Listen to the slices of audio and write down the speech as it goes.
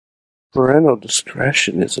Parental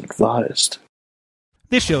discretion is advised.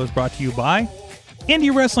 This show is brought to you by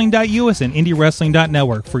IndieWrestling.us and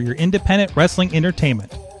IndieWrestling.network for your independent wrestling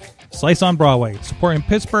entertainment. Slice on Broadway, supporting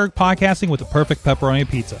Pittsburgh podcasting with the perfect pepperoni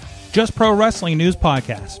pizza. Just Pro Wrestling News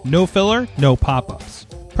Podcast. No filler, no pop-ups.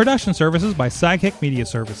 Production services by Sidekick Media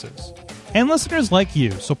Services. And listeners like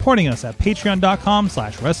you, supporting us at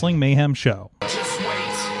patreon.com/Wrestling Mayhem Show. Just wait,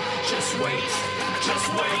 just wait,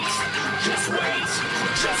 just wait, just wait,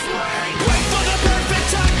 just wait. Wait for the perfect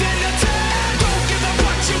time, then attack. Don't give up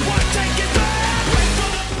what you want, take it back. Wait for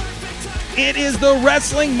the perfect time. It is the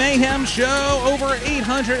Wrestling Mayhem Show. Over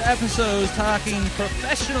 800 episodes talking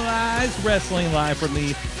professionalized wrestling live from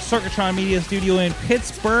the Circuitron Media Studio in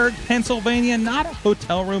Pittsburgh, Pennsylvania. Not a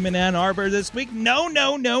hotel room in Ann Arbor this week. No.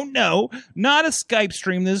 Not a Skype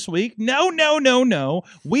stream this week. No.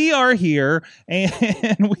 We are here,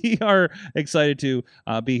 and we are excited to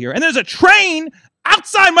be here. And there's a train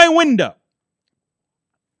outside my window.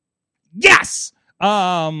 Yes!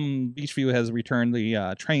 Beachview has returned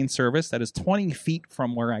the train service that is 20 feet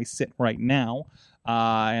from where I sit right now.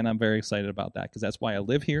 And I'm very excited about that because that's why I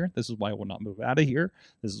live here. This is why I will not move out of here.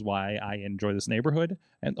 This is why I enjoy this neighborhood.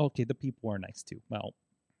 And okay, the people are nice too. Well,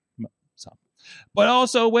 some. But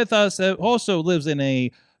also with us, also lives in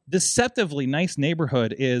a deceptively nice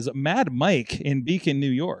neighborhood is Mad Mike in Beacon,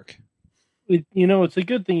 New York. It's a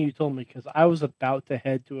good thing you told me because I was about to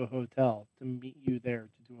head to a hotel to meet you there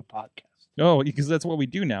to do a podcast. Oh, because that's what we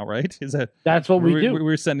do now, right? That's what we do.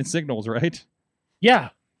 We're sending signals, right? Yeah.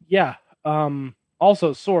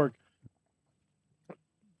 Also, Sorg, a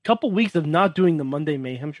couple weeks of not doing the Monday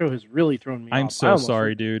Mayhem show has really thrown me off. I'm so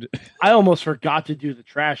sorry, dude. I almost forgot to do the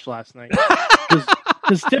trash last night.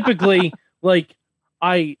 Because typically, like,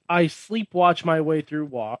 I sleep watch my way through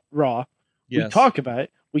Raw. Yes. We talk about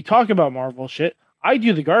it. We talk about Marvel shit. I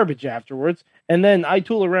do the garbage afterwards. And then I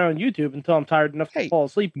tool around YouTube until I'm tired enough to fall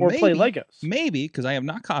asleep or play Legos. Maybe, because I have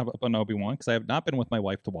not caught up on Obi-Wan, because I have not been with my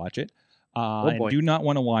wife to watch it. I do not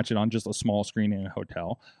want to watch it on just a small screen in a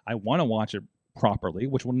hotel. I want to watch it properly,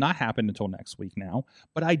 which will not happen until next week now.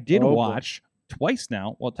 But I did watch twice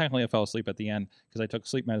now. Well, technically I fell asleep at the end because I took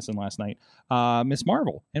sleep medicine last night. Miss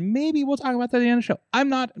Marvel. And maybe we'll talk about that at the end of the show. I'm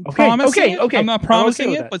not promising it. I'm not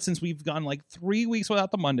promising it, but since we've gone like 3 weeks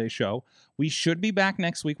without the Monday show, we should be back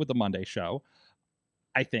next week with the Monday show.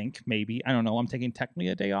 I think, maybe. I don't know. I'm taking technically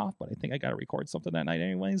a day off, but I think I got to record something that night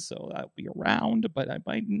anyways, so I'll be around, but I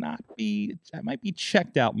might not be. I might be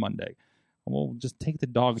checked out Monday. We'll just take the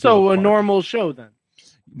dog. So a normal show then.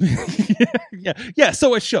 Yeah.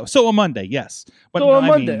 So a show. So a Monday, yes. But so a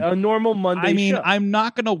normal Monday show. I'm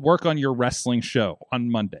not going to work on your wrestling show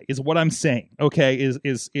on Monday, is what I'm saying, okay?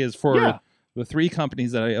 Is for the 3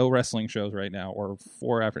 companies that I owe wrestling shows right now, or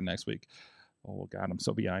 4 after next week. Oh, God, I'm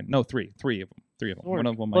so behind. No, 3 of them. 3 of them. One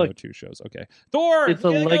of them I owe 2 shows. Okay. Thor! It's a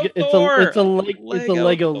Lego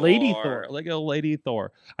Lady Thor. Lego Lady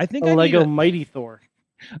Thor. I think a Lego Mighty Thor.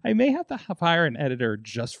 I may have to hire an editor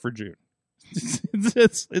just for June.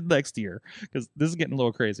 it's next year because this is getting a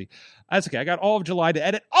little crazy. That's okay. I got all of July to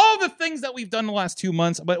edit all the things that we've done the last 2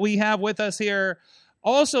 months, but we have with us here.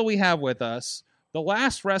 Also, we have with us the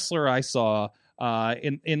last wrestler I saw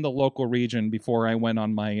in the local region before I went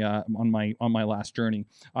on my last journey.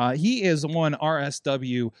 He is one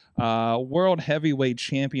RSW World Heavyweight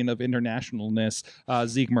Champion of Internationalness,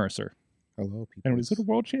 Zeke Mercer. Hello, people. And is it a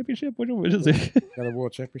World Championship? What is it? Got a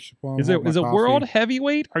World Championship on. Is it World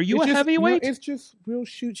Heavyweight? Are you a heavyweight? No, it's just Real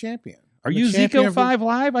Shoot Champion. Are you Zico 5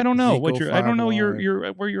 Live? I don't know I don't know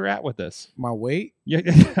your where you're at with this. My weight? Yeah.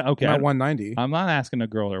 Okay. I'm at 190. I'm not asking a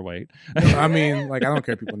girl their weight. I mean, like, I don't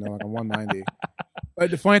care if people know. Like, I'm 190.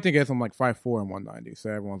 But the funny thing is, I'm like 5'4" and 190. So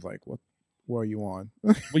everyone's like, "What are you on?"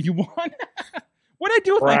 What you want? What'd I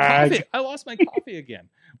do with my coffee? I lost my coffee again.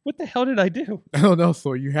 What the hell did I do? I don't know.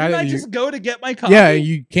 So you had did it. I just go to get my coffee? Yeah,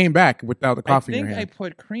 you came back without the coffee in your hand. I think I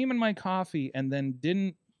put cream in my coffee and then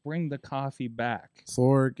didn't bring the coffee back.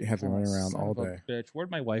 Sorg has been running around all day. Bitch,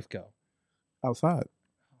 where'd my wife go? Outside.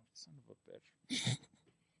 Son of a bitch.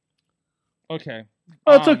 Okay.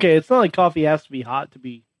 Oh, it's okay. It's not like coffee has to be hot to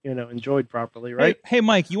be, enjoyed properly, right? Hey,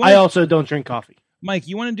 Mike, I also don't drink coffee. Mike,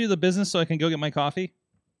 you want to do the business so I can go get my coffee?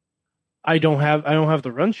 I don't have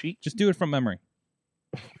the run sheet. Just do it from memory.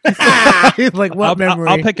 He's like, what memory?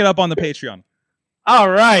 I'll pick it up on the Patreon. All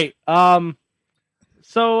right.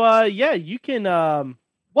 So you can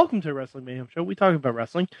welcome to Wrestling Mayhem Show. We talk about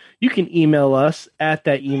wrestling. You can email us at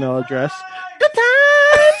that email address. Good times.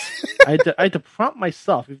 I had to prompt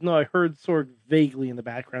myself, even though I heard Sorg vaguely in the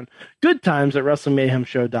background. Good times at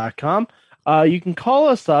WrestlingMayhemShow.com. You can call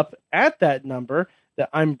us up at that number. that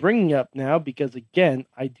I'm bringing up now because, again,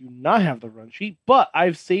 I do not have the run sheet, but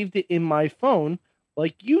I've saved it in my phone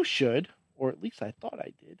like you should, or at least I thought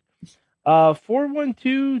I did.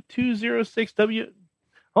 412-206-W.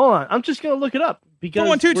 Hold on, I'm just going to look it up. Because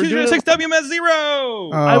 412-206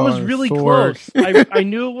 WMS0. I was really Sorg. close. I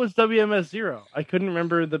knew it was WMS0. I couldn't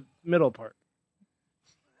remember the middle part.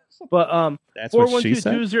 But That's what she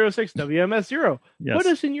said. 412-206 WMS0. Yes. Put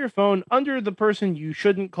us in your phone under the person you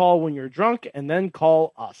shouldn't call when you're drunk, and then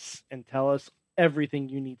call us and tell us everything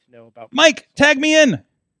you need to know about. Mike, tag me in.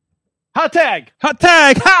 Hot tag! Hot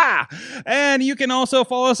tag! Ha! And you can also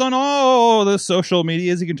follow us on all the social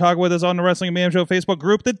medias. You can talk with us on the Wrestling Mayhem Show Facebook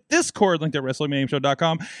group, the Discord linked at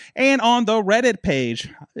WrestlingMayhemShow.com, and on the Reddit page.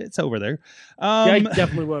 It's over there. I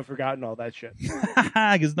definitely would have forgotten all that shit.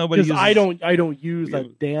 Because nobody uses... I don't use a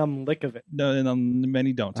damn lick of it. No,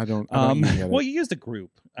 many don't. I don't use Reddit. Well, you use the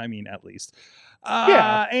group. I mean, at least.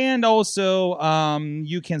 Yeah. And also,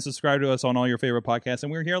 you can subscribe to us on all your favorite podcasts.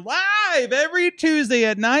 And we're here live every Tuesday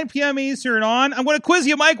at 9 p.m. Eastern on. I'm going to quiz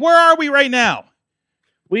you, Mike. Where are we right now?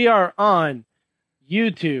 We are on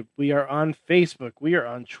YouTube. We are on Facebook. We are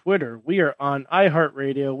on Twitter. We are on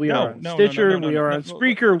iHeartRadio. We are on Stitcher. We are on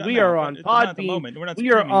Spreaker. We are on Podbean.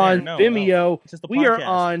 We are on Vimeo. We are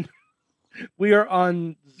on. We are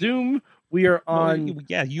on Zoom. We are on.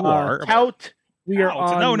 Yeah, you are. Tout. We are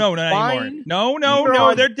on. No, not anymore.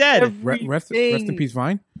 No, they're dead. Rest in peace,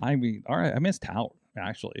 Vine. I mean, all right, I missed Tout.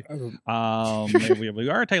 Actually, we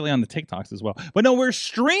are technically on the TikToks as well, but no, we're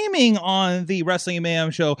streaming on the Wrestling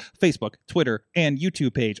Mayhem Show Facebook, Twitter, and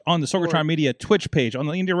YouTube page, on the Sorgatron Media Twitch page, on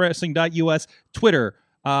the IndieWrestling.us Twitter,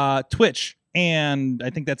 Twitch, and I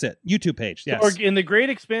think that's it. YouTube page, yes. Or in the great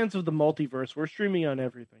expanse of the multiverse, we're streaming on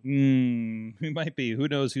everything. We might be. Who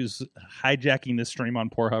knows who's hijacking this stream on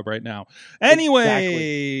Pornhub right now?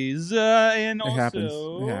 Anyways, and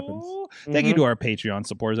also, It happens. Thank you to our Patreon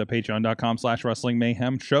supporters at patreon.com/Wrestling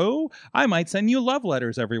Mayhem Show. I might send you love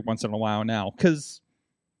letters every once in a while now, because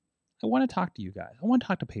I want to talk to you guys. I want to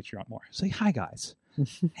talk to Patreon more. Say hi, guys.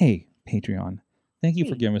 Hey, Patreon. Thank you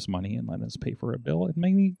for giving us money and letting us pay for a bill. It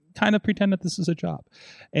made me kind of pretend that this is a job.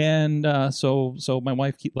 And so my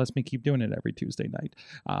wife lets me keep doing it every Tuesday night.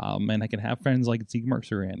 And I can have friends like Zeke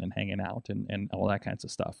Mercer in and hanging out and all that kinds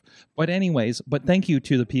of stuff. But anyways, thank you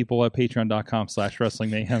to the people at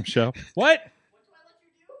patreon.com/Wrestling Mayhem Show. What?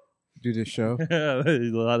 Do this show? A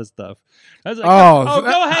lot of stuff. I was like,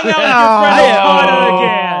 go hang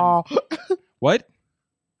out with your friends again. What?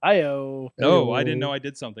 Oh, I didn't know I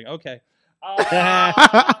did something. Okay.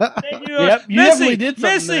 Thank you. Yep, you definitely did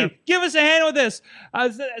something. Missy, there. give us a hand with this.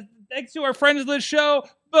 Thanks to our friends of the show,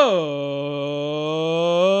 Bo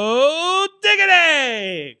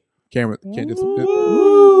Diggity. Camera, can't this,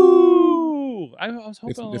 Ooh. I was hoping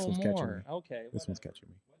this a one's little catching more. me. Okay. This one's catching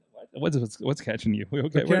me. What's catching you?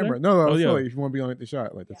 Okay, The camera. No, Oh, yeah. sorry. If you want to be on the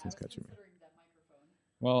shot, like this one's catching me.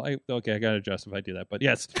 Well, I gotta adjust if I do that, but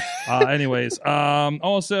yes. Anyways,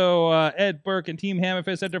 also Ed Burke and Team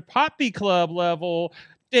Hammerfist at their Poppy Club level.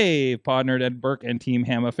 Dave Podner, Ed Burke, and Team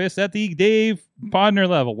Hammerfist at the Dave Podner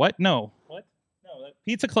level. What? No. What? No.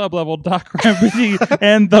 Pizza Club level. Doc Remedy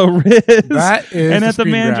and the Riz. That is and the at the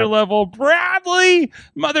screen manager grab. level, Bradley,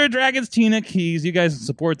 Mother of Dragons, Tina Keys. You guys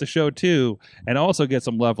support the show too, and also get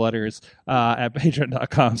some love letters at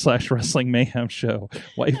patreon.com/Wrestling Mayhem Show.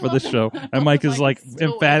 Wife of the show, and Mike is like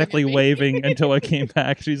emphatically waving until I came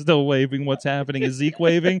back. She's still waving. What's happening? Is Zeke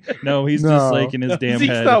waving? No, he's just shaking his damn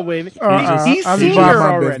Zeke's head. not waving. He's I'll seen be by her my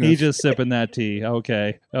already. business. He's just sipping that tea.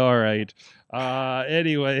 Okay, all right.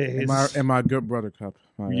 Anyways, In my good brother cup.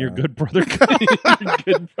 your good brother.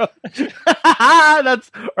 Good brother.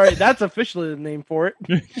 That's all right. That's officially the name for it.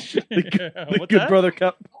 The What's Good that? Brother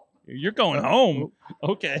Cup. You're going home.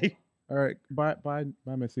 Okay. All right. Bye,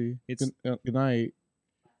 Missy. It's- Good night.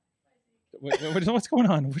 What's going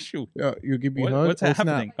on? Shoot. You give me a hug. What's snap.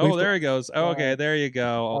 happening? Please Oh, there he goes. Oh, okay, there you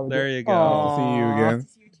go. Oh, There you go. I'll see you again.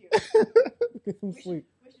 You too. Get some sleep.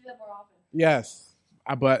 We should do that more often. Yes,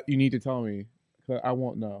 but you need to tell me. 'Cause I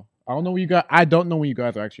won't know. I don't know when you guys. I don't know when you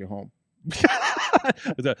guys are actually home.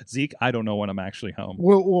 Zeke, I don't know when I'm actually home.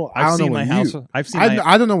 Well, I I've don't seen know my when house. You, I've seen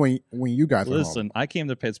I don't know when you guys are home. Listen, I came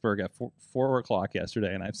to Pittsburgh at 4 o'clock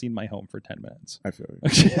yesterday, and I've seen my home for 10 minutes. I feel you.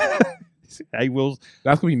 I will.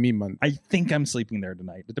 That's gonna be me Monday. I think I'm sleeping there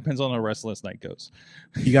tonight. It depends on how the rest of this night goes.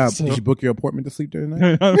 You got? So- Did you book your appointment to sleep there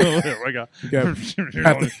tonight? Oh my God. You got-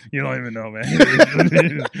 You don't even know, man.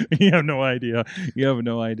 You have no idea. You have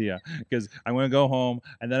no idea. Because I'm going to go home,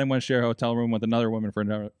 and then I'm going to share a hotel room with another woman for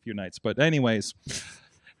another few nights. But anyways,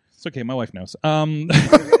 it's okay. My wife knows. All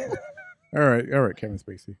right, Kevin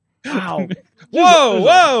Spacey. Wow.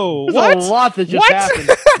 Whoa! There's What? a lot that just What? happened.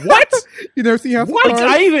 What? You never see House What? of Cards?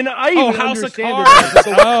 I even House of understand Cards.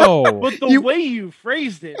 it. Oh, But the You- way you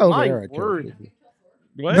phrased it, Oh, my there, I killed word. you.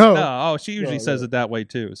 what? No. Oh, she usually No, says no. it that way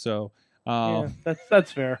too. So, Yeah,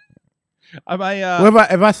 that's fair. If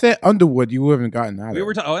I said Underwood, you wouldn't gotten that. we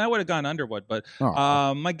were. I would have gone Underwood, but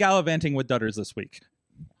Oh. my gallivanting with Dutters this week.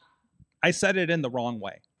 I said it in the wrong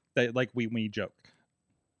way. Like we joke.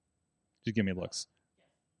 Just give me looks.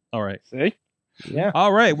 All right. See? Yeah.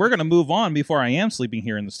 All right, we're gonna move on before I am sleeping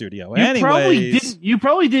here in the studio. You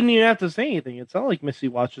probably didn't even have to say anything. It's not like Missy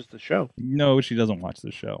watches the show. No, she doesn't watch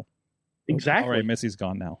the show. Exactly. All right, Missy's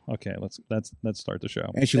gone now. Okay, let's start the show.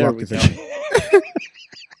 And she There locked we us go. in.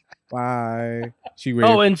 Bye. She raved.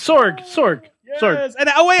 Oh, and Sorg. Yes. And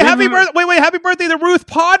wait, happy birthday to Ruth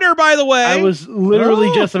Potter, by the way. I was literally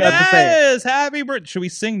just about to say it. Yes, happy birthday. Should we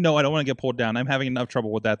sing? No, I don't want to get pulled down. I'm having enough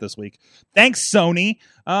trouble with that this week. Thanks, Sony.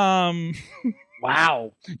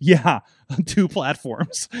 Wow. Yeah, 2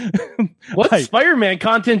 platforms. What I- Spider-Man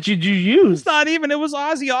content did you use? It's not even. It was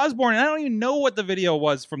Ozzy Osbourne. And I don't even know what the video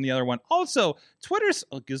was from the other one. Also, Twitter's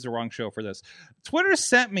is the wrong show for this. Twitter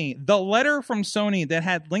sent me the letter from Sony that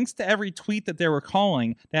had links to every tweet that they were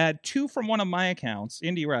calling. That had 2 from one of my accounts,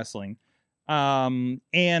 Indie Wrestling,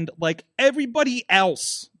 and like everybody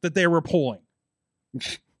else that they were pulling.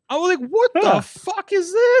 I was like, "What the fuck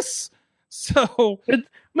is this?" So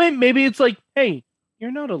Maybe it's like, hey,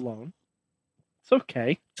 you're not alone. It's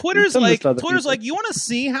okay. Twitter's Send this like, to other people. you want to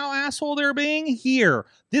see how asshole they're being? Here,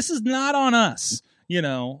 this is not on us,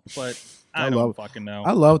 But I don't fucking know.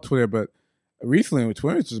 I love Twitter, but recently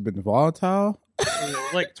Twitter's just been volatile.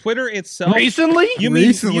 Like Twitter itself. Recently? You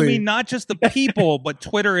mean not just the people, but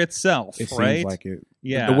Twitter itself, It right? seems like it.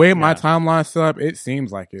 Yeah. The way my yeah. timeline's set up, it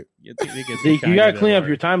seems like it. It gets Zeke, you gotta kinda clean up hard.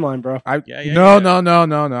 your timeline, bro.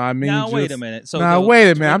 No. I mean, Now wait just- a minute. So now wait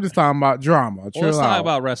a minute. I'm just talking about drama. Well, Chill let's talk out.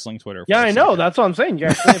 about wrestling Twitter. Yeah, for a I know. second. That's what I'm saying. You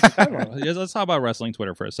gotta clean up your timeline. Yes, let's talk about wrestling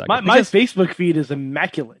Twitter for a second. My Facebook feed is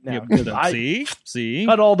immaculate now. Because- 'cause I see,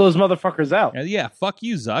 cut all those motherfuckers out. yeah. Fuck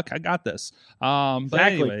you, Zuck. I got this. But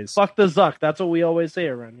Exactly. anyways, Fuck the Zuck. That's what we always say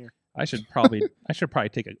around here. I should probably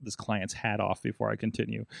take this client's hat off before I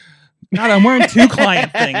continue. God, I'm wearing 2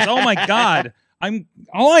 client things. Oh my god.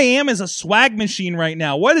 All I am is a swag machine right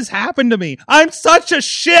now. What has happened to me? I'm such a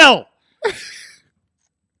shill.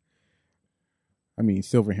 I mean,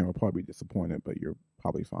 Silverhand will probably be disappointed, but you're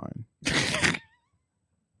probably fine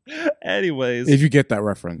Anyways, if you get that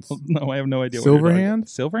reference. no, I have no idea. What you're talking Silverhand? about.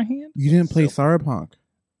 Silverhand? You didn't play Cyberpunk.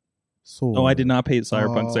 No, I did not pay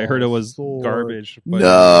Cyberpunk. I heard it was Sword. garbage. But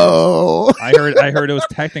No. I heard it was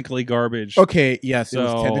technically garbage. Okay, yes, it So,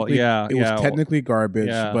 was technically yeah, it was technically garbage,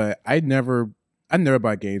 yeah. but I never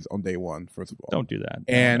buy games on day one, first of all. Don't do that.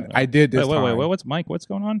 And No. I did this wait, time. what's Mike? What's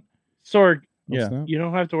going on? Sorg, Yeah. Snap. you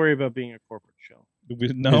don't have to worry about being a corporate shell.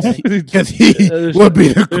 No, Because he There's- would be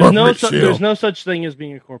the There's no, corporate shield. there's no such thing as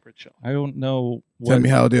being a corporate shell. I don't know. Tell me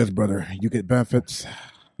how it is, brother. You get benefits.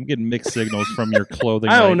 I'm getting mixed signals from your clothing.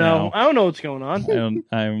 I don't right know. now. I don't know what's going on.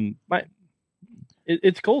 I'm.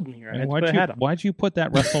 It's cold in here. I had to put a hat on. Why'd you put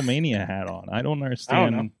that WrestleMania hat on? I don't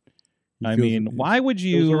understand. know. I He mean, feels- why would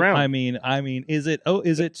feels you? around. I mean, is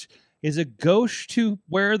it gauche to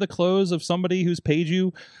wear the clothes of somebody who's paid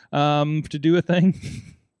you to do a thing?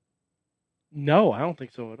 No, I don't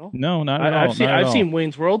think so at all. No, not at all. I've seen not at I've all. seen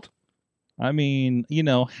Wayne's World. I mean,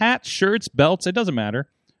 hats, shirts, belts, it doesn't matter.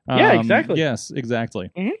 Yeah, exactly. Yes,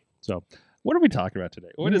 exactly. Mhm. So, what are we talking about today?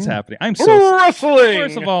 What is Mhm. happening? I'm so Wrestling.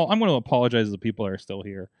 First of all, I'm going to apologize to the people that are still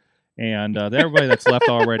here. And everybody that's left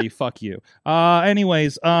already, fuck you.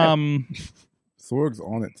 Anyways, Sorg's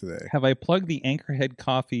on it today. have I plugged the Anchorhead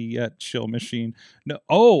coffee chill machine? No.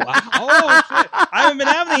 Oh, shit. I haven't been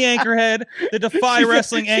having the Anchorhead, the Defy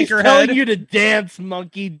Wrestling She's Anchorhead. telling you to dance,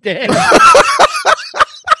 monkey, dance.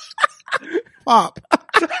 Pop.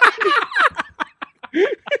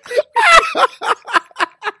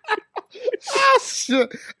 Ah,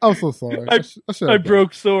 shit. I'm so sorry. I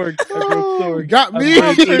broke Sorg. I broke Sorg. Got me.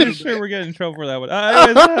 I'm pretty sure we're getting in trouble for that one.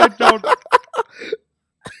 I don't.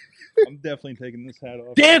 I'm definitely taking this hat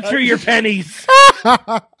off. Dance for your pennies.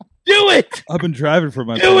 Do it. I've been driving for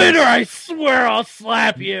my Do it, pennies. or I swear I'll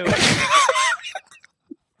slap you.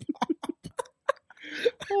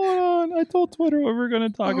 Hold on. I told Twitter what we were going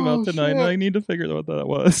to talk about tonight, and shit. I need to figure out what that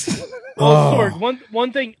was. Oh, Oh. Sorg.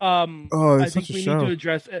 One thing. Oh, I it's think such a we show. need to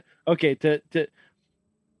address. Okay, to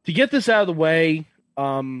get this out of the way.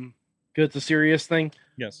 Because it's a serious thing.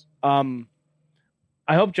 Yes. I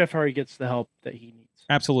hope Jeff Hardy gets the help that he needs.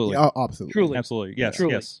 Absolutely. Yeah, absolutely. Truly. Absolutely. Yes.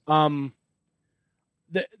 Truly. Yes.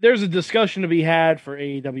 There's a discussion to be had for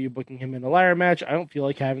AEW booking him in a ladder match. I don't feel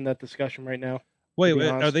like having that discussion right now. Wait, be wait,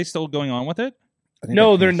 honest. are they still going on with it? I think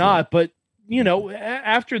No, I they're canceled. not. But you know,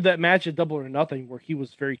 after that match at Double or Nothing, where he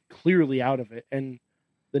was very clearly out of it, and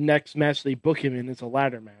the next match they book him in is a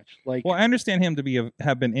ladder match. Like, Well, I understand him to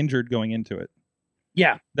have been injured going into it.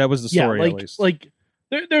 yeah, That was the story, like, at least. like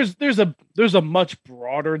there's a much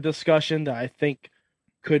broader discussion that I think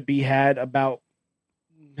could be had about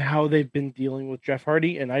how they've been dealing with Jeff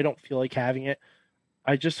Hardy, and I don't feel like having it.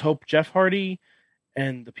 I just hope Jeff Hardy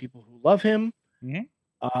and the people who love him, Mhm.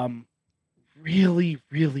 really,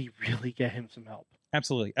 really, really get him some help.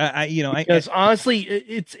 Absolutely. Because honestly,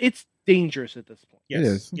 it's dangerous at this point. Yes, It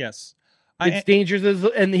is. Yes. It's dangerous,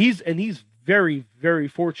 and he's very, very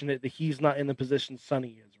fortunate that he's not in the position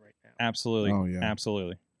Sonny is right now, Absolutely. Oh, yeah.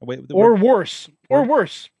 Absolutely. Wait, or worse,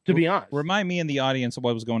 to be honest. Remind me and the audience of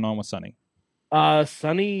what was going on with Sonny.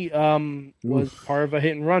 Sonny was part of a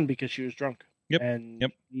hit and run because she was drunk. Yep. And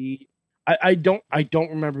Yep. I don't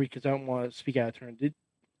remember because I don't want to speak out of turn.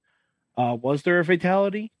 Was there a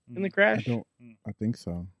fatality in the crash? I think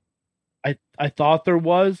so. I thought there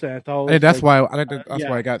was, and I thought it was That's like, why that's yeah.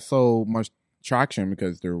 why I got so much traction,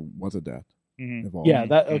 because there was a death Mhm. involved. Yeah,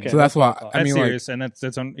 that okay. So that's why what thought. I That's mean, like, serious, and that's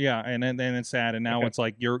and then it's sad, and now Okay. it's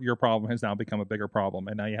like your problem has now become a bigger problem,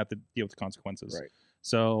 and now you have to deal with the consequences. Right.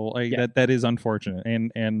 So like, Yeah. that is unfortunate,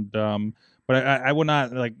 and but I would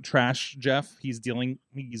not like trash Jeff. He's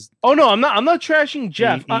Oh no, I'm not trashing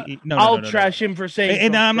Jeff. No, I'll no. trash him for saying.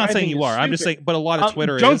 And drunk I'm not saying driving you is are. I'm just stupid. saying, but a lot of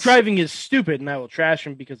Twitter drunk is driving is stupid, and I will trash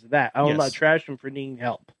him because of that. I will Yes. not trash him for needing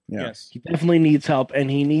help. yeah. Yes. He definitely needs help,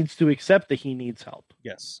 and he needs to accept that he needs help.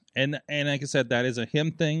 Yes, and like I said, that is a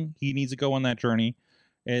him thing. He needs to go on that journey,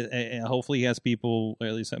 and hopefully he has people.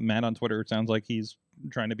 At least Matt on Twitter, it sounds like he's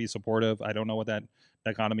trying to be supportive. I don't know what that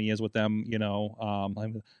dichotomy is with them.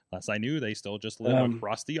 Last I knew, they still just live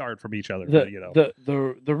across the yard from each other.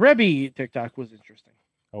 The Rebbe TikTok was interesting.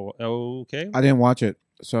 Oh, okay. I didn't watch it,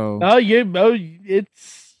 so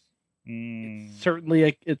It's Mm. certainly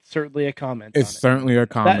a comment. it's on it. certainly a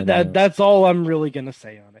comment. That's all I'm really gonna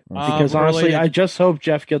say on it. Because honestly, really, I just hope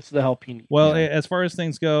Jeff gets the help he needs. Well, Yeah. as far as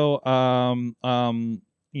things go,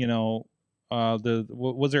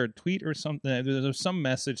 was there a tweet or something? There was some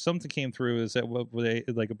message, something came through. Is that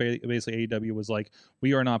basically AEW was like,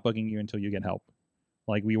 we are not booking you until you get help.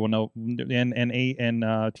 Like we will know,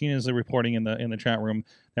 and Tina's reporting in the chat room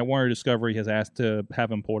that Warner Discovery has asked to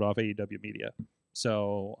have him pulled off AEW Media.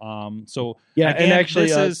 So yeah, again, and actually,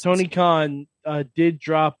 this is- Tony Khan did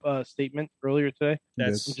drop a statement earlier today.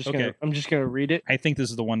 that's Yes. okay. I'm just gonna read it. I think this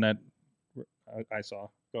is the one that I saw.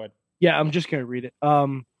 Go ahead. Yeah, I'm just gonna read it.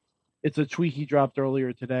 It's a tweet he dropped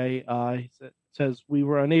earlier today. Says we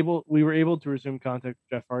were able to resume contact with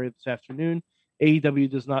Jeff Hardy this afternoon. AEW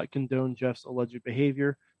does not condone Jeff's alleged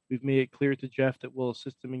behavior. We've made it clear to Jeff that we'll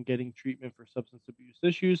assist him in getting treatment for substance abuse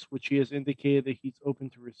issues, which he has indicated that he's open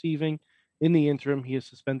to receiving. In the interim, he is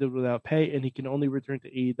suspended without pay, and he can only return to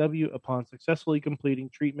AEW upon successfully completing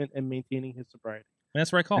treatment and maintaining his sobriety. That's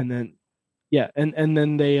the right call. And then, and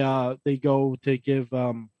then they go to give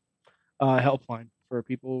helpline for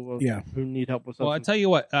people who need help with substance. Well, I tell you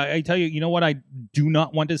what. I tell you, you know what I do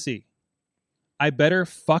not want to see? I better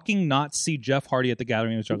fucking not see Jeff Hardy at the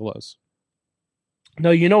Gathering of Juggalos. No,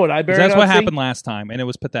 you know what I 'Cause better that's not what see? happened last time, and it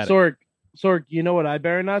was pathetic. Sorg, you know what I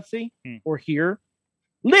better not see Hmm. or hear?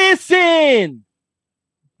 Listen!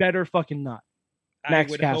 Better fucking not.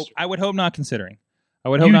 Max Caster. I would hope not considering. I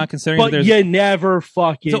would hope not considering. But that you never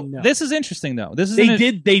fucking so know. this is interesting though. This is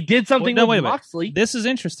They did something Well, no, with wait a minute. Moxley. This is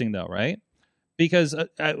interesting though, right? Because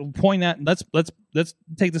point that let's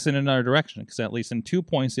take this in another direction. Because at least in 2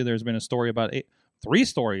 points, there's been a story about 3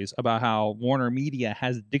 stories about how Warner Media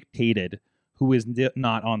has dictated who is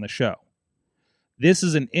not on the show. This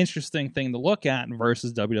is an interesting thing to look at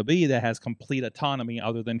versus WWE that has complete autonomy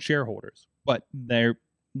other than shareholders. But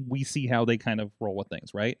we see how they kind of roll with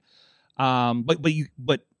things, right?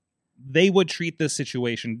 But they would treat this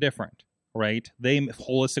situation different, right? They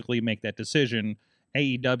holistically make that decision.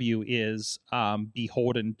 AEW is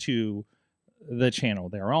beholden to the channel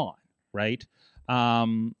they're on, right?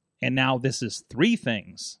 And now this is 3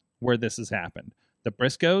 things where this has happened. The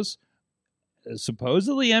Briscoes,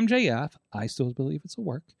 supposedly MJF, I still believe it's a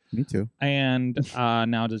work. Me too. And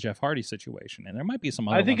now the Jeff Hardy situation. And there might be some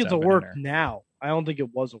other I think ones it's that a have been in work there. now. I don't think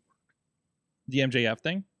it was a work. The MJF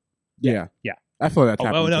thing? Yeah. Yeah. I feel that's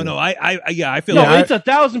happening. No. I feel No, like it's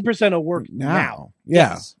 1,000% a work now. now. Yeah.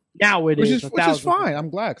 Yes. Now it Which is. is 1,000%. fine. I'm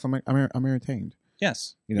glad because I'm entertained.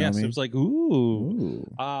 Yes. You know yes. what I mean? It was like, ooh.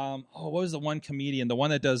 Ooh. What was the one comedian? The one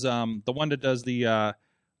that does the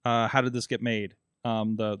how did this get made?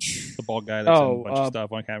 The bald guy that's in a bunch of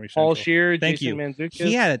stuff on Comedy Central. Paul Shear, Thank Jason you. Mantzoukas.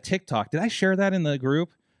 He had a TikTok. Did I share that in the group?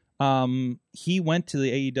 he went to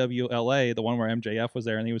the AEW LA, the one where MJF was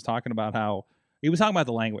there, and he was talking about how he was talking about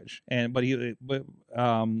the language and the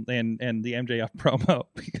MJF promo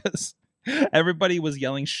because everybody was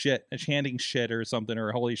yelling shit, chanting shit or something,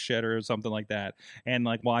 or holy shit or something like that, and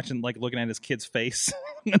like watching, like looking at his kid's face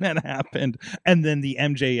when that happened, and then the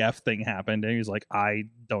MJF thing happened, and he was like, I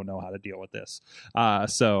don't know how to deal with this. But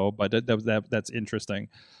that's interesting.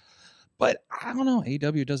 But I don't know.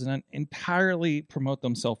 AEW doesn't entirely promote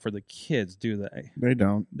themselves for the kids, do they? They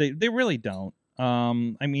don't. They really don't.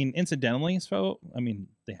 I mean, incidentally, so I mean,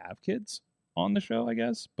 they have kids on the show, I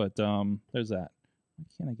guess. But there's that. Why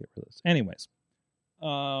can't I get rid of this? Anyways,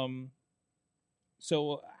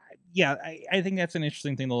 so yeah, I think that's an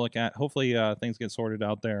interesting thing to look at. Hopefully, things get sorted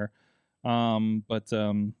out there.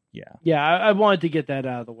 Yeah. Yeah, I wanted to get that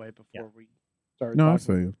out of the way before we started. No, I talking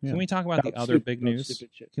feel you. Yeah. Can we talk about the other big news? stupid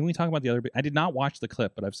shit. Can we talk about the other big? I did not watch the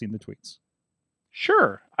clip, but I've seen the tweets.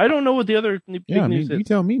 Sure. I don't know what the other big news you is.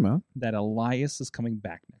 tell me, man. That Elias is coming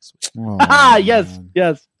back next week. Oh, Ah, yes, man.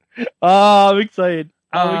 yes. Oh, I'm excited.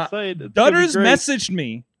 I'm Uh, excited. It's gonna be Dutters great. messaged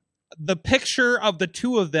me the picture of the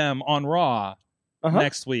two of them on Raw Uh-huh.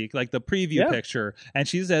 next week, like the preview Yeah. picture, and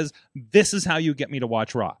she says, "This is how you get me to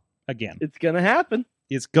watch Raw again. It's gonna happen.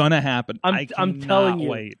 It's gonna happen. I'm cannot telling you.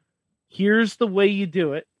 wait." Here's the way you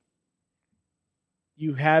do it.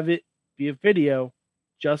 You have it be a video,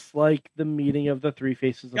 just like the meeting of the three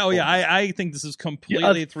faces of Oh yeah, Fullness. I think this is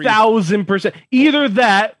completely 1,000%. Either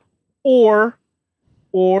that or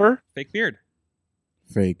fake beard.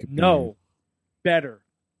 Fake. no, better.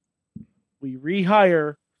 We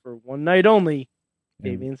rehire for one night only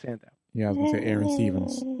Yeah. Damian Sandow. Yeah, I was gonna say Aaron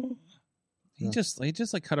Stevens. He Yeah. just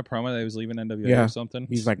like cut a promo that he was leaving NWA Yeah, or something.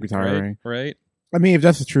 he's, like, retiring. right? I mean, if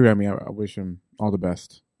that's true, I mean, I wish him all the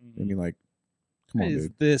best. I mean, like, come on, Is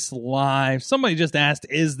dude. this live? Somebody just asked,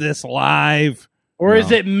 "Is this live?" Or is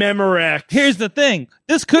No. it Memorex? Here's the thing: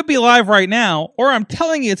 this could be live right now, or I'm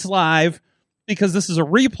telling you it's live because this is a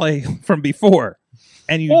replay from before,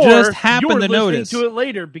 and you or just happen you're to listening notice. to it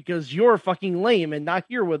later because you're fucking lame and not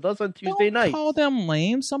here with us on Tuesday Don't night. call them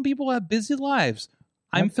lame. Some people have busy lives.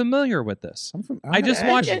 I'm familiar with this. I'm from. I just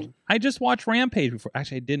Imagine. watched Rampage before.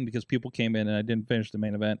 Actually, I didn't because people came in and I didn't finish the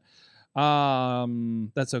main event.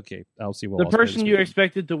 That's okay. I'll see what The else person this you week.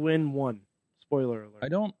 expected to win won. Spoiler alert. I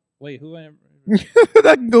don't wait. Who I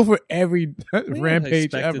that can go for every rampage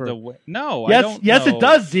expected ever. to win. No, I Yes, don't yes, know. it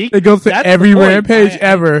does, Zeke. It goes to That's every the point. rampage I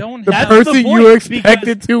ever. don't The have- That's the person point, you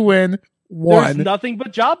expected to win There's won. nothing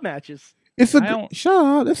but job matches. It's I a don't- shut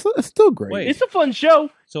up. It's still great. Wait. It's a fun show.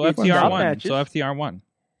 So It's FTR job won. matches. So FTR won.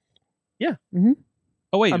 Yeah. Mhm.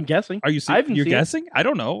 Oh wait, I'm guessing. are you? I haven't You're seen it. guessing? I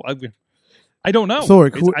don't know. I don't know.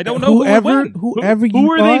 Sorg, I don't know who would win. whoever you Who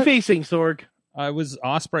were they thought- facing, Sorg? I was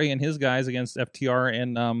Osprey and his guys against FTR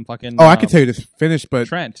and fucking. Oh, I can tell you the finish, but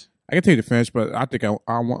Trent. I can tell you the finish, but I think I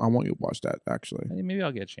want you to watch that. Actually, Hey, maybe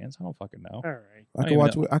I'll get a chance. I don't fucking know. All right. I I can don't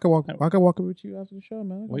watch. even I can walk it with you after the show,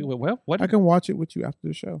 man. Wait, what? I can watch it with you after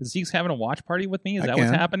the show. Zeke's having a watch party with me. Is I that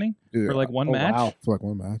what's can. happening Dude, for like one Oh, match? wow. for like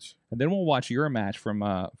one match. And then we'll watch your match from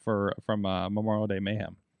Memorial Day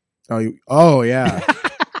Mayhem. Oh yeah,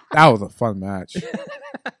 that was a fun match.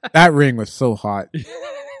 That ring was so hot.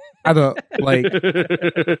 I don't like.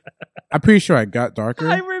 I'm pretty sure I got darker,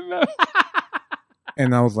 I remember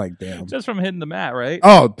and I was like, "Damn." just from hitting the mat, right?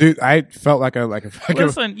 Oh, dude, I felt like a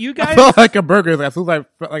Listen, you I guys, felt like a burger. Like, as soon as I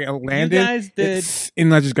felt like I you landed, guys did.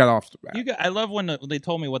 and I just got off the back. I love when they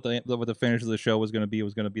told me what the finish of the show was going to be. It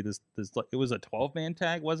was going to be this. It was a 12-man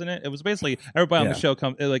tag, wasn't it? It was basically everybody on Yeah. the show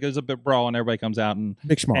comes like it was a bit brawl, and everybody comes out and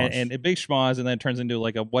Big schmoz. and a big schmoz, and then it turns into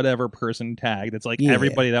like a whatever person tag. That's like Yeah.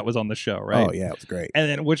 everybody that was on the show, right? Oh yeah, it was great. And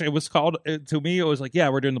then which it was called to me, it was like, yeah,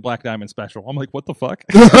 we're doing the Black Diamond special. I'm like, what the fuck?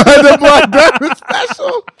 The Black Diamond special.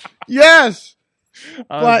 Yes.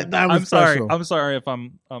 Black Diamond I'm sorry. special. I'm sorry if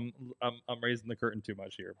I'm raising the curtain too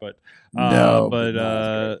much here, but No, but but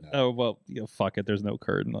no, it's great. No. oh well, fuck it. There's no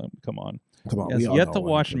curtain. Come on. Come on. Yes, we all yet know to what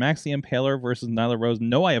watch happened. Max the Impaler versus Nyla Rose.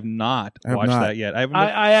 No, I have not I have watched not. that yet. I haven't.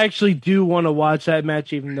 I actually do want to watch that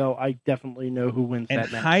match, even though I definitely know who wins and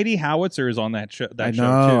that match. Heidi Howitzer is on that show. That I show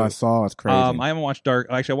know. too. I saw. It's crazy. I haven't watched Dark.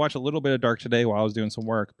 Actually, I watched a little bit of Dark today while I was doing some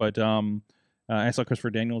work, but I saw Christopher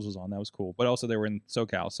Daniels was on. That was cool. But also they were in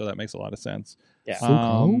SoCal, so that makes a lot of sense. Yeah.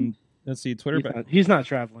 Let's see, Twitter. He's not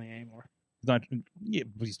traveling anymore. He's not. Yeah,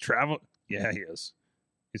 but he's traveling. Yeah, he is.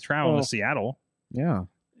 He's traveling Oh. to Seattle. yeah.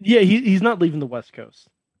 Yeah, he's not leaving the West Coast.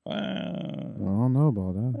 I don't know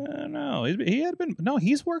about that. No, he had been. No,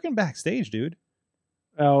 he's working backstage, dude.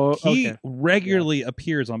 Oh, He okay. regularly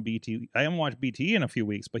appears on BT. I haven't watched BT in a few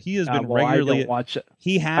weeks, but he has been Well, regularly. I don't watch it.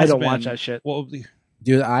 He has. I don't been, watch that shit. Well,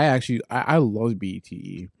 Dude, I love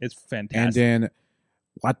BTE. it's And fantastic. then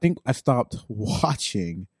I think I stopped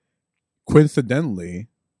watching coincidentally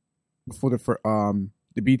before the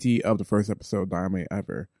BT of the first episode of Dynamite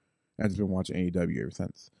ever. I've just been watching AEW ever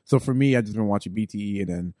since. So for me, I've just been watching BTE and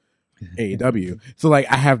then AEW. So like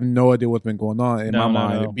I have no idea what's been going on in my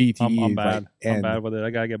mind. BTE I'm is bad. like, I'm bad with it. I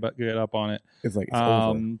gotta get up on it. It's like it's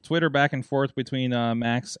over. Twitter back and forth between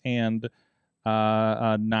Max and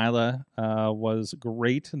Nyla was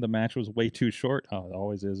great. The match was way too short. Oh, it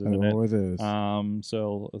always is, isn't it? Always is.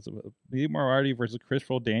 So Lee Moriarty versus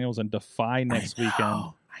Christopher Daniels and Defy next weekend. I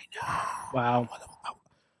know. Wow.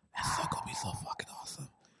 That's so gonna be so fucking awesome.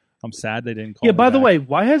 I'm sad they didn't call Yeah, me by the back. way,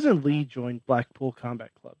 why hasn't Lee joined Blackpool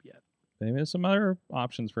Combat Club yet? Maybe there's some other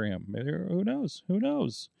options for him. Maybe who knows? Who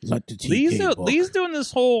knows? Like the Lee's doing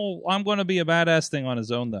this whole "I'm going to be a badass" thing on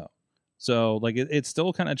his own though. So like it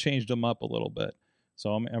still kind of changed him up a little bit.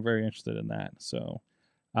 So I'm very interested in that. So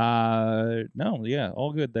no, yeah,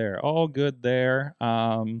 all good there. All good there.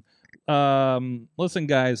 Listen,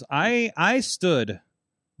 guys, I stood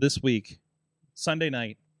this week, Sunday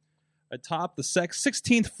night, atop the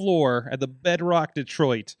 16th floor at the Bedrock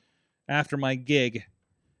Detroit after my gig.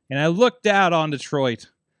 And I looked out on Detroit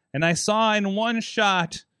and I saw in one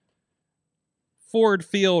shot Ford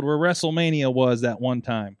Field where WrestleMania was that one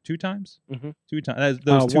time. 2 times? Mhm. 2 times.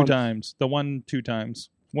 Those 2 once. times. The 2 times.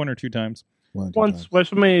 1 or 2 times. Once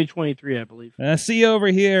WrestleMania 23, I believe. And I see over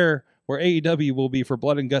here where AEW will be for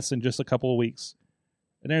Blood and Guts in just a couple of weeks.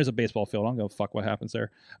 And there's a baseball field. I don't give a fuck what happens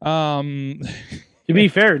there. To be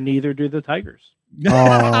fair, neither do the Tigers.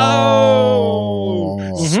 Oh,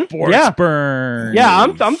 Mhm. sports Yeah. burn. Yeah,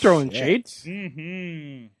 I'm throwing shade.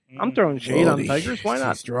 Mm-hmm. I'm throwing shade on the Tigers. Why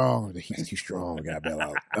not? Too strong. The heat's too strong. We gotta bail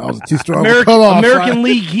out. That was too strong. American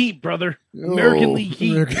League Heat, brother. American League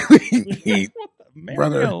Heat. American League Heat. What the American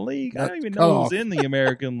Brother, League? I don't even cut know off. who's in the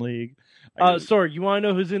American League. Sorry, you want to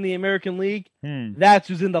know who's in the American League? Hmm. That's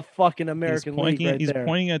who's in the fucking He's American pointing. League right He's there.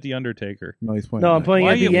 pointing at the Undertaker. No, he's pointing. No, I'm at- pointing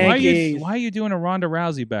Why at the Yankees. why are you doing a Ronda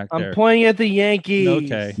Rousey back there? I'm pointing at the Yankees.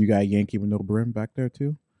 Okay. You got a Yankee with no brim back there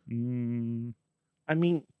too. Mm, I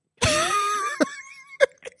mean,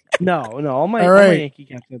 no, all my All right. Yankee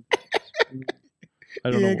captains.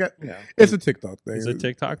 I don't know. Yeah. It's a TikTok thing. Is it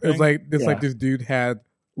TikTok thing? It's like this. Yeah. Like this dude had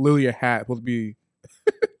literally a hat supposed to be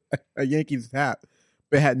a Yankees hat,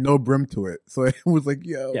 but it had no brim to it. So it was like,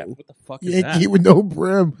 yo, Yeah. What the fuck is Yankee that? with no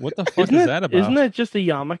brim. What the fuck is that about? Isn't that just a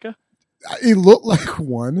yarmulke? It looked like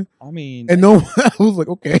one, I mean, and no, I was like,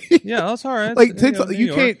 okay, yeah, that's all right. like New TikTok, you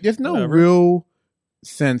York, can't. There's no whatever. real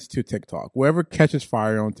sense to TikTok. Wherever catches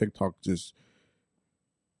fire on TikTok, just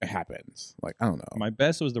it happens. Like I don't know. My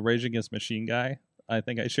best was the Rage Against Machine guy. I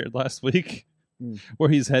think I shared last week, Hmm. where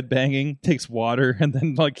he's headbanging, takes water, and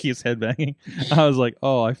then like keeps headbanging. I was like,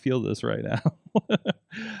 oh, I feel this right now.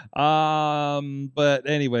 But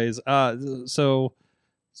anyways, so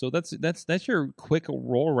that's your quick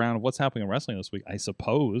roll around of what's happening in wrestling this week. I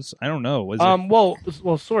suppose. I don't know. Is it- Well,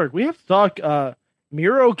 Sorg, we have to talk.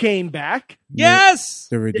 Miro came back yes,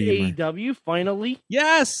 The to Redeemer. AEW finally,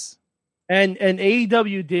 yes. and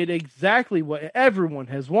AEW did exactly what everyone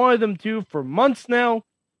has wanted them to for months now.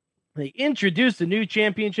 They introduced a new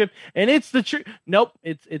championship, and it's the Nope,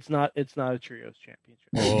 it's not a trios championship.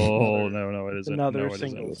 Oh no, it isn't. another No, it isn't.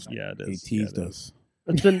 singles. Yeah, it He is. teased Yeah, it is.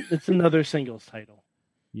 us. It's another singles title.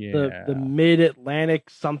 Yeah, The Mid Atlantic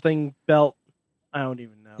something belt. I don't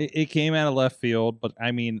even know. It came out of left field, but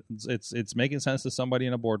I mean, it's making sense to somebody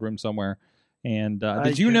in a boardroom somewhere. And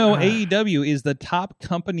did you know AEW is the top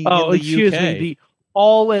company in the excuse UK? me, the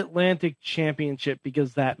All Atlantic Championship,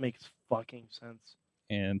 because that makes fucking sense.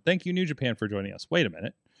 And thank you, New Japan, for joining us. Wait a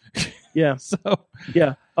minute. Yeah, So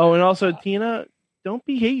yeah. Oh, and also Tina, don't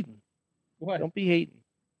be hating. what? Don't be hating.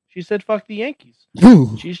 She said fuck the Yankees.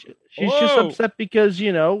 Ooh. She's just Whoa. upset because we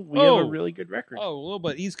have Oh. a really good record. Oh, a little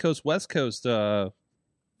bit East Coast West Coast feud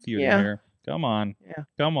Yeah. here. Come on, Yeah.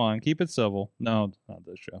 come on, keep it civil. No, not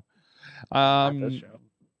this show. Not this show.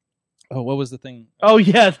 Oh, what was the thing? Oh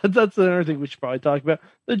yeah, that's another thing we should probably talk about.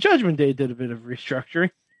 The Judgment Day did a bit of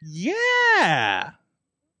restructuring. Yeah,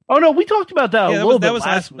 Oh no, we talked about that a little bit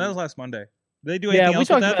last week. That was last Monday. Did they do anything Yeah, we else with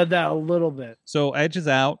talked that? about that a little bit. So Edge is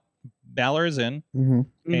out, Balor is in, Mhm.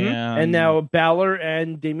 Mhm. and And now Balor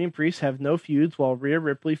and Damian Priest have no feuds, while Rhea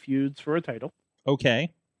Ripley feuds for a title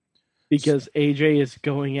okay. because AJ is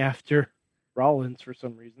going after Rollins for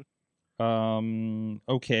some reason.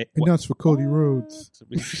 Okay. And that's for Cody Rhodes.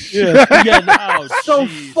 Yeah, Oh, so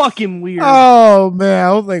jeez. fucking weird. Oh man,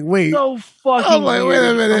 I was like, wait. So fucking I'm like, wait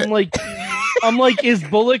a weird. minute. I'm like, is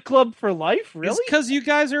Bullet Club for life? Really? It's because you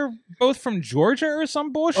guys are both from Georgia or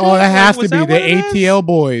some bullshit. Oh, that has Was to be that the what it is? ATL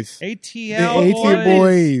boys. ATL The boys. ATL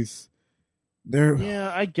boys. They're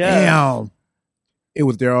Yeah, I guess. damn. It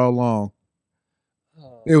was there all along.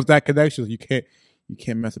 It was that connection. You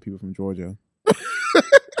can't mess with people from Georgia.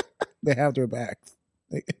 They have their backs.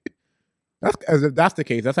 That's the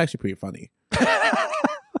case. That's actually pretty funny.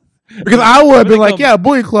 Because I would have been like, yeah,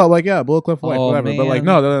 Bully Club, like, yeah, Bully Club for life, whatever. Man. But like,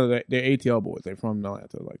 no, they're ATL boys. They're from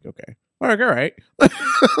Atlanta. Like, okay, all right.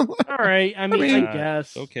 All right. I mean, I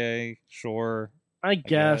guess. Okay, sure. I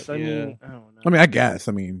guess. I yeah. mean, I don't know. I mean, I guess.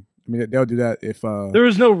 I mean, they'll do that if. There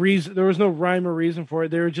was no reason. There was no rhyme or reason for it.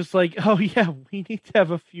 They were just like, "Oh yeah, we need to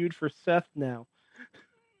have a feud for Seth now."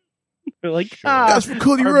 They're like, Sure. That's for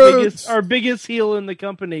Cody Rhodes. our biggest heel in the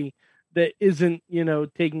company that isn't,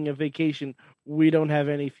 taking a vacation. We don't have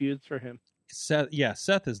any feuds for him. Seth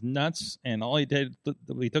is nuts, and all he did,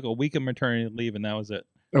 he took a week of maternity leave, and that was it.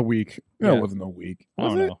 A week. Yeah. No, it wasn't a week. I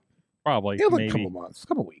don't know. Probably, It was like maybe. a couple months, a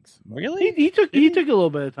couple weeks. Really? He took a little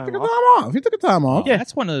bit of time He took a off. time off. He took a time off. Yeah.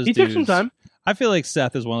 That's one of those He dudes. took some time. I feel like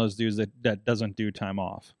Seth is one of those dudes that doesn't do time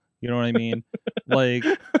off. You know what I mean? Like,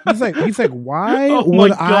 He's like, why Oh my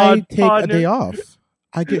would I God, take partner. a day off?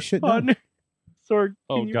 I get shit done. Partner, Sorg,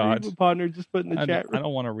 Oh, can you God. read what partner just put in the I chat room?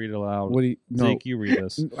 don't want to read it aloud. What do you? No, Zeke, you read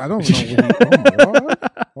this. I don't know.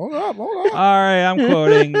 Hold up. All right, I'm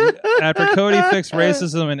quoting. After Cody fixed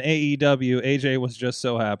racism in AEW, AJ was just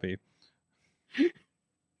so happy.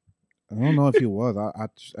 I don't know if he was. I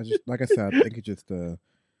just like I said, I think it's just There's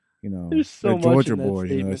so they're much Georgia in that boys,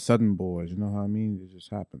 they're statement. Southern boys. You know how I mean? It just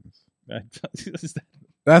happens. Yes.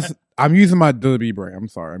 That's I'm using my WWE brain. I'm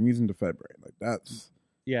sorry, I'm using the Fed brain. Like that's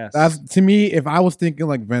to me. If I was thinking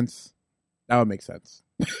like Vince, that would make sense.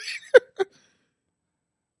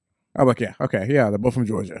 I'm like, yeah, okay, yeah, they're both from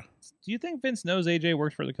Georgia. Do you think Vince knows AJ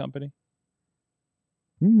works for the company?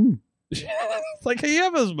 Mm-hmm. Like, you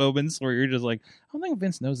have those moments where you're just like, I don't think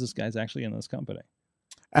Vince knows this guy's actually in this company.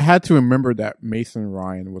 I had to remember that Mason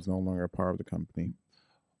Ryan was no longer a part of the company.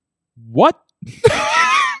 What?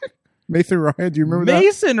 Mason Ryan, do you remember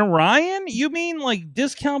Mason Ryan? You mean like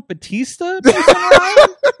Discount Batista? Mason Ryan?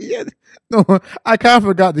 that? Yeah. No, I kind of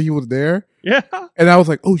forgot that he was there. Yeah. And I was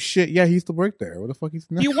like, oh shit, yeah, he used to work there. What the fuck he's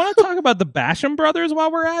Do you want to talk about the Basham brothers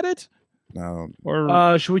while we're at it? No,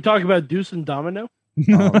 Or Should we talk about Deuce and Domino? I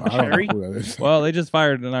don't know Sherry? who that is. well, they just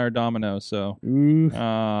fired another Domino, so Ooh.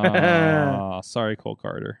 sorry, Cole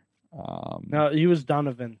Carter. No, he was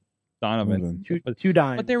Donovan. Donovan. Two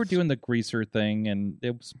dimes. But they were doing the greaser thing, and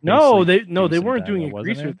it was No, basically they Deuce and weren't Dino, doing a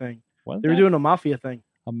wasn't greaser it? thing. Wasn't They were that doing a mafia thing.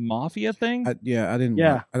 a mafia thing. I didn't.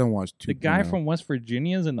 Yeah. I don't watch The guy from West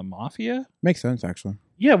Virginia's in the mafia. makes sense actually.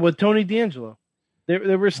 Yeah, with Tony D'Angelo. They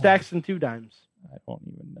were stacks and two dimes. I don't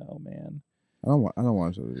even know, man. I don't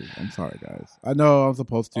watch it. I'm sorry, guys. I know I'm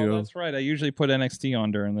supposed to. Oh, that's right. I usually put NXT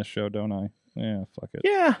on during this show, don't I? Yeah, fuck it.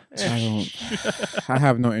 Yeah. I don't. I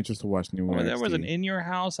have no interest to watch new Oh, NXT. there was an In Your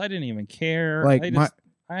House. I didn't even care. Like,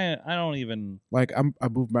 I don't even. Like I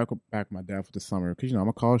moved back with my dad for the summer because I'm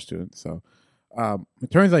a college student. So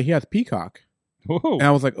it turns out he has Peacock, Whoa. and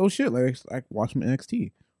I was like, oh shit, like I watched him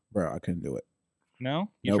NXT, bro. I couldn't do it. No,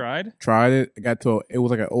 you Nope. tried. Tried it. It got to it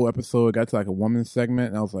was like an old episode. It got to like a woman's segment,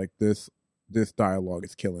 and I was like, this dialogue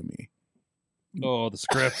is killing me. Oh, the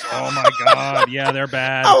scripts. Oh my god. Yeah, they're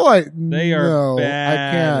bad. I'm like, They are no,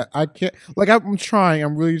 bad. I can't. Like I'm trying.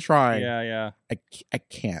 I'm really trying. Yeah. I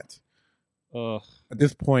can't. Ugh. At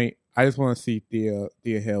this point, I just want to see Thea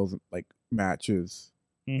Hale's like matches,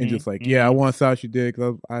 and just like, yeah, I want to see how she did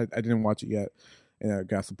because I didn't watch it yet, and I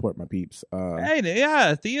got to support my peeps. Hey,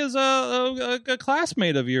 yeah, Thea's a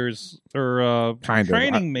classmate of yours, or Kind of.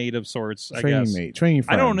 training mate of sorts. I guess. training.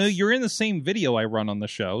 I don't know. friends. You're in the same video I run on the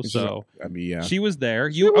show, It's so just, I mean, yeah. she was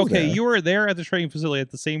there. She was there. You were there at the training facility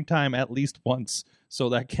at the same time at least once, so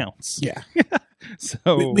that counts. Yeah.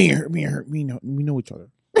 So me and her, we know each other.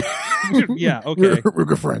 yeah, okay, we're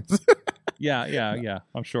good friends. yeah.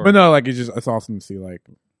 I'm sure. But no, like it's awesome to see like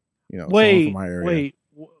someone Wait, from my area. wait.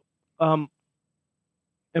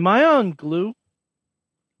 Am I on glue?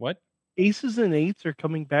 What? Aces and eights are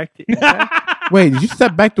coming back to Impact? Wait, did you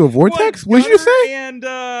step back to a vortex? What did you Gunner say? And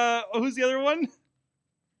who's the other one?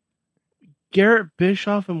 Garrett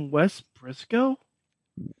Bischoff and Wes Briscoe?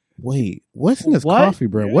 Wait, what's in this What? coffee,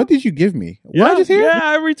 bro? Yeah. What did you give me? What I just hear? Yeah,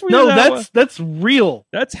 I retweeted No, that. that's real.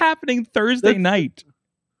 That's happening Thursday That's- night.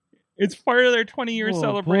 It's part of their 20-year Oh,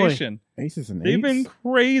 celebration. Aces and They've eights? been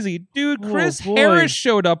crazy. Dude, Oh, Chris boy. Harris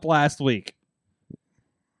showed up last week.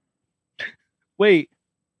 Wait,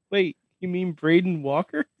 you mean Braden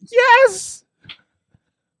Walker? Yes!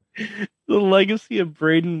 The legacy of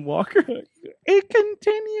Braden Walker? It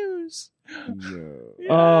continues.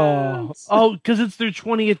 Yeah. Oh, because it's their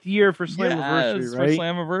 20th year for Slammiversary, Yes, right? for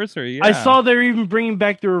Slammiversary. Yeah. I saw they're even bringing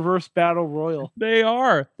back the Reverse Battle Royal. They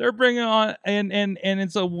are. They're bringing on and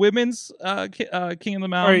it's a women's King of the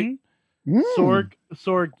Mountain.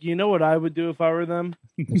 Sorg, you know what I would do if I were them?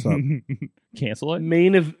 What's up? Cancel it.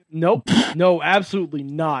 Nope, no, absolutely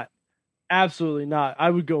not, absolutely not. I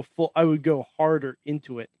would go harder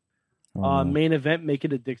into it. Main event, make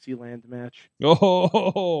it a Dixieland match.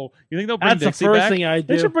 Oh, you think they'll bring That's Dixie the first back? thing I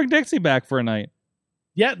They do. should bring Dixie back for a night.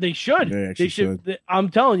 Yeah, they should. They actually should. I'm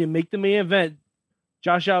telling you, make the main event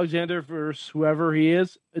Josh Alexander versus whoever he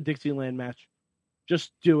is, a Dixieland match.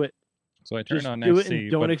 Just do it. So I turn Just on do next it and see,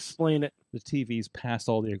 don't but explain it. the TV's past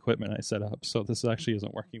all the equipment I set up, so this actually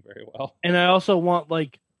isn't working very well. And I also want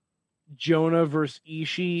like Jonah versus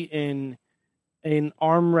Ishii in an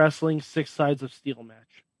arm wrestling 6 sides of steel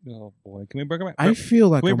match. Oh boy, can we bring back? I feel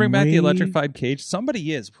like Can we I'm bring back the way- electrified cage?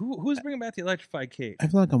 Somebody is. Who's bringing back the electrified cage? I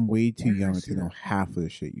feel like I'm way too Where young is to know half of the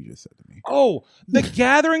shit you just said to me. Oh, the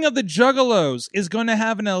Gathering of the Juggalos is going to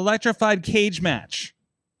have an electrified cage match.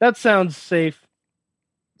 That sounds safe.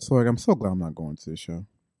 So like, I'm so glad I'm not going to this show.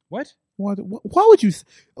 What? Why would you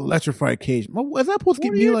electrify cage? Is that supposed to What get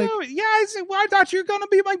are me you like? doing? Yeah, I thought you were going to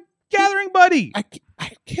be my gathering buddy. I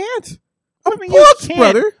can't. I'm mean, you booked, can't.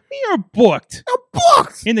 brother. You're booked I'm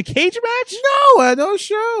booked. in the cage match. No, I don't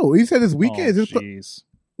show. He said this weekend. Oh, Is this- jeez.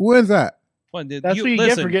 When's that? Well, That's what you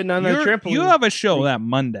get for getting on that trampoline. You have a show that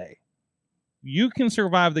Monday. You can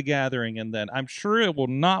survive the gathering, and then I'm sure it will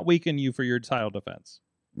not weaken you for your title defense.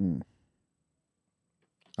 I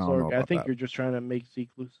don't know Sorg, I about think that. you're just trying to make Zeke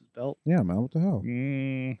lose his belt. Yeah, man. What the hell?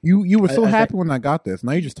 Mm, You were so I happy when I got this.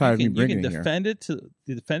 Now you're just tired you of me bringing can it here.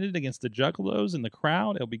 defend it against the Juggalos in the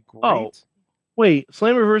crowd. It'll be great. Oh. Wait,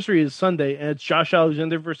 Slammiversary is Sunday, and it's Josh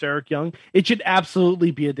Alexander versus Eric Young. It should absolutely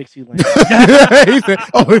be a Dixieland. He said,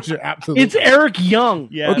 "Oh, it's your absolute." It's Eric Young.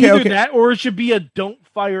 Yeah. Okay, Either okay. that, or it should be a Don't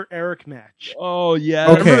Fire Eric match. Oh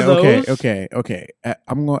yeah. Okay, Remember those? okay.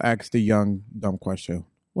 I'm gonna ask the young dumb question.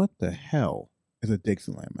 What the hell is a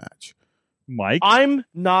Dixieland match? Mike. I'm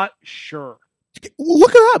not sure.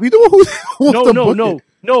 Look it up. You know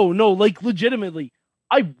who? No. Like legitimately,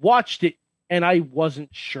 I watched it and I wasn't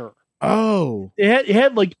sure. Oh, It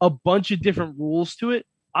had like a bunch of different rules to it.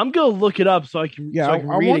 I'm gonna look it up so I can Yeah, so I can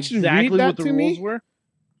I read want you to exactly read that what the to me. rules were.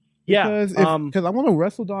 Yeah, because I want to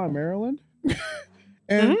wrestle down in Maryland,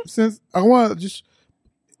 and Mm-hmm. since I want to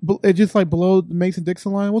it's just like below the Mason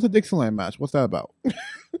Dixieland. What's a Dixieland match? What's that about?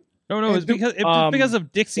 No, it's because because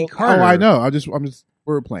of Dixie well, Carter. Oh, I know. I'm just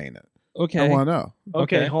we're playing it. Okay. I want to know.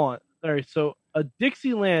 Okay, Okay. hold on. All right, so a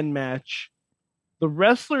Dixieland match, the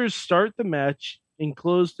wrestlers start the match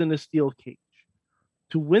enclosed in a steel cage.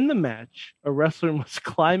 To win the match, a wrestler must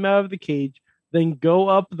climb out of the cage, then go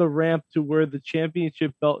up the ramp to where the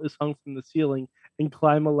championship belt is hung from the ceiling and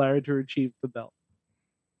climb a ladder to achieve the belt.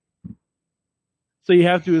 So you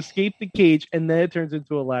have to escape the cage, and then it turns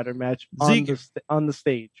into a ladder match Zeke. on the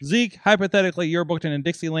stage. Zeke, hypothetically, you're booked in a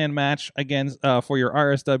Dixieland match against for your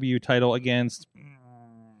RSW title against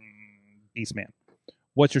Beastman.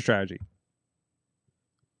 What's your strategy?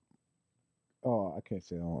 Oh, I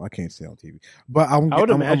can't say on TV. But I would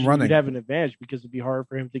I'm imagine running. you'd have an advantage because it'd be hard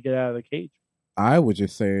for him to get out of the cage. I would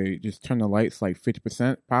just say, just turn the lights like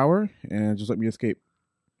 50% power and just let me escape.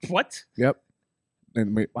 What? Yep.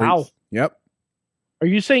 And Wow. Yep. Are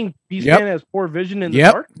you saying Beastman Yep. has poor vision in the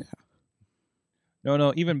Yep. dark?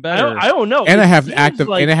 No, even I better. don't know. And It I have seems active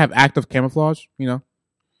like- and I have active camouflage. You know,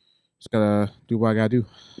 just gotta do what I gotta do.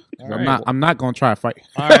 All I'm right, not gonna try to fight.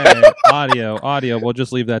 All right, audio. We'll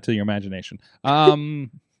just leave that to your imagination.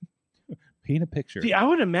 Paint a picture. See, I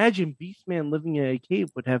would imagine Beastman living in a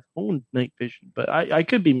cave would have own night vision, but I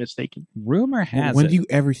could be mistaken. Rumor has When it. do you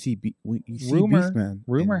ever see when you see Rumor- Beastman? in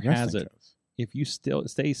rumor has wrestling it. shows? If you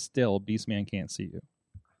stay still, Beastman can't see you.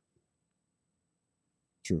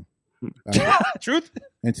 True. Truth.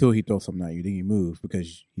 Until he throws something at you, then you move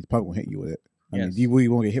because he's probably gonna hit you with it. I mean, Yes. do you really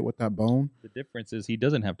want to get hit with that bone? The difference is he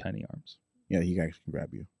doesn't have tiny arms. Yeah, he actually can grab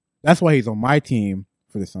you. That's why he's on my team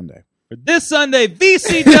for this Sunday. For this Sunday,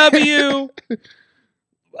 VCW.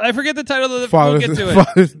 I forget the title of the. We'll get to it.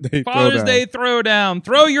 Father's Day. Father's Throwdown. Day Throwdown.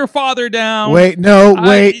 Throw your father down. Wait, no,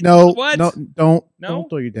 I- no, what? no, No? don't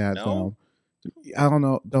throw your dad No? down. I don't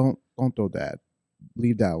know. Don't throw dad.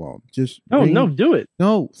 Leave that alone. Just No, bring- no, do it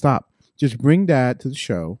no, stop. Just bring dad to the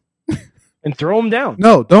show. and throw him down.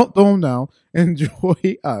 No, don't throw him down.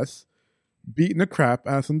 Enjoy us beating the crap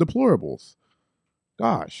out of some deplorables.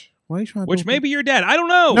 Gosh, why are you trying to? Which may be your dad. I don't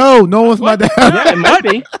know. No one's my What? dad. Yeah, it might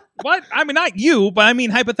be. What? I mean, not you, but I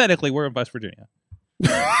mean hypothetically, we're in West Virginia.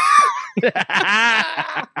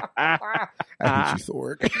 I hate you,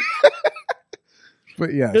 Sorg.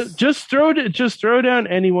 But yes, Just throw down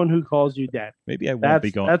anyone who calls you dad. Maybe I won't That's- be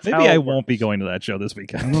going. that's Maybe how I it won't be works. going to that show this I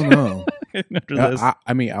weekend. don't know. After this,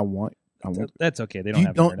 I mean, I want. that's okay. They Do don't you,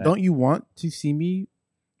 have don't internet. don't you want to see me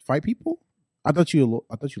fight people? I thought you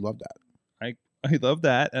loved that. I love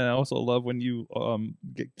that, and I also love when you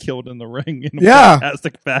get killed in the ring in a Yeah.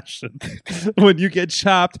 fantastic fashion. When you get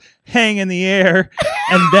chopped, hang in the air,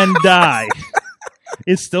 and then die.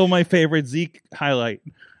 It's still my favorite Zeke highlight.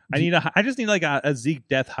 I just need like a Zeke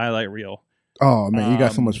death highlight reel. Oh man, you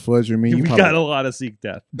got so much footage of me. We You got a lot of Zeke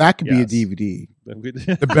death. that could Yes. be a DVD.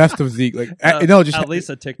 The The best of Zeke. Like no, just at least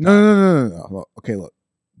a TikTok. no. Look, okay, look,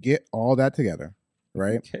 get all that together,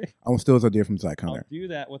 right? Okay, I want to steal this idea from Zach I'll Hunter. do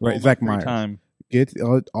that with Right, all my Zach free Myers. time. Get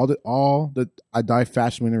all the I die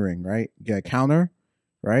fashion in the ring, right? Get a counter,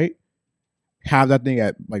 right? Have that thing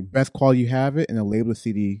at like best quality you have it, and then label the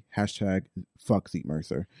CD hashtag fuck Zeke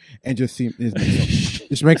Mercer, and just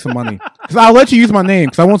make some money. Because I'll let you use my name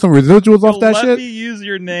because I want some residuals off that Let shit. me use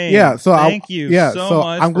your name. Yeah, so thank you yeah, so, so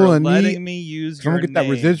much I'm for gonna letting need- me use So I'm your gonna get that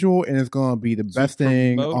name residual, and it's gonna be the to best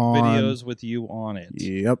thing promote on. videos with you on it.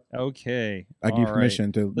 Yep, Okay, I give you all right.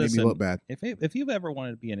 permission to Listen, maybe look bad. If you've ever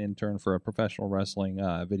wanted to be an intern for a professional wrestling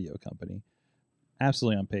video company,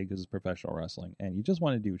 absolutely unpaid because it's professional wrestling, and you just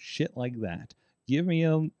want to do shit like that,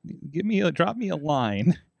 drop me a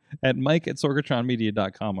line at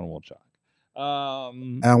mike@sorgatronmedia.com and we'll talk.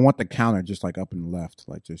 And I want the counter just like up and left,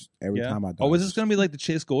 like just every Yeah. time I die. Oh, is this going to be like the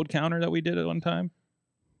Chase Gold counter that we did at one time?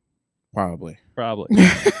 Probably. Probably.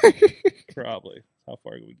 Probably. How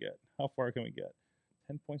far can we get?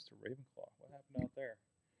 10 points to Ravenclaw. What happened out there?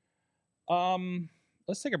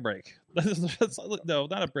 Let's take a break. No,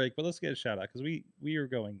 not a break, but let's get a shout out because we are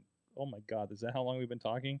going. Oh my God, is that how long we've been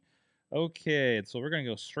talking? Okay, so we're gonna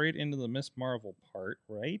go straight into the Miss Marvel part,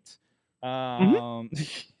 right?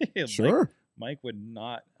 Sure. Mike would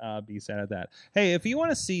not be sad at that. Hey, if you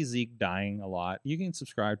want to see Zeke dying a lot, you can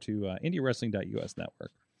subscribe to IndieWrestling.us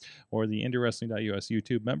network or the IndieWrestling.us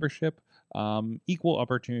YouTube membership. Equal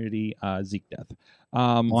opportunity Zeke death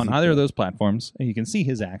on Zeke either of death. those platforms, and you can see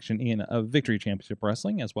his action in Victory Championship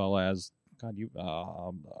Wrestling as well as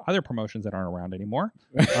other promotions that aren't around anymore.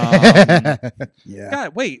 Yeah.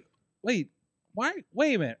 God, wait, why?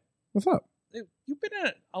 Wait a minute. What's up? You've been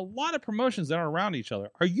in a lot of promotions that aren't around each other.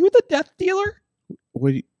 Are you the Death Dealer?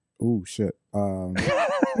 What? Oh shit. I'm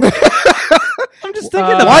just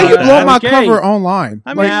thinking about Why are you that. blowing my Okay. cover online?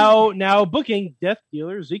 I mean- Now booking Death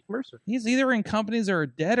Dealer Zeke Mercer. He's either in companies that are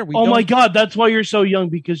dead or we Oh don't. my God, that's why you're so young,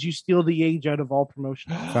 because you steal the age out of all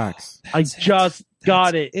promotions. Facts. I just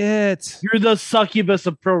got it. It. You're the succubus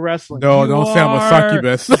of pro wrestling. No, You don't say I'm a are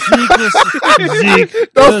succubus.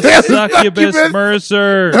 Zeke, Don't the say I'm a succubus succubus.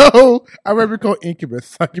 Mercer. No, I remember called incubus.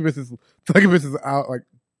 Succubus is out like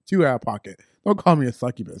too out of pocket. Don't call me a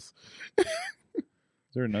succubus.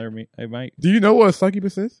 Is there another me? I might. Do you know what a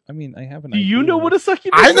succubus is? I mean, I have an Do you idea. know what a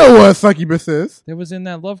succubus I is? know what a succubus is. It was in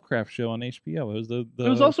that Lovecraft show on HBO. It was the It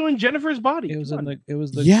was also in Jennifer's body. It was Come in on. the. It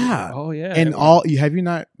was the. Yeah. Oh yeah. And It all have you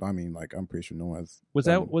not? I mean, like I'm pretty sure no one has. was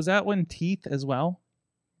done- that when Teeth as well?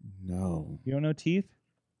 No. You don't know Teeth?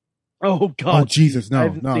 Oh God. Oh Jesus, I no,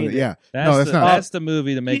 haven't no, seen it. yeah. That's No, that's the, not. That's the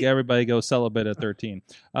movie to make everybody go celibate at 13.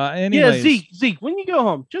 Anyways, Yeah, Zeke, when you go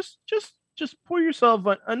home, just pour yourself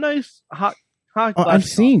a nice hot Oh, glass I've of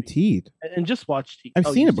seen coffee teeth. and just watch TV. I've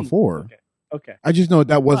seen you've it before. Okay. I just know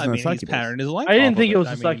that well, wasn't I mean, a he's succubus. patterned his life I didn't off think of it was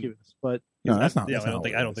I a mean, succubus, but No, that's not. Yeah, that's I not don't what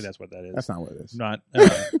think. it I don't is. think that's what that is. That's not what it is. I'm not.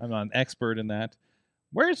 I'm not an expert in that.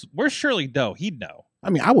 Where's Shirley Doe? He'd know. I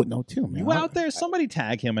mean, I would know too, man. You out there? Somebody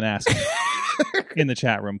tag him and ask him in the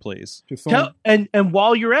chat room, please. Just someone- and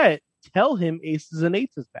while you're at it, tell him Aces and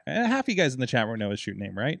Eights is back. And half you guys in the chat room know his shoot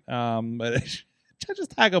name, right? But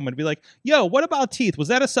just tag him and be like, "Yo, what about Teeth? Was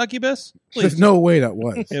that a succubus?" There's no way that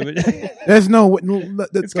was. Yeah, but- There's no way.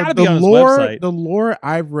 It's gotta be on his lore. website. The lore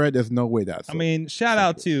I've read, there's no way that's. I mean, shout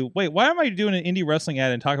out to wait. Why am I doing an indie wrestling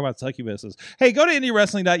ad and talk about succubuses? Hey, go to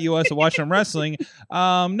indiewrestling.us and watch them wrestling.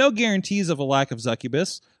 No guarantees of a lack of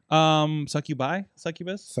succubus. Succubi,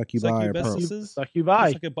 succubus, Succubi are pro. succubuses,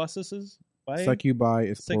 Succubi. succubuses, Succubi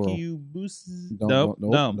is plural. succubuses. Nope.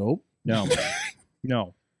 No, Nope.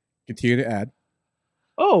 no. Continue to add.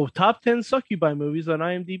 Oh, top 10 succubi movies on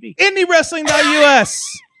IMDb.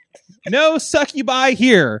 IndieWrestling.us. No succubi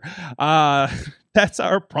here. That's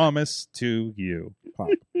our promise to you. Pop.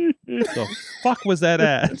 The fuck was that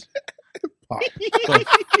ad? Pop.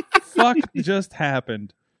 The fuck just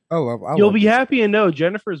happened? I You'll love be this. happy to know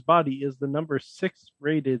Jennifer's Body is the number 6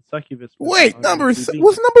 rated succubus. movie Wait, on number IMDb.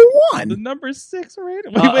 what's number The one? number 6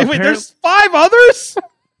 rated. Uh, Wait. There's 5 others.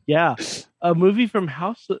 Yeah, a movie from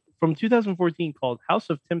 2014 called House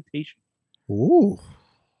of Temptation. Ooh,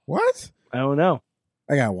 what? I don't know.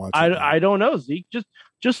 I gotta watch it. I don't know, Zeke.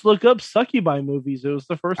 Just look up Succubi movies. It was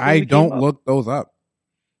the first thing I that don't came up. look those up.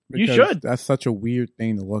 You because should. That's such a weird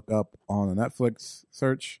thing to look up on a Netflix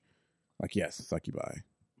search. Like, yes, Succubi.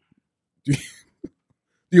 Do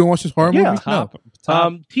you watch this horror Yeah. movie? No.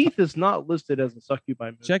 Top. Teeth is not listed as a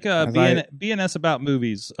Succubi movie. Check As BNS About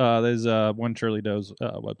Movies. There's one Shirley Doe's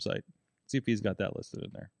website. See if he's got that listed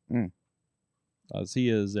in there. He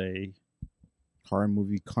is a Horror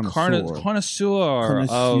movie connoisseur. connoisseur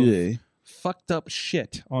of fucked up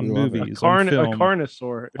shit on We love it. movies, on a film.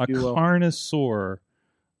 carnosaur, if you will. Carnosaur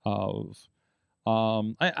of.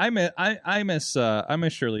 I miss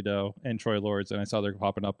Shirley Doe and Troy Lords, and I saw they're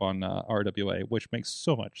popping up on RWA, which makes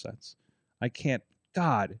so much sense. I can't.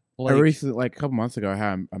 God, I recently, like a couple months ago, I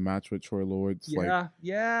had a match with Troy Lords. yeah.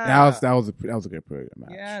 That was a pretty good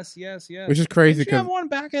match. Yes. Which is crazy Did you have because one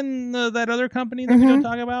back in that other company that we don't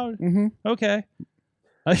talk about? Okay.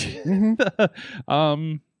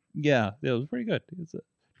 Yeah, it was pretty good.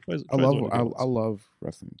 I love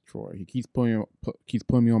wrestling Troy. He keeps putting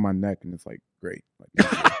me on my neck, and it's like great. Like,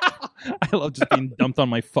 I love just being dumped on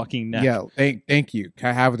my fucking neck. yeah, thank you. Can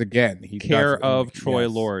I have it again? He Care does it. of Troy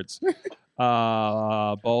Yes. Lords.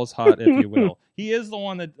 Balls hot, if you will. He is the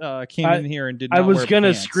one that came in here and did not I was wear gonna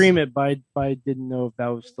pants. scream it, but I didn't know if that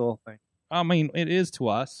was still a thing. I mean, it is to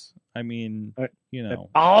us. I mean, you know,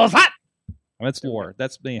 Balls hot. that's lore.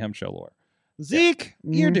 That's Mayhem Show lore. Zeke,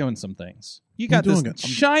 you're doing some things. You got I'm this doing it.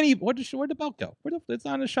 shiny. Where'd the belt go? It's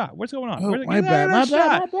not in the shot. What's going on? Oh, Where'd it- my get bad, out my of the bad,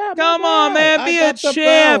 shot. my bad, Come my on, bad. man. Be I a got the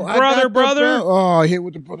champ, belt. I got the brother. belt. Oh, I hit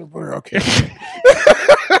with the brother. Okay.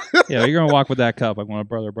 Yeah, you're gonna walk with that cup. I want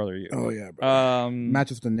to brother you. Oh yeah, bro.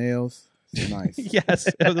 Matches the nails. It's nice. Yes.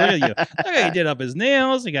 Look at you. Look how he did up his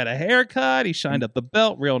nails. He got a haircut. He shined up the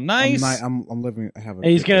belt real nice. I'm living. I have. And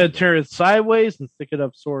he's gonna turn it sideways and stick it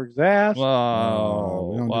up Sorg's ass. Whoa.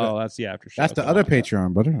 we don't do Wow, that. that's the after show. That's the Come other on.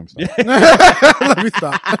 Patreon, brother. I'm sorry. Let me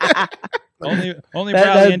stop. Only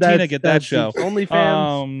Bradley and Tina get that that's show. Only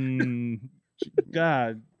fans.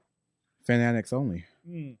 God. Fanatics only.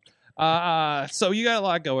 So you got a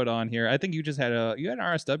lot going on here. I think you just had an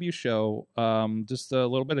RSW show just a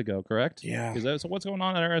little bit ago, correct? Yeah. So what's going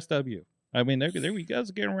on at RSW? I mean, there you guys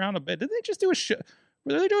are getting around a bit. Did they just do a show?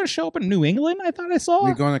 Were they doing a show up in New England? I thought I saw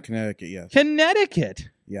We're going to Connecticut. Yes. Connecticut.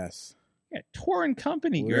 Yes. Yeah, touring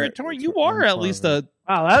company. We're You're a at- touring. it's You in are at Florida. least a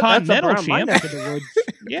Wow, that's up Continental around my champ. neck of the woods.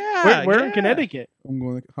 yeah. Where in yeah. Connecticut? I'm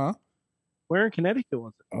going. Huh? Where in Connecticut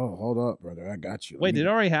was it? Oh, hold up, brother. I got you. Wait, did it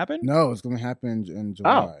already happen? No, it's going to happen in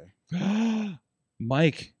July.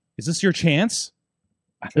 Mike, is this your chance?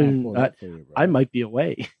 I'm trying to pull it up for you, brother. I might be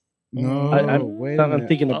away. No, I'm- wait a I'm minute.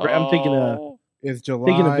 thinking of. I'm thinking of. Oh. It's thinking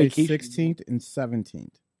of July vacation. 16th and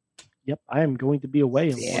 17th. Yep, I am going to be away.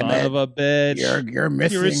 In Damn Son it. of a bitch. You're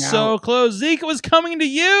missing You were so out. close. Zeke was coming to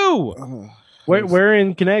you. Ugh. Where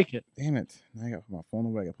in Connecticut? Damn it! Now I got to put my phone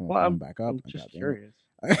away. I got to put my Well, phone back up. I'm just God damn it. curious.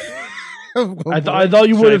 I I thought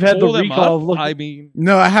you would have Should I had the pull them recall up? of looking. I mean,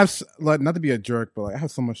 No, I have like not to be a jerk, but like I have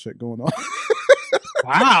so much shit going on.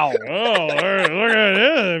 Wow, oh, look at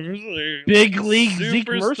him. big league Zeke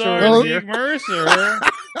Mercer. Superstar over Zeke here. Mercer.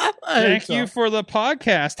 Thank you for the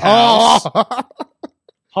podcast Oh, house.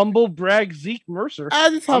 Humble brag Zeke Mercer. I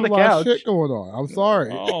just On have a the lot of couch. shit going on. I'm sorry.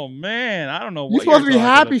 Oh, man. I don't know what You're supposed to be talking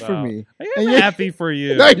happy for about. me. I And am you- happy for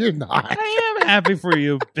you. No, you're not. I am happy for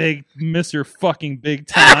you, big Mr. Fucking Big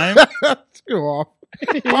Time. Screw off.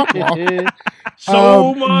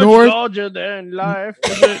 So much North- larger than life.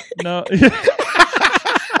 No.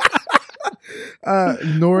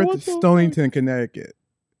 North What the Stonington, Connecticut.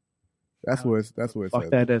 That's what it Fuck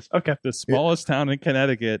says. that is. Okay. The smallest town in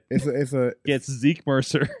Connecticut It's a. gets Zeke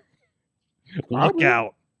Mercer. Look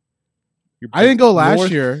out. I didn't go last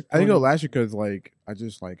North year. I didn't go Stonington. last year because like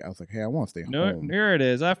I was like, hey, I want to stay No, home. here it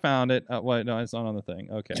is. I found it. Wait, no, it's not on the thing.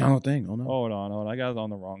 Okay. Channel thing. Oh no. Hold on. I got it on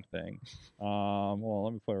the wrong thing. Well,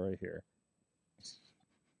 let me put it right here.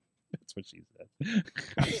 That's what she said.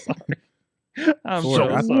 I'm sorry. I'm So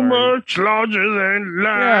so sorry. much larger than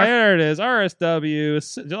Yeah, life. here it is.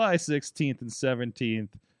 RSW, July 16th and 17th.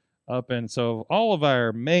 Up in so all of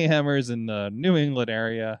our Mayhemers in the New England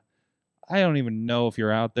area. I don't even know if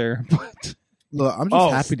you're out there, but Look, I'm just Oh,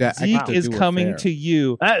 happy that I Zeke get to is do a coming fair. to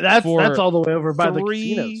you. That's For all the way over by the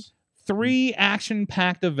three- casinos. 3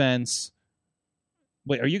 action-packed events.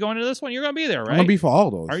 Wait, are you going to this one? You're going to be there, I'm right? gonna be for all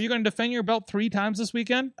those. Are you going to defend your belt 3 times this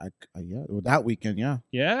weekend? Yeah, well, that weekend, yeah.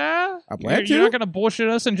 Yeah? I plan You're to. not going to bullshit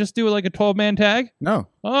us and just do like a 12-man tag? No,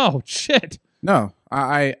 Oh, shit. no.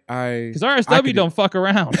 I Because I RSW could- don't fuck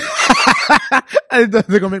around. they're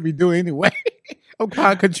gonna make me do it anyway. I'm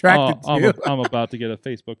kind of contracted too. I'm about to get a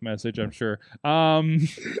Facebook message, I'm sure.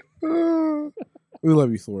 We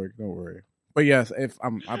love you, Sorg. Don't worry. But yes, if I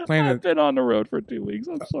plan I've to, been on the road for 2 weeks.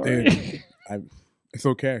 I'm sorry. dude, it's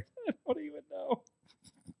okay. I don't even know.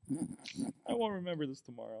 I won't remember this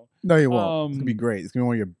tomorrow. No, you won't. It's gonna be Um, great. It's gonna be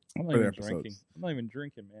one of your I'm not better even episodes. drinking. I'm not even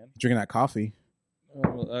drinking, man. Drinking that coffee.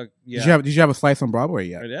 Yeah. Did you have a slice on Broadway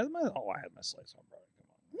yet? I had my slice on, bro.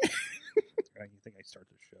 Come on. You think I start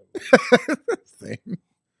the show? Same.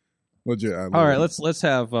 Legit. All right, let's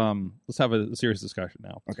have a serious discussion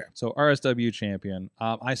now. Okay. So RSW champion.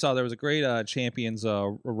 I saw there was a great champions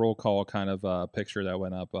roll call kind of picture that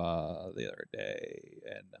went up the other day,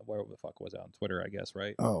 and where the fuck was it on Twitter? I guess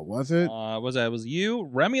right. Oh, was it? It was you,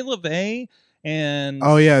 Remy LeVay, and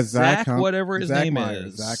Oh yeah, Zach. whatever his Zach name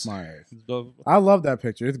Myers, is. Zach Myers. The, I love that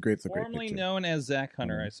picture. It's great. It's a great formerly picture. known as Zach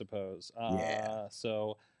Hunter, Mhm. I suppose. Yeah.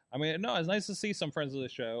 So I mean, no, it's nice to see some friends of the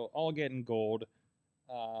show all getting gold.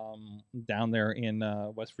 Down there in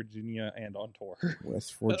West Virginia and on tour.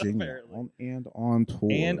 West Virginia Apparently. on tour.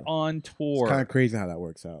 And on tour. It's kind of crazy how that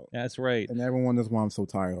works out. That's right. And everyone wonders why I'm so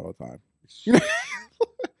tired all the time.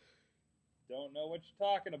 Don't know what you're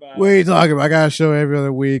talking about. What are you talking about? I got a show every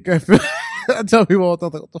other week. I tell people all the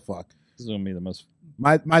time, what the fuck? This is going to be the most...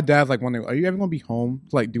 My dad's like wondering, are you ever going to be home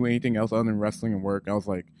to like do anything else other than wrestling and work? I was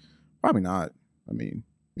like, probably not. I mean...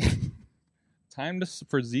 Time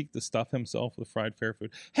for Zeke to stuff himself with fried fair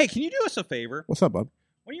food. Hey, can you do us a favor? What's up, bub?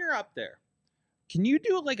 When you're up there, can you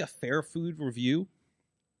do like a fair food review?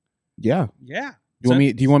 Yeah. Yeah. Do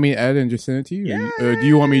you want me to edit and just send it to you? Yeah. Or do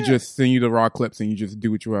you want me to just send you the raw clips and you just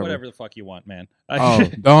do whatever? Whatever the fuck you want, man. Oh,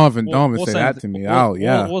 don't even We'll say send that it- to me.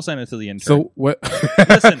 we'll- We'll send it to the intern. So what?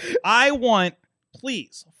 Listen, I want,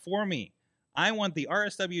 please, for me, I want the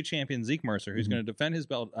RSW champion Zeke Mercer, who's Mhm. going to defend his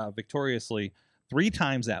belt victoriously 3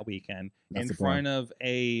 times that weekend That's in the plan. front of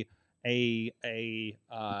a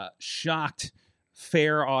shocked,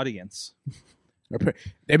 fair audience.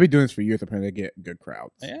 They've been doing this for years. Apparently, they get good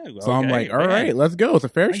crowds. Yeah, So I'm okay, like, all man. right, let's go. It's a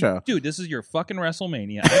fair show. Dude, this is your fucking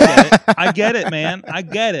WrestleMania. I get it. I get it, man. I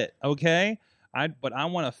get it. Okay. But I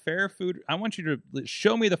want a fair food. I want you to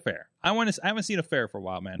show me the fair. I haven't seen a fair for a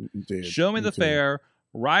while, man. Dude, Show me the too. fair.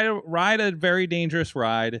 Ride a very dangerous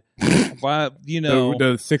ride. But you know,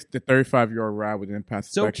 the 35-yard ride with impact.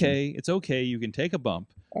 it's okay. It's okay. You can take a bump.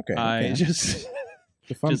 Okay. I okay. just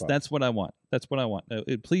It's a fun bump. that's what I want. That's what I want.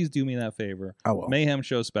 Please do me that favor. I will. Mayhem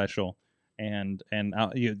Show special, and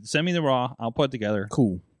you send me the raw. I'll put it together.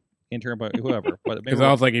 Cool. Intern, but whoever. But Because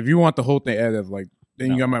I was like, if you want the whole thing edited, like, then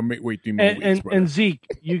No. you gotta wait 3 more weeks. brother. And Zeke,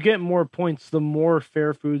 you get more points the more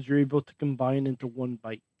fair foods you're able to combine into one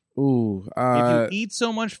bite. Ooh, if you eat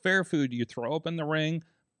so much fair food, you throw up in the ring.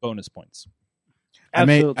 Bonus points. I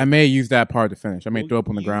may Absolutely. use that part to finish. I may throw up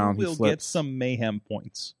on the ground. He We'll get slips. some mayhem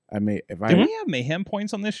points. I may if Did I we have mayhem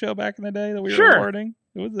points on this show back in the day that we were Sure. recording?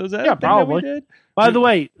 Was that Yeah, a thing that we probably. did? By the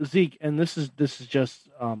way, Zeke, and this is just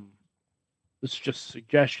a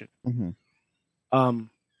suggestion. Mhm.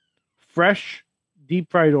 Fresh deep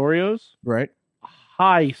fried Oreos, right.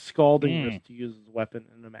 high scalding Mm. risk to use as a weapon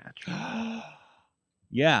in a match.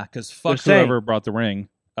 Yeah, because fuck Just saying. whoever brought the ring.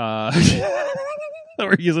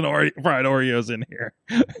 We're using fried Oreos in here.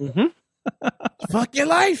 Mm-hmm. Fuck your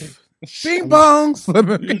life. Bing bongs.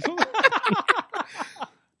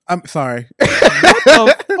 I'm sorry.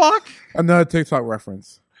 What the fuck? Another TikTok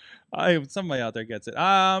reference. Somebody out there gets it.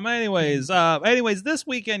 Anyways, this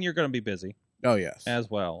weekend you're going to be busy Oh yes. as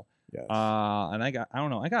well. Yes. And I don't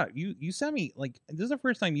know. You sent me like this is the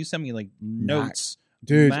first time you sent me like notes,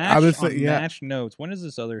 Dude, match I was on yeah. match notes. When is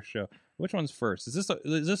this other show? Which one's first? Is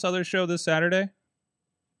this other show this Saturday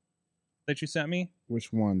that you sent me?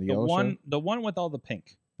 Which one? The The yellow one, show? the one with all the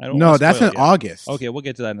pink. I don't No, wanna that's spoil in it yet. August. Okay, we'll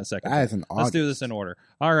get to that in a second. That is in August. Let's do this in order.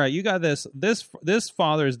 All right, you got this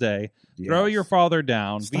Father's Day. Throw Yes. your father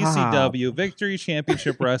down. Stop. VCW Victory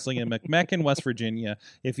Championship Wrestling in McMecken, West Virginia.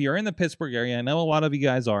 If you're in the Pittsburgh area, I know a lot of you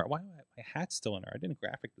guys are. Why my hat's still in there? I didn't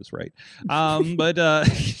graphic this right. But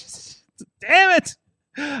damn it.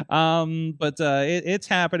 It's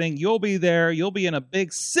happening. You'll be there. You'll be in a big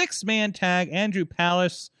 6-man tag. Andrew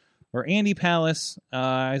Palace or Andy Palace,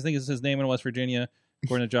 I think is his name in West Virginia,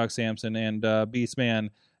 according to Jock Sampson, and Beastman.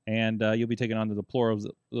 And you'll be taking on the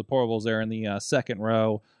deplorables there in the second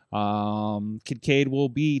row. Kincaid will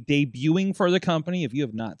be debuting for the company. If you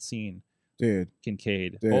have not seen Dude.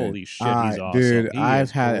 Kincaid, Dude, holy shit, he's awesome. Dude, He I've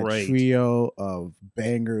is had great. a trio of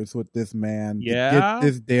bangers with this man. To Yeah? get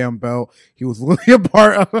this damn belt. He was literally a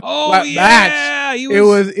part of Oh that yeah, match. he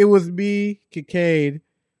It was me, Kincaid,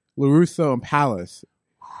 LaRusso, and Palace.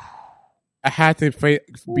 I had to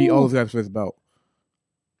beat all those guys for this belt.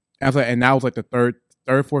 And that was like the third,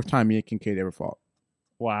 fourth time me and Kincaid ever fought.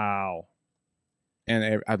 wow.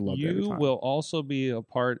 and I'd love it every You time. will also be a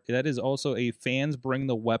part. That is also a fans bring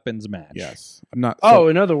the weapons match. Yes, I'm not. Oh,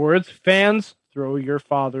 in other words, fans, throw your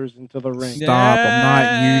fathers into the ring. Stop! I'm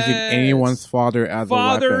not using Yes! anyone's father as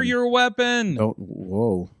Father, a weapon. your weapon. Don't.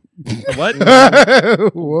 Whoa. What?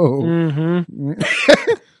 Whoa. Mm-hmm.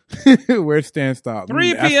 Where's Stan Stop?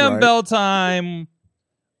 3 That's p.m. right. bell time.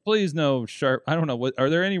 Please no sharp. I don't know. What are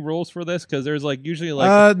there any rules for this? Because there's like usually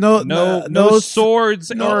like no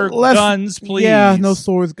swords or less- guns, please. Yeah, no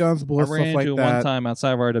swords, guns, I bullets, ran stuff like into it that. one time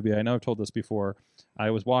outside of RWA. I know I've told this before. I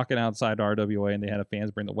was walking outside RWA and they had a fans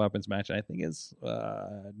bring the weapons match. And I think it's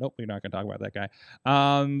nope, we're not going to talk about that guy.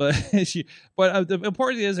 But the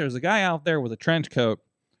important thing is there's a guy out there with a trench coat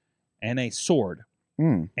and a sword,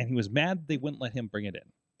 Mm. and he was mad they wouldn't let him bring it in.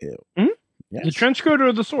 Yes. The trench coat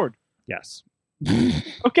or the sword? Yes.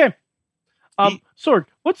 Okay. Sword.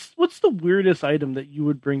 What's the weirdest item that you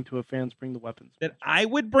would bring to a fans bring the weapons? That I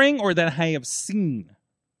would bring or that I have seen.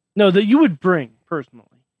 No, that you would bring personally.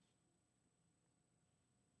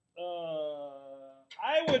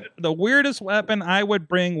 The weirdest weapon I would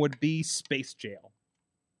bring would be space jail.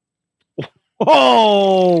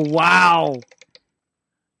 Oh wow!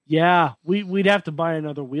 Yeah, we'd have to buy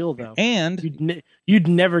another wheel though. And You'd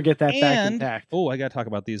never get that back and intact. oh, I got to talk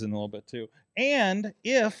about these in a little bit too. And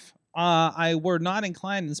if I were not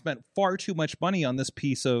inclined and spent far too much money on this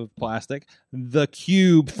piece of plastic, the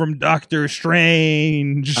cube from Doctor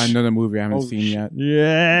Strange. Another movie I haven't Oh, seen shit. yet.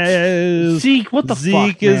 Yes. Zeke, what the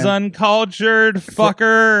Zeke fuck, is man? uncultured,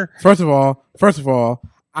 fucker. First of all,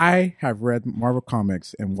 I have read Marvel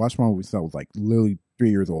comics and watched Marvel movies since I was like literally 3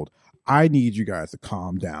 years old. I need you guys to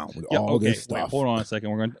calm down with Yeah, all okay, this stuff. wait, hold on a second.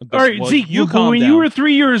 We're going. All right, well, Zeke. you But calm when down. you were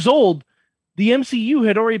 3 years old, the MCU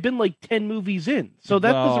had already been like 10 movies in, so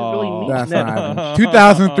that doesn't really No. mean That's that. not happening.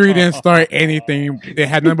 2003 didn't start anything. They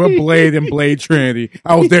had nothing but Blade and Blade Trinity.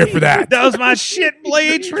 I was there for that. That was my shit,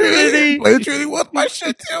 Blade Trinity. Blade Trinity was my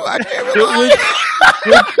shit too. I can't remember.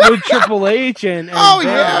 with Triple H and Oh, Van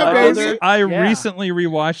yeah, Wilder. baby. I Yeah. recently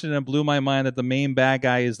rewatched it and it blew my mind that the main bad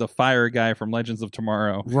guy is the fire guy from Legends of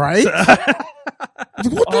Tomorrow. Right?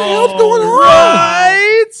 What the hell's going on?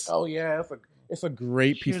 Right? Oh yeah, it's a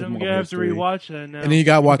great piece Shit, of I'm Marvel gonna have to history. rewatch that now. And then you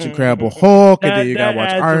got to watch Incredible Hulk, and That- then you got to that watch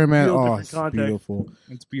adds a Iron Man. real Oh, different it's context. beautiful.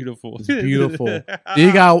 It's beautiful. It's beautiful.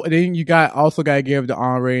 Then you got also got to give the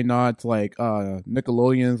honorary nod to like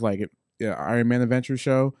Nickelodeon's like Iron Man Adventure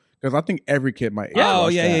show, because I think every kid might. Oh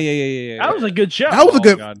watch yeah, that. yeah. That was a good show. That was a Oh,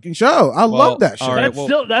 good God. fucking show. I Well, love that show. all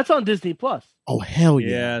right, That's on Disney Plus. Oh hell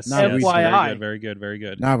yeah! Yes, Now I have yes, a reason- FYI. very good, very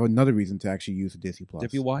good. now I have another reason to actually use the Disney Plus.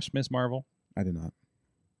 Have you watched Miss Marvel? I did not.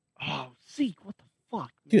 Oh, Zeke, what the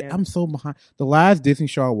fuck, Dude, man? I'm so behind. The last Disney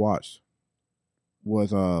show I watched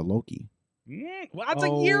was Loki. Well, that's a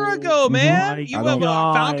Oh, year ago, man. my You I have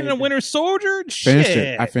don't- Falcon and Winter Soldier? Finished Shit.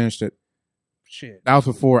 it. I finished it. Shit. That was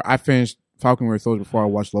before I finished Falcon Winter Soldier before I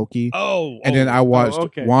watched Loki. Oh. And then I watched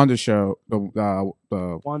okay. Wanda show, the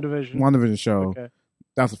WandaVision. WandaVision show. Okay.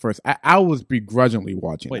 That's the first. I was begrudgingly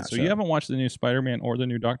watching. Wait, that so show. you haven't watched the new Spider-Man or the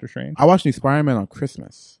new Doctor Strange? I watched new Spider-Man on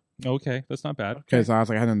Christmas Okay, that's not bad. because I was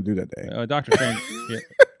like, I had nothing to do that day. Doctor Strange. Yeah.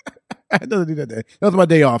 I had nothing to do that day. That was my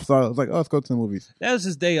day off, so I was like, oh, let's go to the movies. That was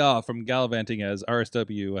his day off from gallivanting as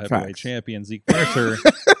RSW heavyweight Facts. champion Zeke Mercer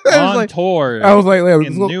I on was like, tour I was like, let's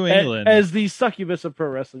in go- New England. As the succubus of pro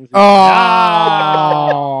wrestling. Oh,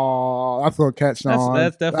 that's gonna catch on.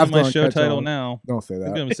 That's definitely my gonna show catch title on. now. Don't say I'm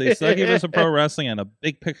that. going to say Succubus of Pro Wrestling and a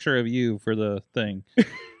big picture of you for the thing.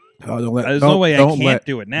 Oh, don't let, There's don't, no way I don't can't let,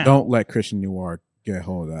 do it now. Don't let Christian Noir get a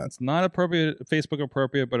hold of that. It's not appropriate, Facebook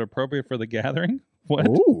appropriate, but appropriate for the gathering. What?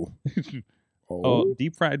 Ooh. Oh,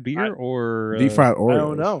 deep fried beer or Deep fried I Oreos.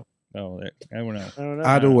 don't know. Oh, I don't know. I don't know.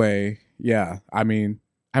 Either way, yeah. I mean,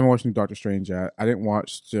 I haven't watched new Doctor Strange yet. I didn't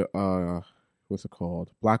watch the what's it called?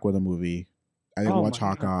 Black Widow movie. I didn't Oh watch my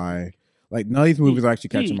God. Hawkeye. Like none of these movies are actually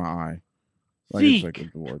catching Zeke. my eye. Like it's like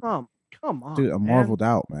Zeke, the board. come on, Dude, I'm man. marveled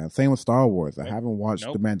out, man. Same with Star Wars. I Nope. haven't watched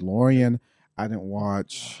Nope. The Mandalorian. I didn't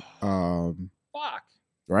watch Fuck.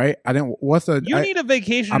 right? I didn't what's the You need a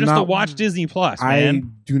vacation I'm just to not- watch Disney Plus, I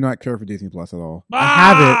man. do not care for Disney Plus at all.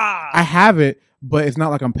 Ah! I have it, but it's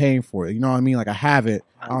not like I'm paying for it. You know what I mean? Like I have it.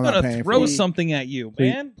 I'm not gonna paying throw for it. something at you,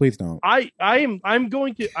 Please, man. please don't. I'm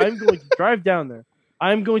going to drive down there.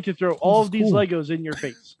 I'm going to throw all is of these cool. Legos in your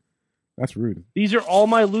face. That's rude. These are all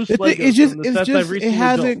my loose Legos. It's just, from the sets I've it recently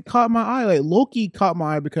hasn't built. caught my eye. Like Loki caught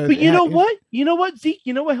my eye because. But it you know had- what? You know what, Zeke?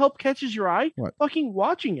 You know what help catches your eye? What? Fucking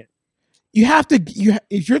watching it. You have to.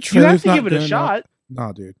 If your You trailer's have to not give it a good shot. enough-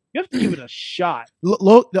 Nah, dude. You have to give it a shot.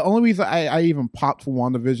 The only reason I even popped for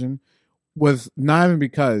WandaVision was not even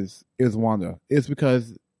because it was Wanda. It's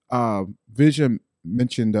because Vision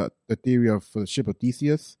mentioned the theory of the ship of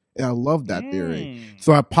Theseus And I love that theory. Mm.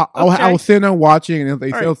 So I Okay. was sitting there watching, and if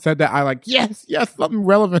they All still right. said that, I like, yes, something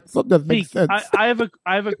relevant, something that makes Zeke, sense. I have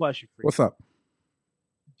a question for you. What's up?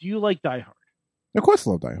 Do you like Die Hard? Of course,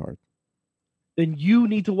 I love Die Hard. Then you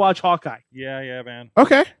need to watch Hawkeye. Yeah, man.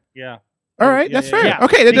 Okay, Yeah, all right, Yeah, that's yeah, fair. yeah.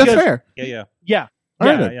 Okay, that's Because- fair. yeah. Yeah, All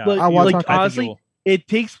right, Yeah, then. yeah. Like, I'll watch like, Hawkeye. honestly, it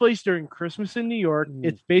takes place during Christmas in New York. Ooh.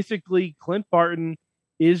 It's basically Clint Barton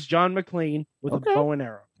is John McClane with Okay. a bow and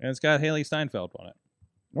arrow. And it's got Haley Steinfeld on it.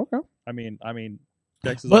 Okay. I mean,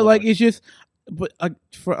 Texas. But like, Overlord. it's just, but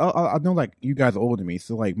for I know like you guys are older than me,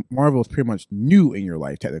 so like Marvel's pretty much new in your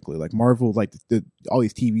life technically. Like Marvel, like all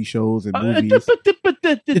these TV shows and movies,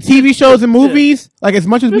 the TV shows and movies. Like as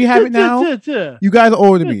much as we have it now, you guys are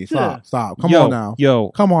older than me. Stop. Come on now.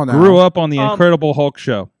 Come on now. Grew up on the Um, Incredible Hulk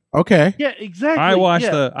show. Okay. Yeah, exactly. I watched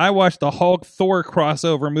yeah. the Hulk Thor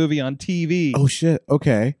crossover movie on TV. Oh shit.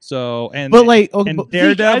 Okay. So But like, and but, Zeke, I've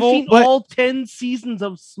Daredevil. seen but- all 10 seasons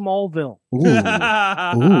of Smallville. ooh,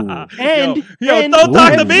 And don't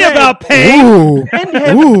talk to and me read- about pain.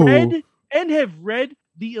 ooh, and have read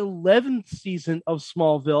the 11th season of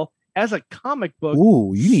Smallville as a comic book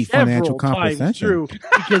ooh. You need financial several times compensation. through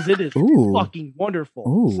because it is Ooh. fucking wonderful.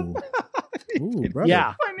 Ooh. Ooh, brother.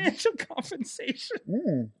 Yeah. Financial compensation.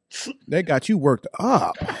 Mm. They got you worked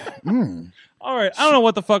up. Mm. All right, I don't know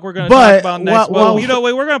what the fuck we're going to But, talk about next. well, But you know,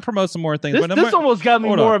 wait, we're going to promote some more things. This, but this almost got me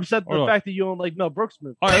hold more on, upset than hold the on. fact that you don't like Mel Brooks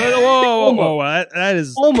movies. all right, whoa, that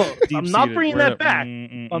is Almost. I'm deep-seated. not bringing We're- that back.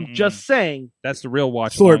 I'm just saying. that's the real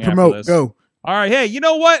watch. Sword, along after promote, this. go. All right, hey, you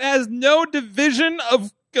know what has no division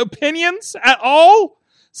of opinions at all?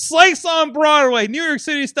 Slice on Broadway, New York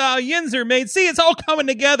City style Yinzer made. See, it's all coming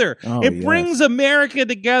together. Oh, it yes. brings America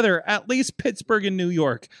together, at least Pittsburgh and New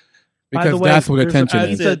York. By Because the way, that's where the there's a tension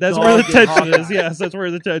That's is. pizza it. That's dog where the in tension Hawkeye. is. Yes, that's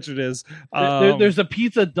where the tension is. There's a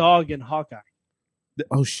pizza dog in Hawkeye.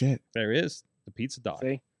 Oh shit. There is the pizza dog.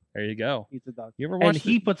 See? There you go. Pizza dog. You ever And watched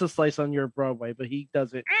he puts a slice on your Broadway, but he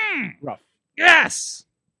does it rough. Yes.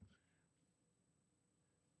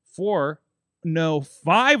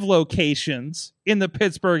 5 locations in the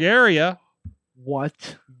Pittsburgh area.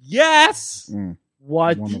 What? Yes. Mm.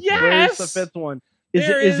 What? Wonderful. Yes! Where's the fifth one? Is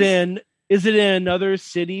There it is is- in another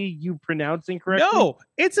city you pronouncing correctly? No,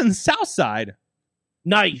 it's in Southside.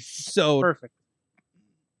 Nice. So Perfect.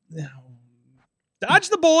 dodge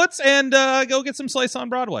the bullets and go get some slice on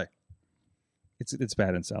Broadway. It's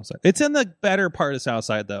bad in Southside. It's in the better part of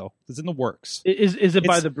Southside though. It's in the works. Is it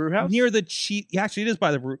by It's the brew house? Near the cheese. Yeah, actually, it is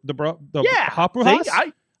by the yeah. Hop Brew See, House.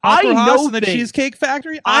 I Hop Brew House know and the things. Cheesecake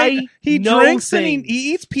Factory. I he know drinks and things.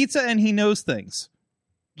 he eats pizza and he knows things.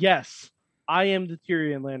 Yes, I am the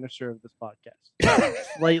Tyrion Lannister of this podcast.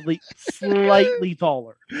 slightly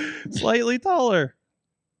taller. Slightly taller.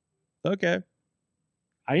 Okay.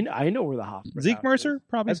 I know where the hop. Zeke house Mercer, is.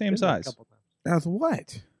 probably I've same been there a size. couple times. That's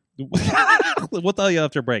what? We'll tell you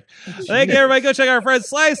after break. Thank you, everybody. Go check out our friend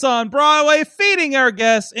Slice on Broadway, feeding our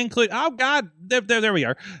guests, there we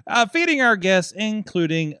are. Feeding our guests,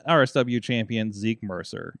 including RSW champion Zeke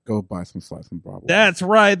Mercer. Go buy some slice from Broadway. That's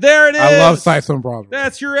right. There it is. I love slice from Broadway.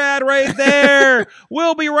 That's your ad right there.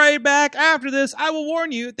 We'll be right back after this. I will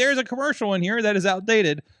warn you, there's a commercial in here that is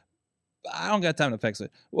outdated. I don't got time to fix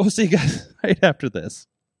it. We'll see you guys right after this.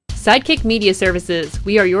 Sidekick Media Services.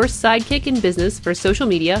 We are your sidekick in business for social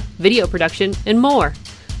media, video production, and more.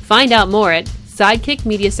 Find out more at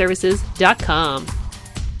sidekickmediaservices.com.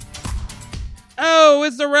 Oh,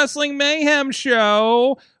 it's the Wrestling Mayhem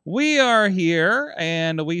Show. We are here,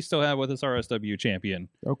 and we still have with us RSW champion,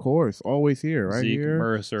 Of course, always here, right Zeke here.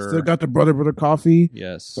 Mercer. Still got the brother coffee.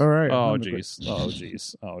 Yes. All right. Oh, I'm jeez. Oh,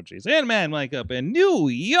 jeez. Oh, jeez. And man, Mike up in New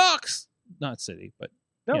York, not city, but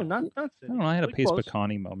No, Yeah. not I don't know. I had a Really Pace close.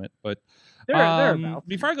 Bacani moment, but Thereabouts.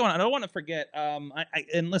 before I go on, I don't want to forget.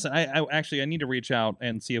 And listen, I actually need to reach out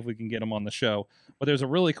and see if we can get him on the show. But there's a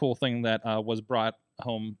really cool thing that was brought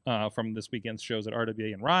home from this weekend's shows at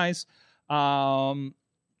RWA and Rise.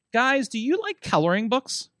 Guys, do you like coloring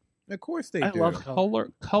books? Of course they I do. love color.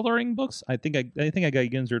 Coloring books? I think I got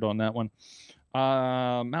Ginzerd on that one.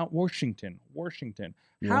 Mount Washington.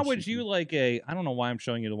 How would you like I don't know why I'm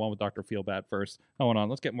showing you the one with Dr. Feelbad first. Hold on,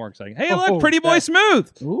 let's get more exciting. Hey, look, Oh, Pretty Boy that-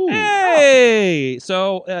 Smooth. Ooh. Hey,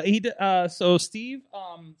 so Steve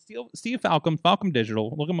Falcom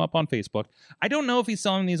Digital. Look him up on Facebook. I don't know if he's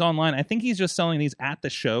selling these online. I think he's just selling these at the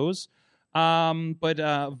shows. But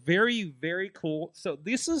very, very cool. So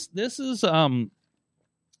this is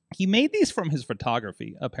he made these from his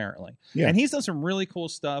photography apparently, Yeah. and he's done some really cool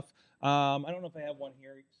stuff. I don't know if I have one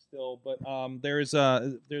here still, but there's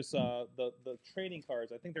the trading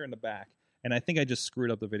cards. I think they're in the back. and I think I just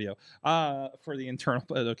screwed up the video for the internal.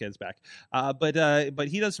 But okay, it's back. But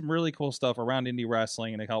he does some really cool stuff around indie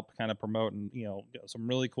wrestling, and to help kind of promote and some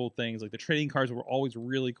really cool things. Like the trading cards were always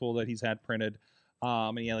really cool that he's had printed.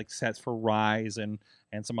 And he had like sets for Rise and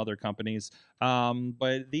some other companies.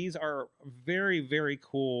 But these are very, very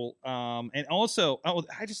cool. And also,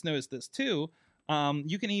 I just noticed this too.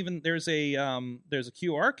 You can even there's a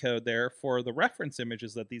QR code there for the reference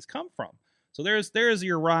images that these come from. So there's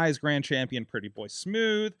your Rise Grand Champion Pretty Boy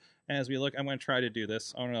Smooth. And as we look, I'm going to try to do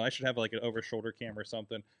this. I don't know. I should have like an over shoulder cam or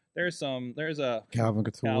something. There's a Calvin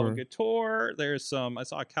Couture. There's some. I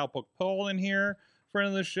saw a Cowpoke Pole in here. Friend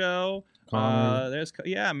of the show. There's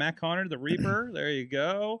Matt Connor, the Reaper. There you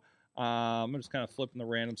go. I'm just kind of flipping the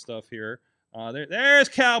random stuff here. There's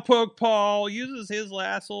Cowpoke Paul. Uses his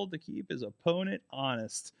lasso to keep his opponent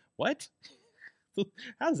honest. What?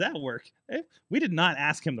 How does that work? We did not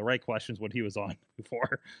ask him the right questions when he was on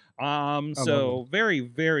before. So very,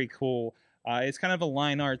 very cool. It's kind of a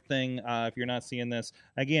line art thing. If you're not seeing this,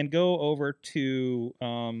 again, go over to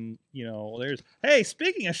hey,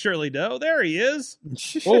 speaking of Shirley Doe, there he is.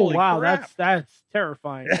 Oh wow, crap. that's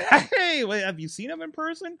terrifying. Hey, wait, have you seen him in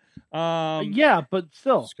person? Yeah, but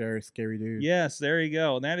still Scary dude. Yes, there you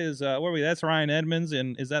go. And that is that's Ryan Edmonds,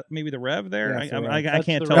 and is that maybe the Rev there? Yeah, I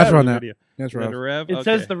can't tell. That's from the right. video. That's Is that right. the Rev? it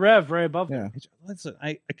says the Rev right above. Yeah. Listen,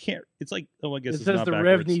 I can't. It's like I guess It it's says not the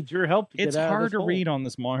backwards. Rev needs your help. To It's get out hard of this to hole. read on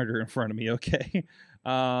this monitor in front of me. Okay. Wait.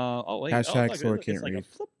 Hashtag Look, Sword it's can't like read. a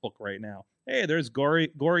flip book right now. Hey, there's Gory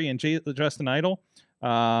and Justin Idol,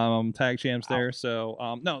 tag champs there.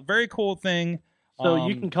 So no, very cool thing. So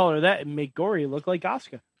you can color that and make Gory look like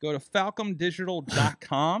Asuka. Go to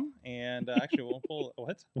falcomdigital.com and actually we'll pull.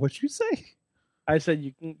 What'd you say? I said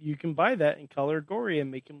you can buy that and color Gory and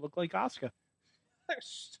make him look like Asuka.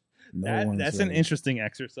 That's an interesting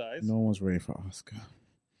exercise. No one's ready for Oscar.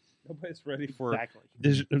 Nobody's ready for Exactly.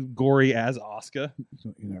 Gory as Asuka.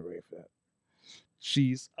 You're not ready for that.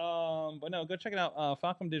 Jeez. But no, go check it out.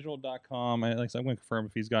 FalcomDigital.com. I'm going to confirm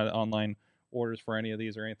if he's got online orders for any of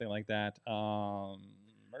these or anything like that.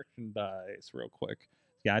 Merchandise, real quick.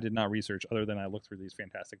 Yeah, I did not research other than I looked through these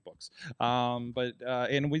fantastic books.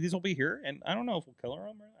 These will be here, and I don't know if we'll color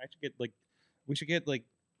them. I should get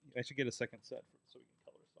a second set so we can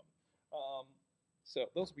color some. So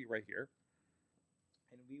those will be right here,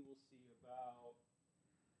 and we will see about.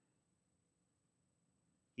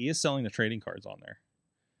 He is selling the trading cards on there.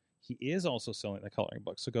 He is also selling the coloring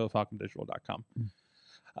books. So go to FalcomDigital.com.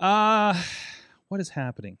 What is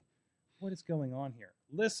happening? What is going on here?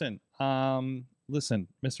 Listen,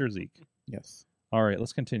 Mr. Zeke. Yes. All right,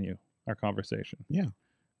 let's continue our conversation. Yeah.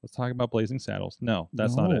 Let's talk about Blazing Saddles. No,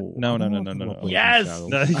 that's not it. No. Yes.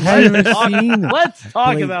 No. I haven't seen. Let's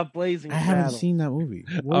talk Blade- about Blazing I haven't Saddles. seen that movie.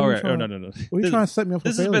 All right. No. No. What are you trying to set me up for?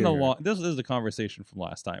 This has been a failure long. This is a conversation from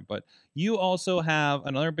last time, but you also have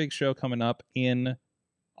another big show coming up in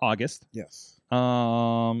August. here? Yes.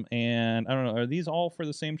 And I don't know. Are these all for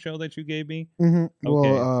the same show that you gave me? Mm-hmm.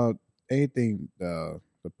 Okay. Well, anything the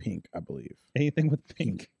pink, I believe. Anything with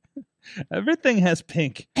pink. Everything has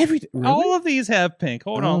pink. Everything. Really? All of these have pink.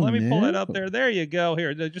 Hold on, Oh, let me pull it no. up there. There you go.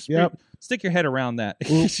 Here, just Yep. stick your head around that.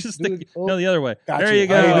 Oop. Just stick, Oh. no, the other way. Got There you. you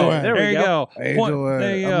go. How you doing? There we you go. How you Point- doing?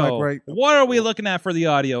 There you I'm go. like right- What are we looking at for the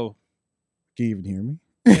audio? Can you even hear me?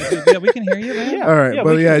 Yeah, we can hear you, man. Yeah. All right, yeah,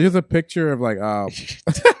 but we yeah, can- just a picture of like a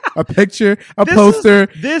picture, a This poster.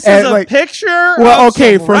 This And, is a like- picture. Well, of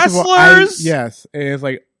okay, some first of all, wrestlers. yes, and it's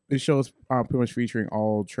like it shows pretty much featuring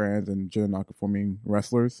all trans and gender non-conforming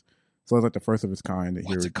wrestlers. So it's like the first of its kind. That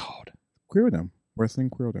What's here it called? Queerdom, Wrestling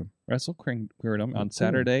Queerdom, Wrestle Queerdom on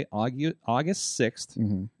Saturday, August 6th.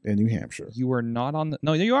 in New Hampshire. You are not on the.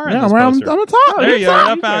 No, you are on Yeah, this I'm poster. on the top. There you top. are.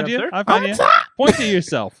 I He's found right you. up there. I found you. Point to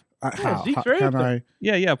yourself. How Zeke's right can up there. I?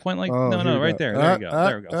 Yeah. Point like Oh, no, here we right go. there. There you go.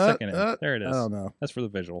 There we go. Second in. There it I is. don't know. That's for the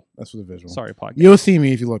visual. That's for the visual. Sorry, podcast. You'll see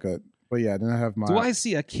me if you look at. But yeah, then I have my. Do I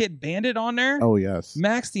see a Kid Bandit on there? Oh yes,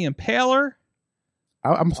 Max the Impaler.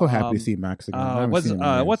 I'm so happy Um, to see Max again. I haven't seen him in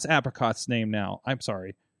years. What's Apricot's name now? I'm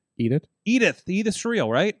sorry. Edith? Edith Shriel,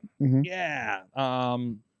 right? Mhm. Yeah.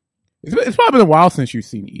 It's probably been a while since you've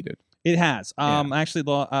seen Edith. It has. Yeah. Actually,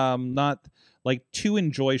 not like 2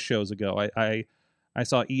 Enjoy shows ago. I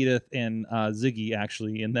saw Edith and Ziggy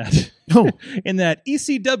actually in that Oh. in that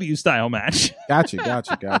ECW style match Gotcha.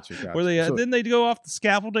 where they So- didn't they go off the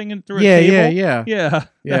scaffolding and through a yeah, table? yeah. Yeah.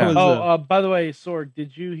 Yeah. That was, Oh, by the way, Sorg,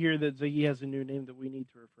 did you hear that Ziggy has a new name that we need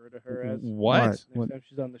to refer to her as what? next time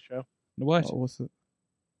she's on the show? What? Oh, what's it?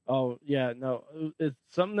 Oh yeah, no, it's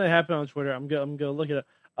something that happened on Twitter. I'm gonna look it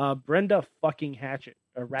up. Brenda fucking Ratchet.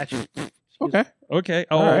 Excuse Okay. Okay.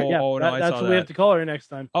 Oh, All right. Yeah, no, I that's saw what that. we have to call her next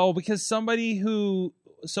time. Oh, because somebody who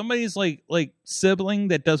somebody's like sibling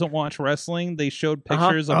that doesn't watch wrestling. They showed Uh-huh.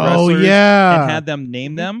 pictures of Oh, wrestlers yeah. and had them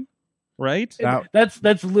name them. Right?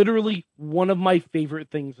 That's literally one of my favorite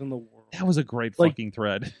things in the world. That was a great Like- fucking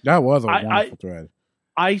thread. That was a I- wonderful thread.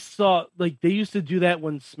 I saw like they used to do that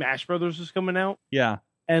when Smash Brothers was coming out, Yeah.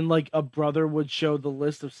 and like a brother would show the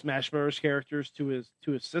list of Smash Brothers characters to his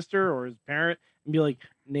sister or his parent and be like,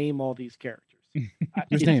 "Name all these characters." Just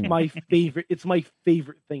It's name 'em. my favorite. It's my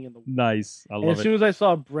favorite thing in the world. Nice. I And love as it. soon as I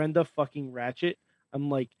saw Brenda fucking Ratchet, I'm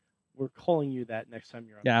like, "We're calling you that next time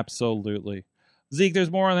you're on." Yeah, absolutely. Zeke,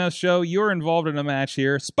 there's more on that show. You're involved in a match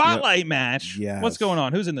here. Spotlight match. Yes. What's going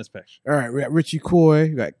on? Who's in this pitch? All right, we got Richie Coy,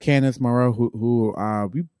 we got Candice Moreau, who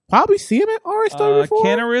we probably see him at RSW before.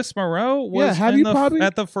 Canaris Moreau was Yeah, have in you the, probably-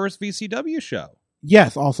 at the first VCW show.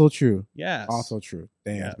 Yes, also true. Yes. Also true.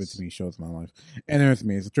 Damn, Yes. it's been to me shows my life. And there's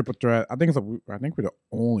me. It's a triple threat. I think we're the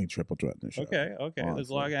only triple threat in the show. Okay. There's a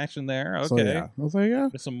Honestly. lot of action there. Okay. So yeah, I was like, yeah,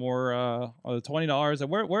 There's some more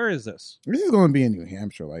 $20. Where is this? this is going to be in New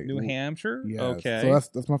Hampshire. Like New Hampshire? Yeah. Okay. So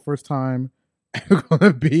that's my first time going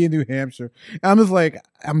to be in New Hampshire. And I'm just like,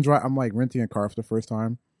 I'm like renting a car for the first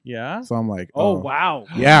time. Yeah. So I'm like, Oh wow!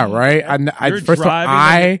 yeah, right. You're First of all, driving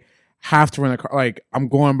I have to rent a car. Like I'm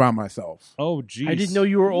going by myself. Oh, geez. I didn't know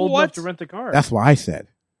you were old What? enough to rent a car. That's what I said.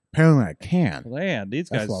 Apparently I can. Man, these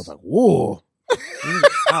That's guys. why I was like, whoa.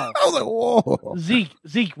 Wow. I was like, whoa.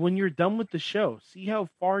 Zeke, when you're done with the show, see how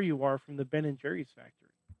far you are from the Ben and Jerry's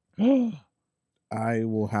factory. I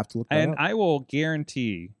will have to look that And up. I will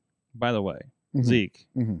guarantee, by the way, Mhm. Zeke,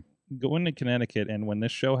 Mhm. go into Connecticut, and when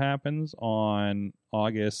this show happens on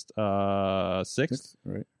August 6th,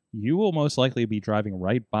 Right. you will most likely be driving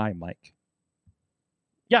right by Mike.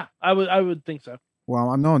 Yeah, I would think so. Well,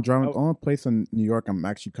 I know I'm driving. Oh. The only place in New York I'm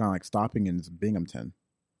actually kind of like stopping in is Binghamton.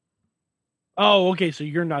 Oh, okay, so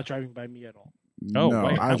you're not driving by me at all. Oh, no,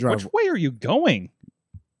 wait, I drive which way are you going?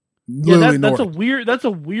 Yeah, literally that's a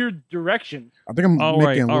north. weird direction. I think I'm All making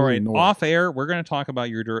right, all literally right. north. Off air, we're going to talk about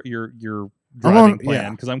your I'm driving going- plan yeah.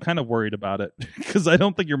 because I'm kind of worried about it because I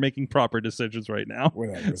don't think you're making proper decisions right now.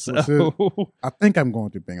 Whatever. So, I think I'm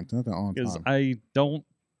going to Binghamton. That's the only because time.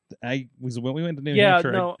 when we went to New Yeah,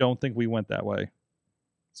 Hampshire, no. I don't think we went that way.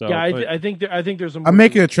 So, Yeah, but- I think there's a. I'm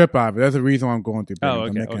making a trip out of it. There's a reason why I'm going to Binghamton. Oh, okay,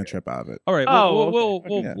 I'm making okay. a trip out of it. all right. Oh,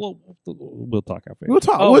 We'll talk after. We'll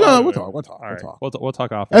talk. Oh, we'll oh, talk. We'll talk. All We'll right, talk. we'll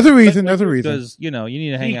talk off. There's a reason. There's a reason. Because you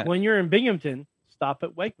need to hang Zeke, out. when you're in Binghamton, stop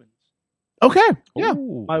at Wegmans. Okay. Yeah.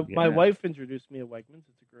 Ooh, My yeah. wife introduced me to Wegmans.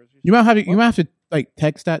 It's a grocery You store. might have to like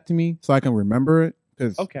text that to me so I can remember it.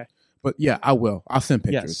 Cause, Okay. But yeah, I will. I'll send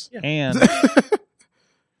Yes, pictures. Yeah. and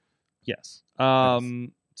yes.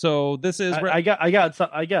 So this is I got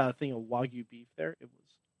a thing of Wagyu beef there. It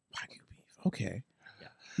was Wagyu beef. Okay. Yeah.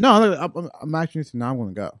 No, I'm actually now I'm going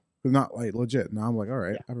to go. It's not like legit. Now I'm like, all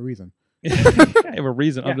right, I have a reason. I have a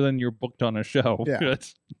reason Yeah. other than you're booked on a show. Yeah. Good.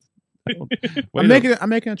 I'm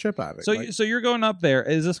making a trip out of it. So Like, so you're going up there.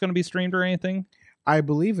 Is this going to be streamed or anything? I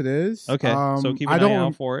believe it is. Okay. So keep I an eye don't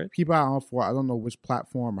out for it. keep an eye out for. I don't know which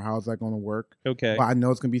platform or how is that going to work. Okay. But I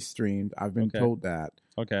know it's going to be streamed. I've been Okay. told that.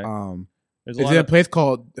 Okay. There's Is it a place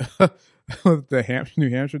called the New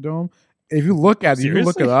Hampshire Dome? If you look at it, you can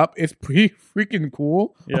look it Seriously? up. It's pretty freaking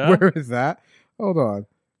cool. Yeah? Where is that? Hold on.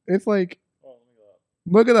 It's like,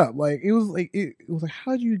 look it up. Like it was like it was like,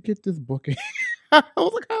 how did you get this booking? I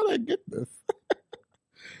was like, how did I get this?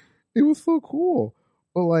 It was so cool.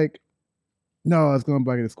 But like, no, it's going to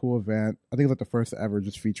be like this cool event. I think it's like the first ever,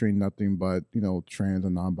 just featuring nothing but trans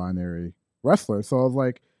and non-binary wrestlers. So I was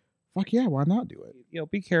like, fuck yeah, why not do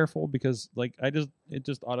it? Be careful because like it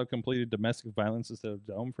just auto completed domestic violence instead of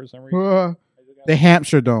dome for some reason. The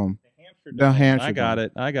Hampshire Dome. Hampshire The Dome. Hampshire I got Dome.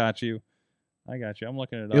 it. I got you. I'm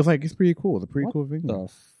looking it up. It was like, it's pretty cool. It's a pretty What cool venue. the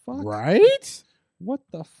fuck? Right? What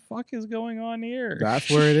the fuck is going on here? That's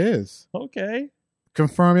where it is. Okay.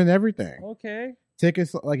 Confirming everything. Okay.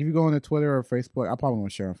 Tickets, like if you go on Twitter or Facebook, I probably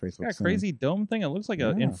want to share on Facebook. That soon. crazy dome thing. It looks like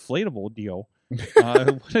an Yeah. inflatable deal.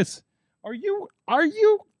 What is? Are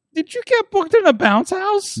you? Did you get booked in a bounce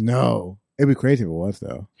house? No. It'd be crazy if it was,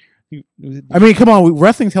 though. Did I mean, come on.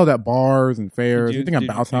 Wrestling's held at bars and fairs. You think I'm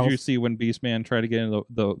bounce Did you house? see when Beastman tried to get into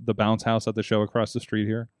the bounce house at the show across the street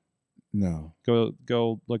here? No.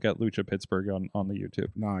 Go look at Lucha Pittsburgh on the YouTube.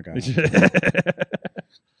 No, I got it.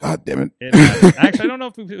 God damn it. Actually, I don't know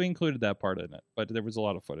if we included that part in it, but there was a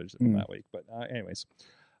lot of footage from that week. But anyways,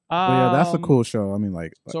 But yeah, that's a cool show. I mean,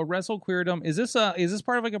 like, So Wrestle Queerdom, is this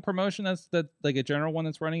part of like a promotion that's like a general one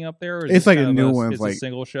that's running up there? Or is It's this like a kind of new one, It's like- a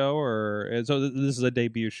single show, or so this is a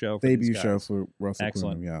debut show. For debut these show guys. for Russell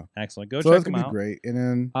Excellent. Quinn, yeah. Excellent. Go So check it's them gonna be out. great. And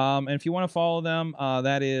then And if you want to follow them,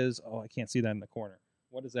 that is I can't see that in the corner.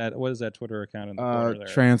 What is that? What is that Twitter account in the corner there?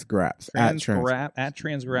 Transgraps at Transgraps. At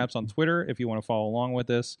Transgraps on Twitter if you want to follow along with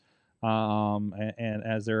this. And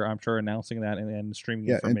as they're, I'm sure, announcing that and streaming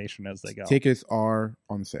information as they go. Tickets are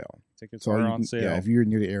on sale. Tickets are on sale. Yeah, if you're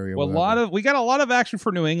near the area. Well, we got a lot of action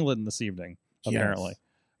for New England this evening. Apparently,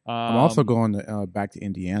 I'm also going back to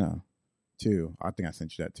Indiana too. I think I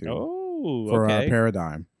sent you that too. Oh, for okay.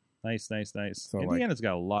 Paradigm. Nice. So, Indiana's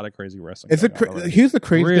got a lot of crazy wrestling. It's here's the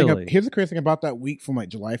crazy Really? thing. Here's the crazy thing about that week from like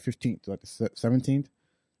July 15th to like the 17th.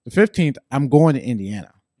 The 15th, I'm going to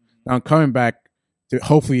Indiana. Now I'm coming back to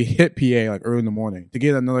hopefully hit PA like early in the morning to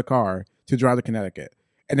get another car to drive to Connecticut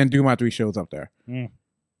and then do my 3 shows up there.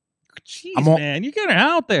 Jeez, man, you get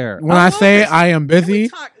out there. When I say I am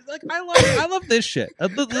busy, I love this shit.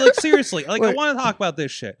 Like seriously, like I want to talk about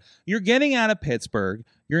this shit. You're getting out of Pittsburgh.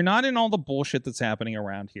 You're not in all the bullshit that's happening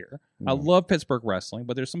around here. I love Pittsburgh wrestling,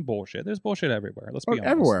 but there's some bullshit. There's bullshit everywhere. Let's be honest.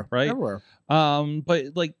 Everywhere, right? Everywhere.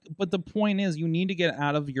 But the point is, you need to get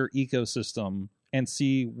out of your ecosystem and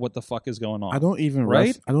see what the fuck is going on. I don't even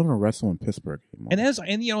wrestle in Pittsburgh anymore.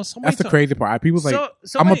 And you know, that's the crazy part. People like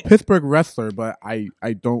I'm a Pittsburgh wrestler, but I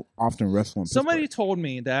don't often wrestle in Pittsburgh. Somebody told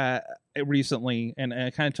me that recently, and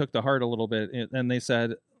I kind of took to heart a little bit, and they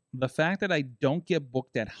said the fact that I don't get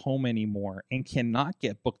booked at home anymore and cannot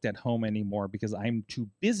get booked at home anymore because I'm too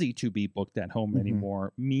busy to be booked at home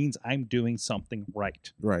anymore means I'm doing something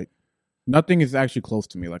right. Right. Nothing is actually close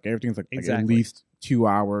to me. Like everything's like Exactly. at least 2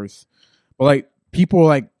 hours. But like people are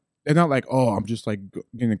like they're not like, oh, I'm just like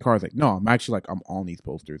getting in cars. Like, no, I'm actually like I'm on these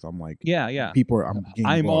posters. I'm like, yeah. People are.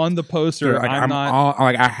 I'm on the poster. Like, I'm not.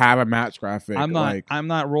 Like I have a match graphic. I'm not. Like, I'm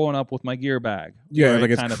not rolling up with my gear bag. Yeah, right,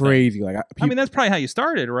 like it's crazy. Like I mean, that's probably how you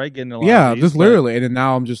started, right? Getting a lot yeah, of these, just literally. And then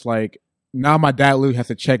now I'm just like. Now my dad literally has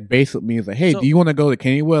to check base with me. He's like, hey, do you want to go to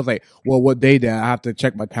Kennywood? I was like, well, what day, Dad? I have to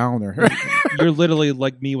check my calendar. You're literally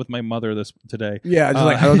like me with my mother today. Yeah, just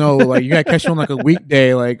like, I don't know. Like, you got to catch me on like a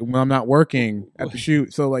weekday, like when I'm not working at the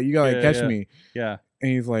shoot. So, like, you got to catch me. Yeah.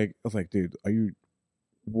 And he's like, I was like, dude, are you,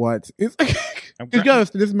 what? It's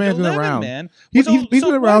like, this man's been around. Man. He's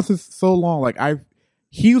been around since so long. Like,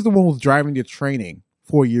 he was the one who was driving the training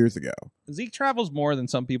 4 years ago. Zeke travels more than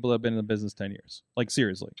some people that have been in the business 10 years. Like,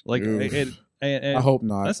 seriously. Like, I hope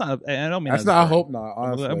not. That's not, I don't mean that's not, I hope not,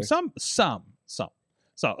 honestly. Some.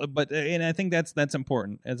 So, but, and I think that's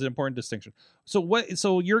important. It's an important distinction.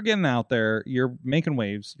 So you're getting out there, you're making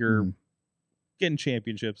waves, you're getting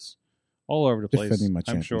championships all over the place. Defending my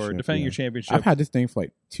I'm sure. Defending your championship. I've had this thing for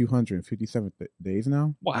like 257 days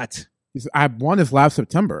now. What? I won this last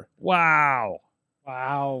September. Wow.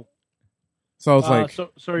 So I was like,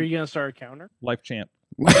 so are you gonna start a counter? Life champ.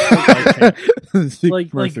 like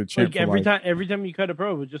every time you cut a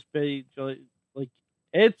pro, it would just be like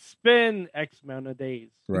it's been X amount of days.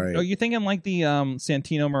 Right. Are you thinking like the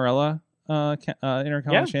Santino Marella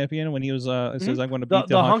Intercontinental champion when he was says I'm going to beat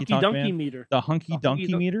the Honky Talk Donkey Man? meter. The Hunky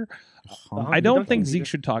Donkey meter. I don't think Zeke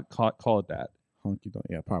should call it that. Honky Donkey.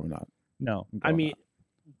 Yeah, probably not. No. I mean,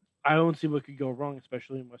 I don't see what could go wrong,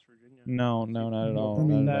 especially in West Virginia. No, not at all.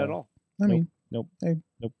 Not at all. I mean, nope. Hey,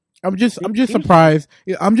 nope. I'm just surprised.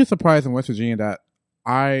 I'm just surprised in West Virginia that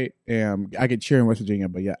I get cheer in West Virginia,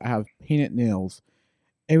 but yeah, I have painted nails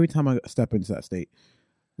every time I step into that state.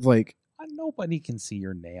 It's like nobody can see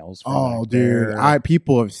your nails. Oh, dude,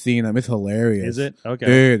 people have seen them. It's hilarious. Is it? Okay,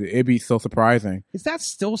 dude, it'd be so surprising. Is that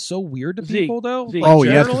still so weird to people though? Zeke. Oh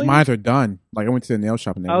yes, because mine are done. Like I went to the nail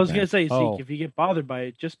shop and I was gonna say, Zeke, if you get bothered by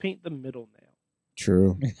it, just paint the middle nail.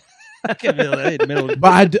 True. Middle.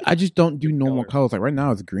 But I just don't do normal colors. Like right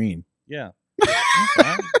now, it's green. Yeah.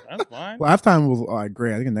 That's fine. Last time was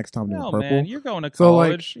gray. I think the next time was purple. Man, you're going to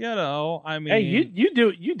college. So, I mean, hey, you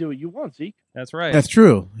do what you want, Zeke. That's right. That's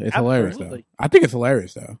true. It's hilarious though. I think it's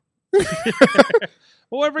hilarious though. Well,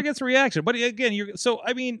 whoever gets a reaction, but again,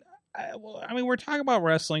 we're talking about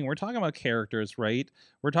wrestling. We're talking about characters, right?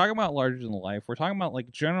 We're talking about larger than life. We're talking about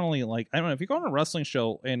like generally, like I don't know if you're going to a wrestling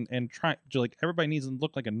show and try like everybody needs to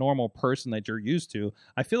look like a normal person that you're used to.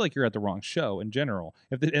 I feel like you're at the wrong show in general.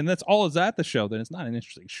 And that's all is at the show, then it's not an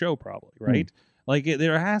interesting show, probably, right? Like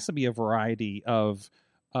there has to be a variety of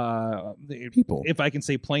people, if I can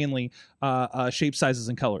say plainly, shape, sizes,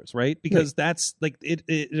 and colors, right? Because that's like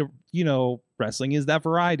it wrestling is that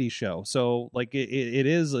variety show. So like it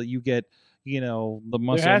is you get the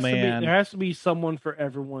muscle man. There has to be someone for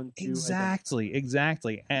everyone. Exactly.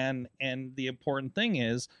 And the important thing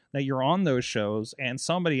is that you're on those shows and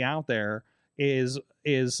somebody out there is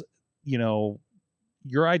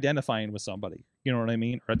you're identifying with somebody. You know what I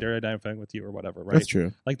mean? Or they're identifying with you or whatever, right? That's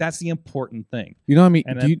true. Like, that's the important thing. You know what I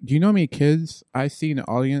mean? Do you know how many kids I see in the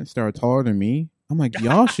audience that are taller than me? I'm like,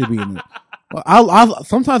 y'all should be in it. Well, I'll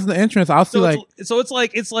sometimes in the entrance I'll see it's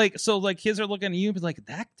like kids are looking at you and be like,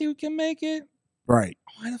 that dude can make it. right.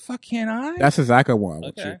 Why the fuck can't I? That's exactly what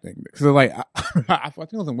you think. Because like I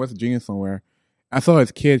think it was in West Virginia somewhere. I saw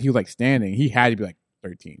his kid. He was like standing. He had to be like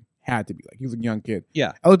 13. Had to be like he was a young kid.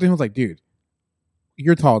 Yeah. I looked at him. I was like, dude,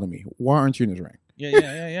 you're taller than me. Why aren't you in this ring?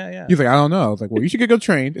 Yeah. He's like, I don't know. I was like, well, you should go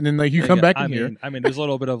trained, and then like you come back in here. I mean, there's a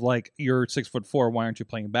little bit of like, you're 6'4". Why aren't you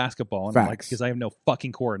playing basketball? And I'm like, because I have no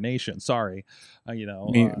fucking coordination. Sorry,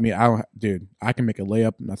 Me, I don't, dude. I can make a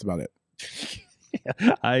layup, and that's about it.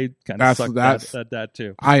 I kind of suck at that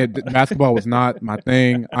too. Basketball was not my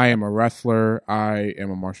thing. I am a wrestler. I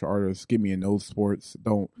am a martial artist. Get me in those sports.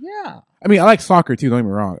 Don't. Yeah. I mean, I like soccer too. Don't get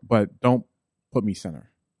me wrong, but don't put me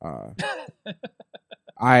center.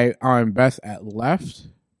 I'm best at left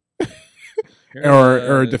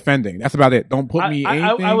or defending. That's about it. Don't put me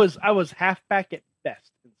anything. I was halfback at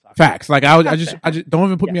best in soccer. Facts. Like I just don't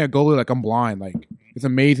even put me at goalie. Like I'm blind. Like it's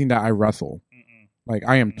amazing that I wrestle. Like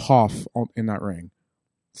I am tough in that ring.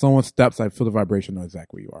 Someone steps, I feel the vibration. Know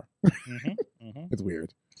exactly where you are. It's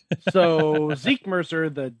weird. So Zeke Mercer,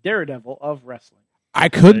 the Daredevil of wrestling. I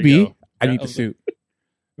could be. I need the suit.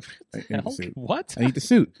 What? I need the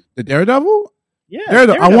suit. The Daredevil. Yeah,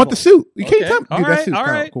 Daredevil. I want the suit. You can't tell me. All Dude, right, that suit's all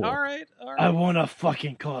kinda right, cool. all right. I want a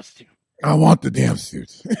fucking costume. I want the damn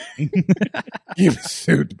suit. Give me the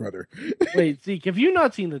suit, brother. Wait, Zeke, have you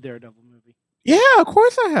not seen the Daredevil movie? Yeah, of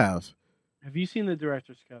course I have. Have you seen the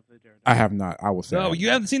director's cut of the Daredevil? I have not. I will say. No, you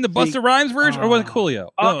haven't seen the Busta Rhymes version, or was it Coolio?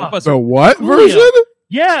 The what Coolio. version?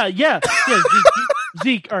 Yeah.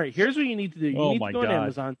 Zeke, all right, here's what you need to do. You need to go on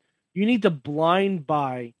Amazon. You need to blind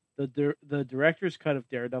buy the director's cut of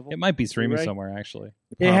Daredevil. It might be streaming somewhere, actually.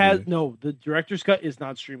 It has no. The director's cut is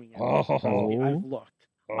not streaming yet. Oh.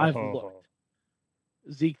 I've looked.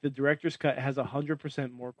 Zeke, the director's cut has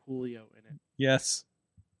 100% more Coolio in it. Yes.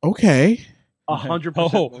 Okay. 100%.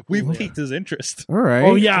 Oh, we've piqued his interest. All right.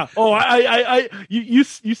 Oh yeah. Oh, you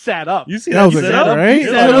sat up. You see that was a set up? right?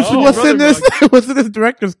 What's in this? What's in this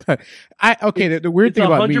director's cut? The weird thing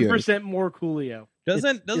about me is 100% more Coolio.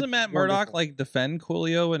 Doesn't Matt Murdock like defend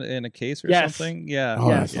Coolio in a case or something? Yeah. Oh,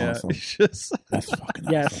 that's awesome. That's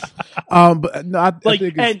fucking awesome. But no, I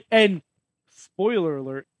think and spoiler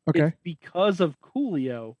alert. Okay. It's because of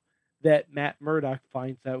Coolio that Matt Murdock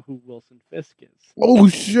finds out who Wilson Fisk is. Oh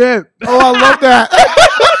shit! Oh, I love that.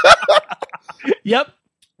 Yep.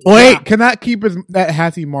 Wait, can that keep that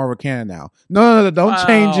Hattie Marvel canon now? No, don't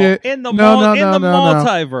change it. In the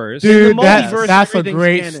multiverse, dude. Multiverse, that's a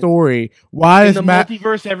great canon. story. Why is the Matt?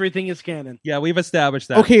 Multiverse, everything is canon. Yeah, we've established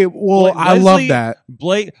that. Okay, well, I love that.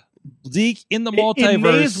 Zeke in the multiverse. It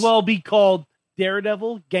may as well be called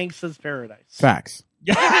Daredevil Gangsta's Paradise. Facts.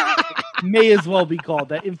 May as well be called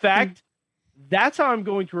that. In fact, that's how I'm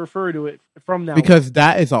going to refer to it from now because on.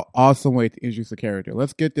 That is an awesome way to introduce a character.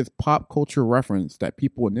 Let's get this pop culture reference that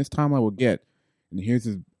people in this timeline will get. And here's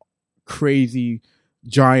this crazy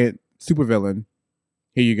giant supervillain.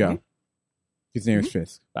 Here you go. Mm-hmm. His name is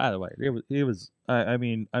Fisk. By the way, it was. I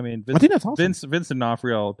mean, I think that's awesome. Vincent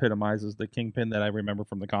D'Onofrio epitomizes the Kingpin that I remember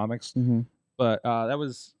from the comics. Mm-hmm. But that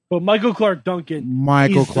was. But Michael Clark Duncan.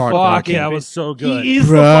 That was so good. He is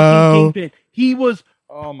the fucking Kingpin. He was.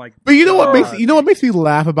 Oh my! But you know what makes me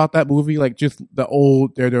laugh about that movie? Like just the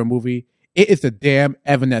old Daredevil movie. It is the damn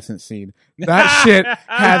Evanescence scene. That shit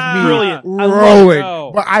has me rolling.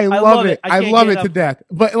 But I love it. I love it to death.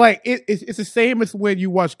 But like it's the same as when you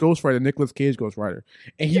watch Ghost Rider, Nicolas Cage Ghost Rider,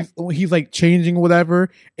 and he's like changing whatever,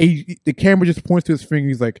 and the camera just points to his finger.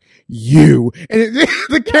 He's like, "You," and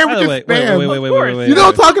the camera just spans. Wait. You know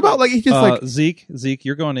what I'm talking about? Like he's just like Zeke,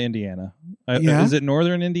 you're going to Indiana. Is it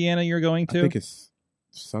Northern Indiana you're going to? I think it's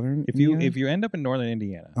Southern. If you end up in Northern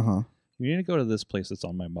Indiana, you need to go to this place that's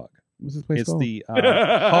on my mug. What's this place It's called? the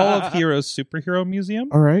Hall of Heroes Superhero Museum.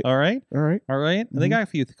 All right. And they got a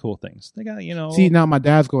few cool things. They got, See, now my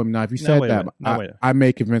dad's going. Now, if you said I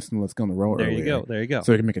may convince him let's go on the road. There you go.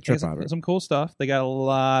 So we can make a trip out of it. Some cool stuff. They got a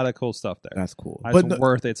lot of cool stuff there. That's cool. It's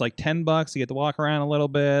worth it. It's like $10. You get to walk around a little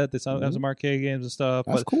bit. They have some arcade games and stuff.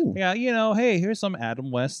 That's cool. Yeah, hey, here's some Adam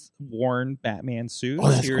West worn Batman suits. Oh,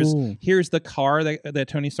 that's cool. Here's the car that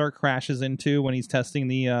Tony Stark crashes into when he's testing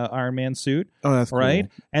the Iron Man suit. Oh, that's right.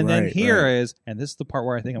 Cool. And then here is. And this is the part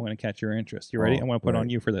where I think I'm going to catch your interest. You ready? I'm going to put on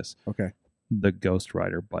you for this. Okay. The Ghost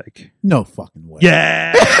Rider bike. No fucking way.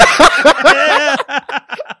 Yeah.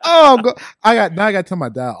 I got to tell my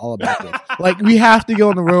dad all about this. Like we have to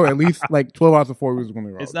go on the road at least like 12 hours before we was going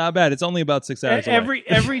to the road. It's not bad. It's only about 6 hours.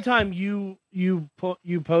 Every time you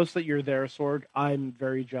post that you're there, Sorg, I'm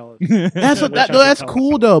very jealous. That's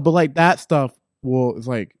cool though. But like that stuff, it's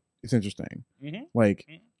like it's interesting. Mm-hmm. Like.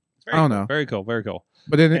 Very I don't cool. know. Very cool. Very cool.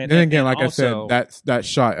 But then And again, like also- I said, that's that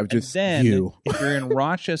shot of And just then, you. if you're in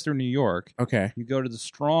Rochester, New York, Okay. you go to the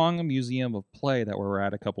Strong Museum of Play that we were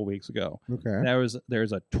at a couple weeks ago. Okay.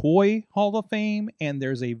 There's a toy Hall of Fame and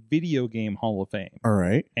there's a video game Hall of Fame, All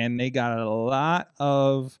right. and they got a lot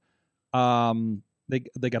of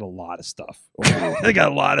they got a lot of stuff. Oh. They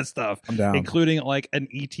got a lot of stuff, I'm down. including like an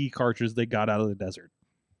ET cartridge they got out of the desert.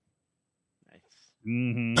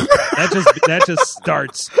 Nice.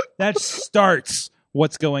 That starts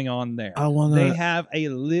what's going on there. I want They to. have a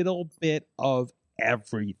little bit of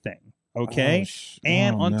everything. Okay.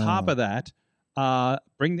 And on top of that,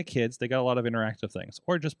 bring the kids. They got a lot of interactive things,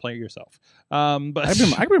 or just play it yourself. But I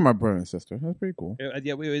can bring my brother and sister. That's pretty cool. yeah,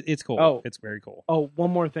 it's cool. Oh. It's very cool. Oh,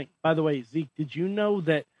 one more thing. By the way, Zeke, did you know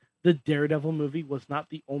that the Daredevil movie was not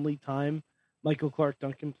the only time Michael Clark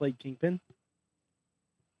Duncan played Kingpin?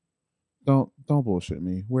 Don't bullshit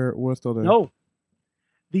me. We're still there. No.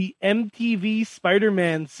 The MTV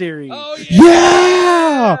Spider-Man series.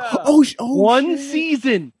 Yeah. Oh. One shit.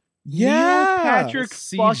 season. Yeah. Neil Patrick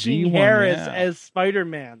CG fucking one, Harris yeah. as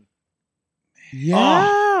Spider-Man.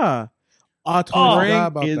 Yeah. I totally forgot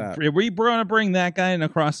about that. Are we going to bring that guy in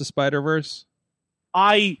Across the Spider-Verse?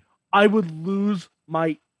 I would lose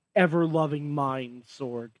my ever-loving mind,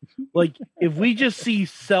 Sorg. Like, if we just see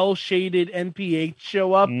cell-shaded NPH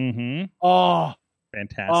show up, Mm-hmm. oh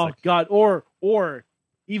Fantastic. God, or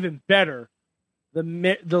even better, the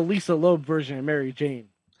Lisa Loeb version of Mary Jane.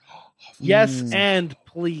 Yes, Mm. and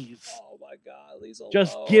please, Oh my God, Lisa!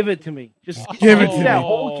 just Loeb. give it to me. Just Give it me to that me.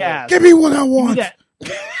 whole cast. Give me what I Give me want. that.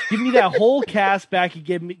 Give me that whole cast back. And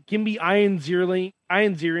give me Ian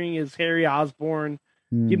Ziering as Harry Osborn.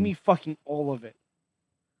 Give me fucking all of it.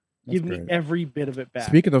 Give me great. every bit of it back.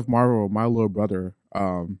 Speaking of Marvel, my little brother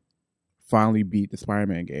finally beat the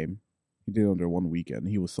Spider-Man game. He did it under one weekend.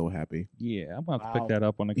 He was so happy. Yeah, I'm about to pick Wow. that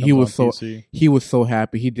up when it comes He was on so- PC. He was so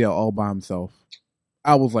happy. He did it all by himself.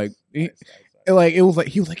 I was like, he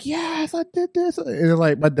was like, yes, I did this. And then,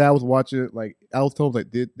 like, my dad was watching it. Like, I was told, like,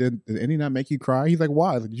 did any not make you cry? He's like,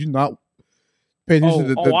 why? I was like, did you not pay attention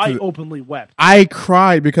to the? I openly wept. I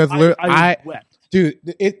cried because I wept. dude,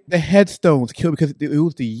 the headstones killed because it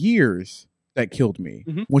was the years that killed me.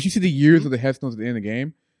 Mhm. Once you see the years of the headstones at the end of the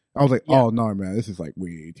game, I was like, Yeah. oh no, man, this is like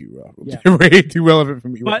way too rough, Yeah. way too relevant for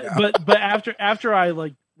me. But right now. but after I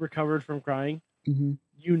like recovered from crying, Mhm.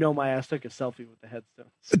 you know my ass took a selfie with the headstones.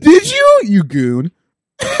 Did you goon?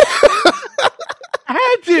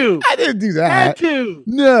 I had to. I didn't do Had that. to.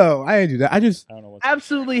 No, I didn't do that. I just I don't know what's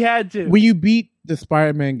Absolutely had to. when you beat the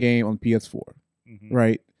Spider-Man game on PS4, Mhm.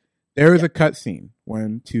 right? There is a cutscene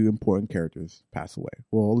when two important characters pass away.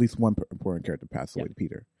 Well, at least one important character passed away,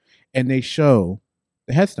 Peter, and they show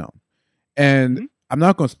the headstone. And Mhm. I'm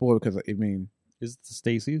not going to spoil it because I mean, Is it the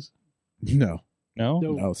Stacy's? no. No.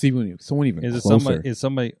 No. See, someone even Is it closer.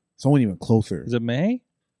 somebody? Even closer. Is it May?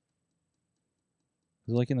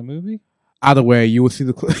 Is it like in the movie? Either way, you will see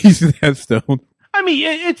the you see the headstone. I mean,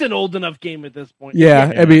 it's an old enough game at this point.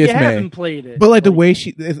 Yeah, Yeah. I mean You it's haven't May, played it, but like the way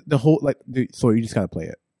the whole so you just gotta play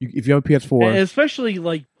it. If you have a PS4, and especially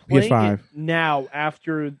like playing PS5. it now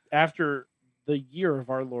after the year of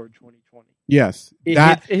our Lord 2020. yes, It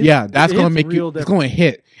that's hits gonna hits make real you. It's different. gonna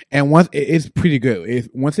hit, and once it's pretty good.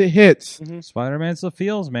 Once it hits, Spider-Man's the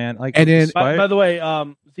feels, man. Like, And then- By the way,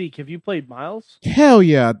 Zeke, have you played Miles? hell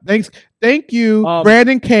yeah! Thank you, Um,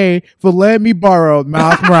 Brandon K, for letting me borrow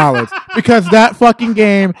Miles Morales because that fucking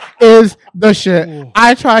game is the shit. Ooh.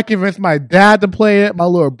 I try to convince my dad to play it. My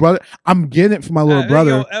little brother, I'm getting it for my little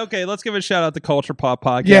brother. Okay, let's give a shout out to Culture Pop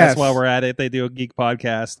Podcast Yes. while we're at it. They do a geek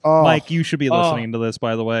podcast. Oh. Mike, you should be Oh. listening to this,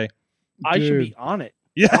 by the way. I should Dude. be on it.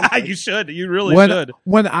 Yeah, you should. You really when, should.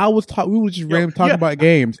 When I was we were just randomly talking yeah. about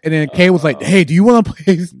games, and then Kay was like, "Hey, do you want to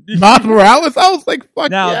play Miles Morales?" I was like,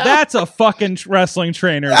 "Fuck Now yeah." that's a fucking wrestling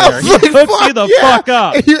trainer I there. was He like, hooks you "Fuck the yeah." fuck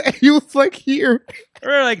up. And he was like, "Here."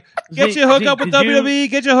 We're like, get Zeke, you hooked Zeke, up with did you- WWE,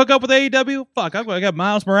 get you hooked up with AEW. Fuck, I'm gonna get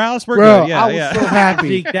Miles Morales. We're Bro, good. Yeah, I was yeah. so happy.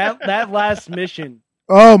 Zeke, that last mission.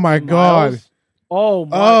 Oh my god! Miles, oh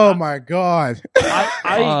my! Oh my god!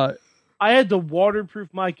 I had to waterproof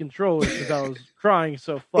my controller because I was crying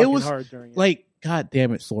so fucking was hard during it. Like, god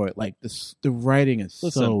damn it, Sword! Like the writing is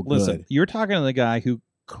so good. Listen, you're talking to the guy who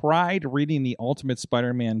cried reading the Ultimate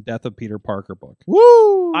Spider-Man Death of Peter Parker book.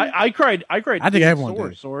 Woo! I cried. I I think in everyone store,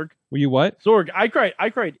 did. Sorg. Were you what? Sorg. I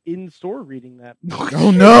cried in store reading that.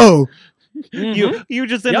 Oh no! You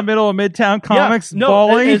just in the Yep. middle of Midtown Comics no,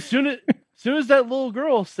 bawling? As soon as that little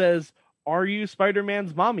girl says, Are you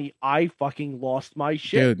Spider-Man's mommy? I fucking lost my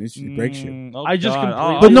shit. Dude, it breaks you. Oh, I just God.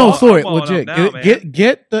 completely- But no, I'm sorry, blowing legit. up now, man.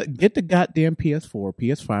 Get the goddamn PS4,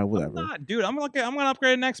 PS5, whatever. I'm not, dude. I'm gonna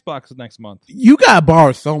upgrade an Xbox next month. You gotta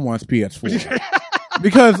borrow someone's PS4.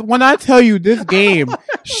 Because when I tell you this game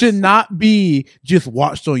should not be just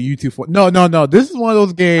watched on YouTube for no. This is one of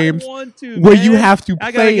those games I want to, where man. you have to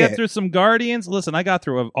I gotta play get it. through some Guardians. Listen, I got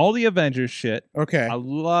through all the Avengers shit. Okay. I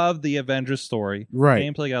love the Avengers story. Right.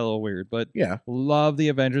 Gameplay got a little weird, but Yeah. love the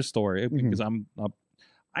Avengers story because I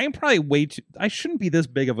am probably way too. I shouldn't be this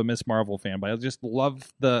big of a Miss Marvel fan, but I just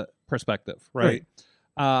love the perspective, right?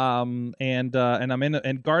 And I'm in,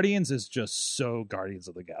 and Guardians is just so Guardians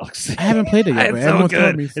of the Galaxy. I haven't played it yet, but It's so everyone's telling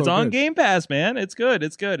good. me it's It's so on good. Game Pass, man. It's good.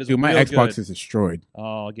 It's good. It's Dude, my real Xbox good. is destroyed.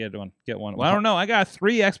 Oh, get one. Well, I don't know. I got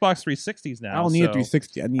 3 Xbox 360s now. I don't need a so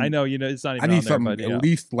 360. I know, it's not even I need on there, something but yeah. at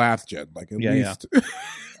least last gen, like at Yeah, yeah. least.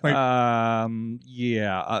 Like-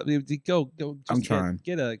 Go. Just I'm trying.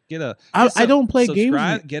 Get a. I don't play games.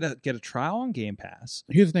 Get a trial on Game Pass.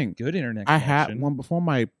 Here's the thing. Good internet. I had connection. one before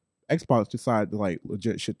my Xbox decided to like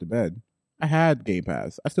legit shit to bed. I had Game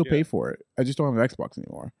Pass. I still Yeah. pay for it. I just don't have an Xbox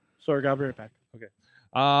anymore. Sorry, I'll be right back.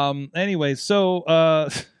 Anyway, so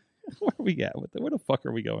where are we at with it? Where the fuck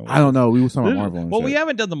are we going? With I don't know. We were talking this? about Marvel. And Well, shit. we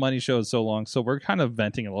haven't done the money show in so long, so we're kind of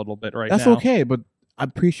venting a little bit right That's now. okay, but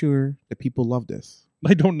I'm pretty sure that people love this.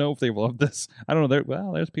 I don't know if they love this. I don't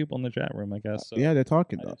know. There's people in the chat room, I guess. So. Yeah, they're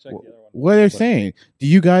talking. I Though. didn't check the other one. What they're But- saying? Do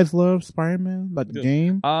you guys love Spider-Man, like the Good.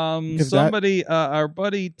 game? Because Somebody, our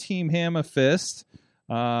buddy Team Hammerfist,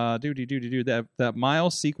 that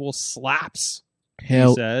Miles sequel slaps. Hell,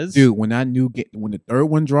 he says, dude, when when the third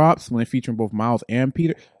one drops, when it featuring both Miles and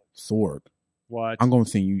Peter, Sorg, what? I'm gonna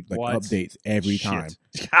send you like What? updates every Shit. time.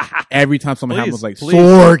 Every time something Please, happens, like please,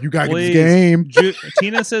 Sorg, you gotta get please. this game.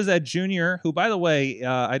 Tina says that Junior, who by the way,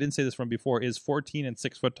 I didn't say this from before, is 14 and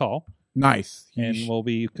 6 foot tall, Nice. and will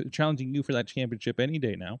be challenging you for that championship any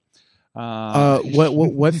day now.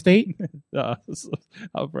 What state?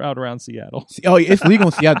 Out around Seattle. Oh, it's legal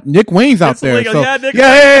in Seattle. Nick Wayne's out It's there. legal. So, Yeah, Nick-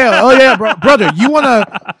 yeah. Oh yeah, brother.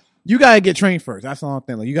 You gotta get trained first. That's the only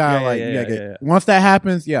thing. Like you gotta Yeah. Once that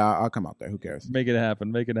happens, yeah, I'll come out there. Who cares? Make it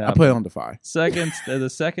happen. Make it happen. I'll put it on Defy. The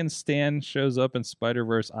second Stan shows up in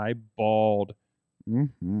Spider-Verse, I bawled. Mm-hmm.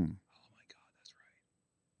 Oh my god, that's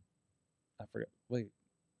right. I forgot. Wait,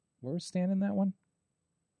 where was Stan in that one?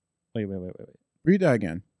 Wait. Read that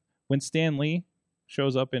again. When Stan Lee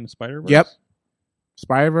shows up in Spider-Verse? Yep. Why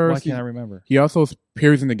Spider-Verse. can't I remember? He also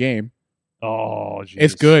appears in the game. Oh, jeez.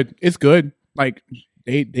 It's good. It's good. Like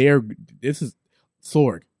they are. This is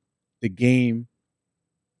Sorg. The game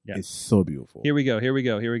is so beautiful. Here we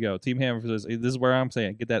go. Team Hammer says, this is where I'm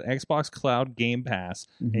saying, get that Xbox Cloud Game Pass,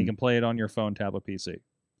 and you Mhm. can play it on your phone, tablet, PC.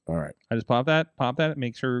 All right. I just pop that,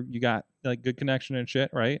 make sure you got like good connection and shit,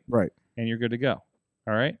 right? Right. And you're good to go.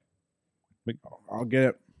 All right? I'll get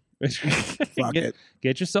it. Fuck it.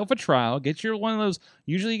 Get yourself a trial. Get your one of those.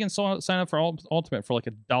 Usually, you can sign up for Ultimate for like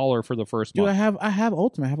 $1 for the first Dude, month. I have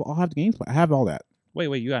Ultimate. I'll have the games. I have all that.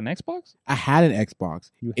 Wait, you got an Xbox? I had an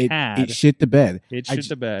Xbox. You It had. shit the bed. It I shit j-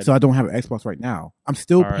 the bed. So I don't have an Xbox right now. I'm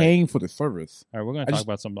still All right. paying for the service. All right, we're gonna I talk just-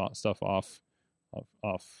 about some stuff off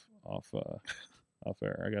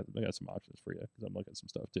air. I got some options for you because I'm looking at some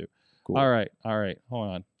stuff too. Cool. All right. Hold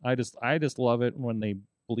on. I just love it when they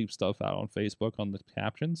bleep stuff out on Facebook on the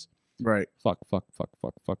captions. Right. Fuck.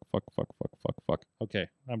 Okay,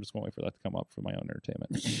 I'm just gonna wait for that to come up for my own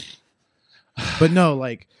entertainment. But no,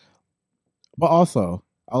 like, but also,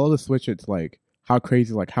 I love to switch it to like how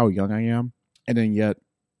crazy, like how young I am, and then yet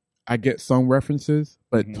I get some references,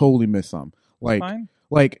 but Mhm. totally miss some. Fine.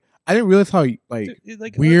 Like I didn't realize how Like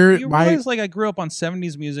weird You my- realize, like I grew up on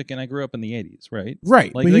 70s music and I grew up in the 80s, right?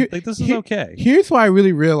 right. Like, but like this is here- okay. Here's why I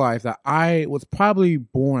really realized that I was probably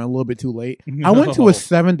born a little bit too late. I No. went to a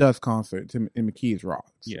Seven Dust concert in McKees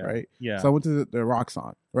Rocks, Yeah. right? Yeah. So I went to the Rock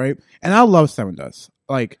Song, right? And I love Seven Dust,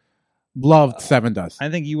 like loved Seven Dust. I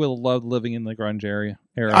think you will love living in the grunge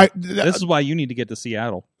era. This is why you need to get to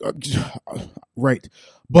Seattle. Right,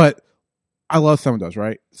 but I love Seven Dust,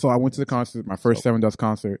 right? So I went to the concert, my first Seven Dust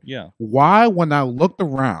concert. Yeah. Why, when I looked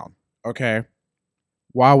around,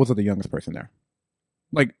 why was I the youngest person there?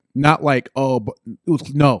 Like, not like, but it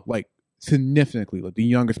was, no, like, significantly, like, the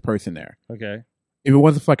youngest person there. Okay. If it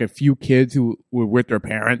wasn't for, like, a few kids who were with their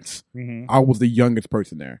parents, Mm-hmm. I was the youngest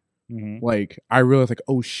person there. Mm-hmm. Like, I realized, like,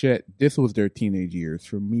 oh, shit, this was their teenage years.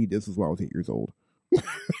 For me, this is when I was 8 years old.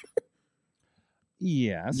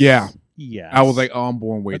 Yes. Yeah. Yes. I was like, oh, I'm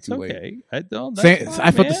born way That's too late. okay. I felt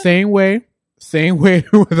the same way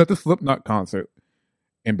I was at the Slipknot concert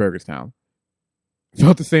in Burgerstown.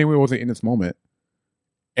 Felt the same way I was in This Moment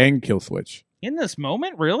and Kill Switch. In this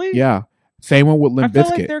moment, really? Yeah. Same one with I Limp feel Bizkit.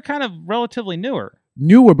 like they're kind of relatively newer.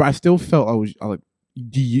 Newer, but I still felt I was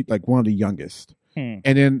like one of the youngest. Hmm.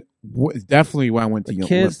 And then definitely when I went to The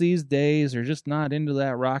kids these days are just not into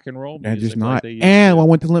that rock and roll and music. just not. Like they used And to. I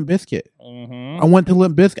went to Limp Bizkit. Mhm. I went to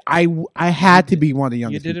Limp Bizkit. I had to be one of the You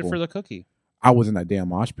youngest. did people. it for the cookie. I was in that damn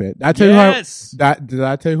mosh pit. Did I tell Yes. you did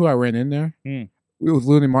I tell you who I ran in there? Hmm. It was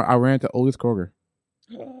literally I ran into Otis Kroger.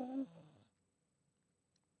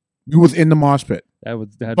 He was in the mosh pit.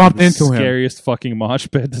 That'd Bumped be the into him. scariest fucking mosh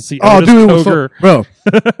pit to see. Oh, Otis dude, it was Coger. bro.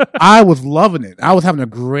 I was loving it. I was having a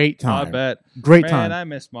great time. I bet. Great Man, time. I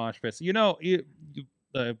miss mosh pits. You know,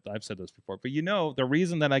 I've said this before, but you know, the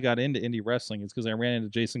reason that I got into indie wrestling is because I ran into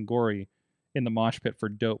Jason Gorey in the mosh pit for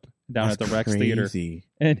Dope down That's at the Rex Theater. crazy.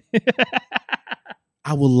 And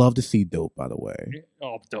I would love to see Dope, by the way.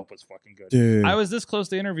 oh, Dope was fucking good. Dude, I was this close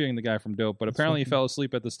to interviewing the guy from Dope, but That's apparently he fucking- fell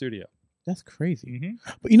asleep at the studio. that's crazy.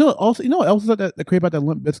 Mm-hmm. But you know what else is that great about that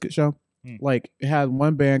Limp Bizkit show? Hmm. Like, it had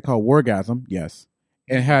one band called Wargasm, yes.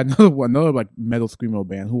 And it had another like metal screamo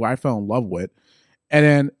band who I fell in love with. And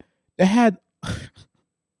then it had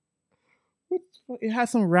it had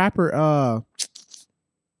some rapper,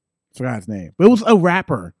 forgot his name. But it was a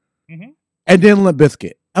rapper. Mhm. And then Limp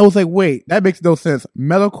Bizkit. I was like, wait, that makes no sense.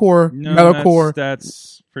 Metalcore, No, metalcore.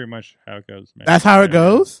 That's pretty much how it goes, man. That's how it Yeah.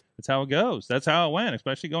 goes? That's how it goes. That's how it went,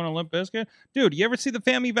 especially going to Limp Bizkit. Dude, you ever see the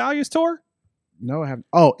Family Values tour? No, I haven't.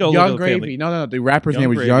 Oh, Go look Young at the Gravy. family. No. The rapper's Young name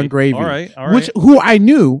was Gravy. Young Gravy. All right, all right. Which who I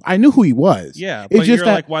knew who he was. Yeah, It's but just you're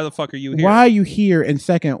that like, why the fuck are you here? why are you here? And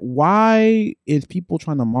second, why is people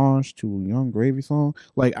trying to mosh to a Young Gravy song?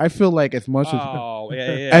 Like, I feel like as much as Oh,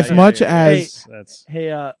 yeah, As much as- that's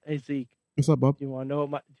Hey, Zeke, what's up, bub? do you want to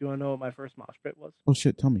know what my first mosh pit was? Oh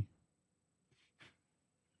shit, tell me.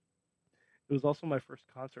 It was also my first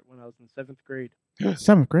concert when I was in 7th grade.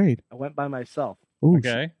 7th grade. I went by myself. Ooh,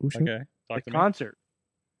 okay. shit. Ooh, shit. Okay, talk The to me. concert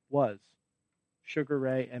was Sugar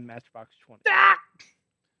Ray and Matchbox 20.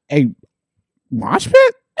 Hey, mosh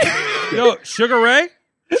pit? Yo, Sugar Ray,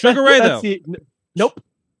 Sugar Ray though. That's nope.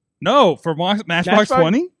 No, for Matchbox Matchbox?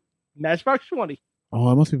 20. Matchbox 20.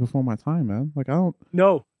 Oh, it must be before my time, man. Like I don't.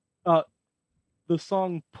 No. The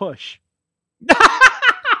song Push.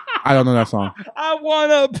 I don't know that song. I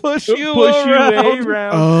wanna push you Push around. you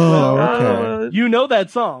around. Oh, Well, okay. You know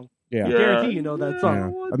that song. Yeah, I yeah. guarantee you know that song.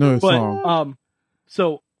 I know the But song.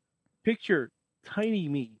 so picture tiny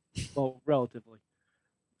me, well, relatively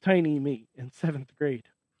tiny me in 7th grade.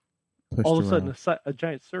 Pushed All of a sudden, around. a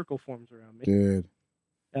giant circle forms around me, Dude.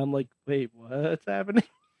 and I'm like, "Wait, what's happening?"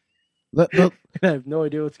 Look, And I have no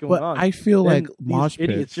idea what's going but on. I feel Then like these mosh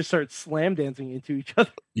idiots pits. just start slam dancing into each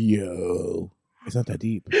other Yo, it's not that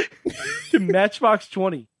deep. to Matchbox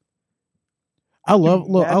 20. I love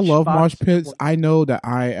mosh Matchbox pits. 20. I know that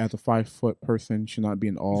I, as a 5-foot person, should not be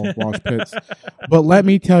in all mosh pits. But let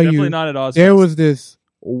me tell Definitely you, not at Oz. there was this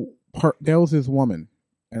woman,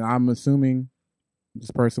 and I'm assuming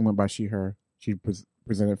this person went by she, her. She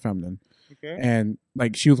presented feminine, Okay. and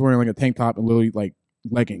like she was wearing like a tank top and literally like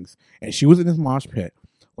leggings, and she was in this mosh pit,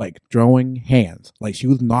 like throwing hands, like she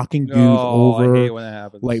was knocking dudes over. I hate when that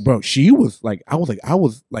happens. Like, bro, she was like, I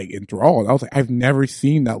was like enthralled. I was like, I've never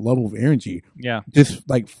seen that level of energy. yeah, This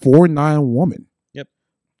like 4'9" woman. Yep.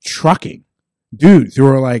 Trucking dudes who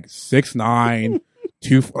were like 6'9",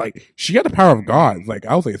 2. Like, she had the power of God. Like,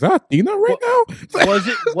 I was like, is that Athena right now? It's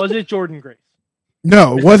like, Was it Jordan Grace?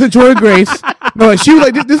 no, it wasn't Jordan Grace. No, like, she was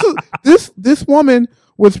like, this woman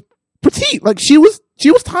was petite. Like, she was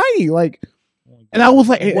tiny. Like, and I was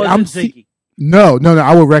like, Was I'm it Ziggy? no,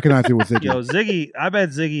 I would recognize it was Ziggy. yo, Ziggy. I bet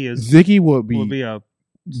Ziggy is Ziggy would will be be a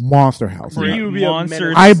monster house. For you, would be a monster.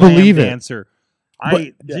 menace. I slam believe it. dancer.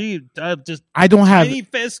 But- Just I don't have tiny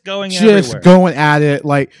fists going just everywhere. going at it,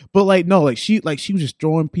 like, but like no, like she was just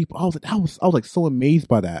throwing people. I was like so amazed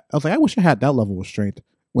by that. I was like, I wish I had that level of strength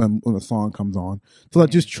when the song comes on. So like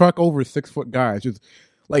just truck over 6-foot guys, just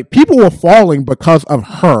like people were falling because of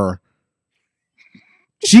her.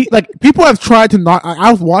 She like people have tried to knock.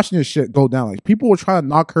 I was watching this shit go down. Like people were trying to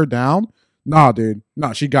knock her down. Nah, dude,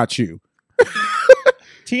 nah, she got you.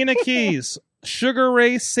 Tina Keys, Sugar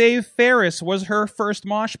Ray Save Ferris was her first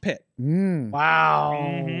mosh pit. Wow.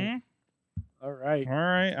 Mhm. All right. All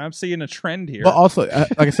right, I'm seeing a trend here. But also,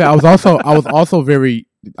 like I said, I was also very.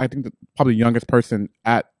 I think probably the youngest person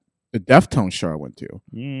at the Deftones show I went to.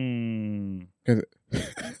 Mm. 'Cause-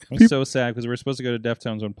 I'm so sad because we were supposed to go to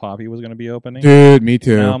Deftones when Poppy was going to be opening. Dude, me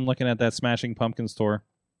too. Now I'm looking at that Smashing Pumpkins tour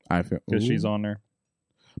I feel because she's ooh. on there.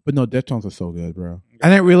 But no, Deftones are so good, bro. I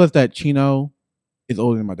didn't realize that Chino is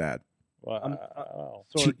older than my dad. Wow.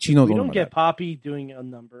 So Chino's we on don't my get back. Poppy doing a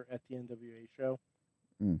number at the NWA show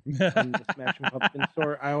in the Smashing Pumpkins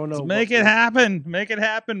store. I don't know. Let's make it happen. Make it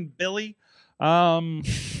happen, Billy.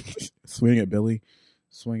 Swing at Billy.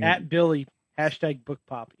 Swing At Billy, hashtag book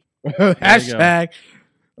poppy. Hashtag.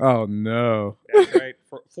 Oh no. That's right.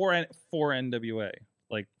 For NWA.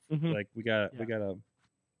 Like Mhm. like we got Yeah. to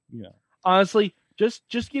Honestly,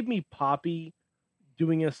 just give me Poppy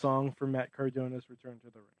doing a song for Matt Cardona's Return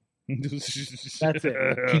to the Ring. That's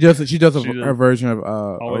it. She does a She does. a version of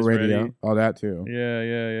Always radio. Ready. All that too.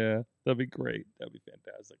 Yeah. That'd be great. That'd be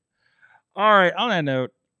fantastic. All right. On that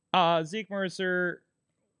note, Zeke Mercer,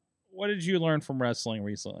 what did you learn from wrestling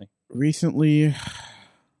recently? Recently,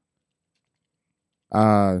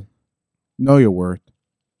 know your worth.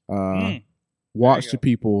 Watch go. the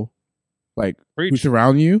people like who Preach.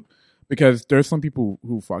 surround you, because there's some people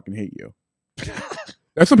who fucking hate you.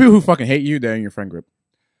 There's some people who fucking hate you that are in your friend group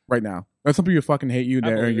right now. There's some people who fucking hate you I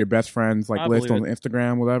that are believe in your it. best friends like I list on believe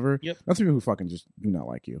Instagram, whatever. Yep. There's some people who fucking just do not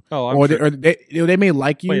like you, Oh, or they may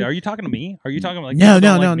like you. Wait, are you talking to me? Are you talking like No, people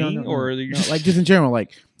don't no, like no, me? no, no. Or are you No, like just in general,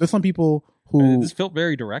 like there's some people who this felt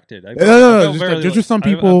very directed. I No, felt just- very, there's just some I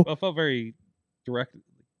people- felt very directed.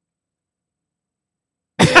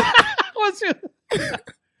 What's your,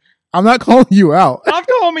 I'm not calling you out. stop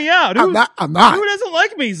calling me out. I'm not. Who doesn't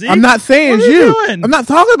like me, Zeke? I'm not saying What are you doing? I'm not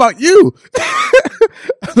talking about you.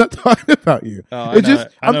 I'm not talking about you. Oh, It's just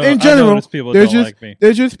I know, in I general. notice people There's don't just like me.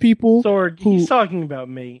 there's just people. Sorg, who- he's talking about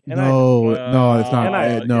me. And No, it's not. and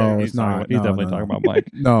I- No, he's it's not. talking- He's No, definitely no, talking no. about Mike.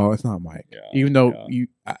 No, it's not Mike. Yeah, Even though yeah.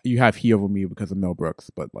 you have heat over me because of Mel Brooks,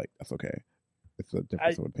 but like that's okay. It's a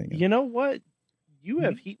difference of opinion. You know what? You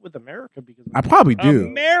have heat with America because of I probably do.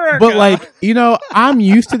 America. But like, I'm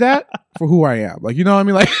used to that for who I am. Like, you know what I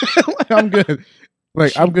mean? Like, like, I'm good.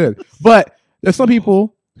 Like, I'm good. But there's some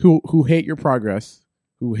people who hate your progress,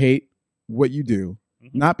 who hate what you do,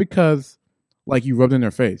 Mhm. not because like you rubbed in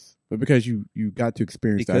their face, but because you got to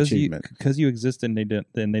experience that achievement. because you exist and they didn't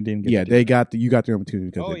get Yeah, to do they it. got you got the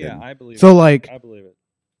opportunity because Oh they yeah, didn't. I believe So it. like, I believe it.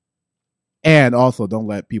 and also don't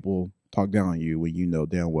let people talk down on you when you know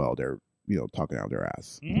damn well they're talking out their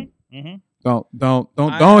ass. Mm-hmm. Don't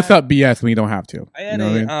I- accept BS when you don't have to. I You had know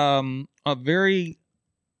what I mean? a very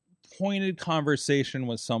pointed conversation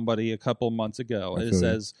with somebody a couple months ago. I It feel you.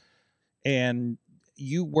 says, and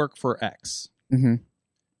you work for X. Mm-hmm.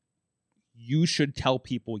 You should tell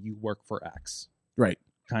people you work for X, Right.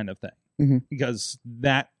 kind of thing, Mhm. because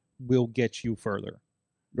that will get you further.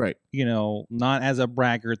 Right. Not as a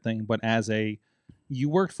braggart thing, but as you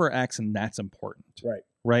worked for X, and that's important. Right.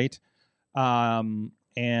 Right. And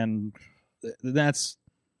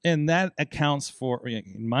that accounts for,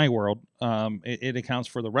 in my world, it accounts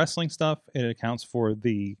for the wrestling stuff. It accounts for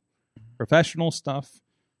the professional stuff.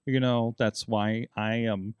 That's why I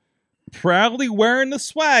am proudly wearing the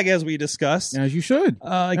swag, as we discussed. As you should.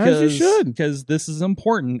 As you should. Because this is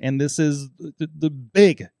important, and this is the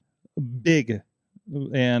big,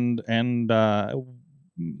 and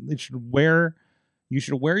you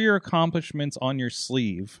should wear your accomplishments on your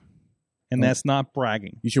sleeve, and Oh. that's not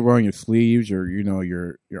bragging. You should wear on your sleeves,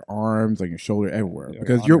 your arms, like your shoulder, everywhere.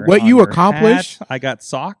 Because On what on you your accomplish, hat. I got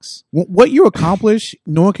socks. what you accomplish,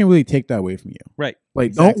 no one can really take that away from you. Right. Like,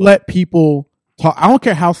 Exactly. don't let people talk. I don't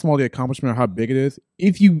care how small the accomplishment or how big it is.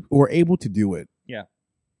 If you were able to do it, Yeah.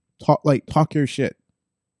 talk your shit.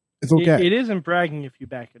 It's okay. It isn't bragging if you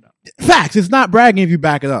back it up. Facts. It's not bragging if you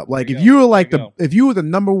back it up. Like There if you you go. were like There you if you were the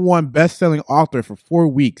number one best-selling author for 4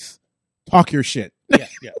 weeks, talk your shit. Yeah.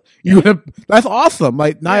 That's awesome.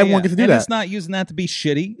 Like not everyone gets to do and that. it's not using that to be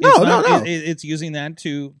shitty. No, It's no, not- no. It's using that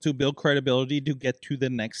to build credibility to get to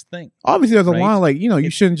the next thing. Obviously, there's a Right? line like you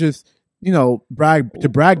shouldn't just brag,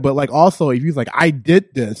 but like also if you're like I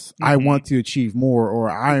did this, I Mhm. want to achieve more, or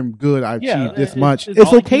I'm good, I Yeah, achieved this it's- much. it's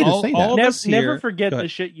It's all- okay to all- say all that. of us Never here- forget Go the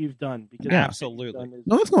ahead. shit you've done. Because Yeah. the shit Absolutely. you've done is-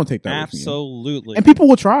 No one's gonna take that away from you. Absolutely. And people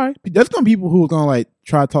will try. There's gonna be people who are gonna like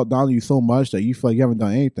try to talk down to you so much that you feel like you haven't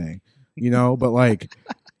done anything. But like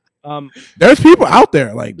there's people out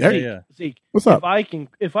there like Yeah, there. yeah. Zeke, What's up?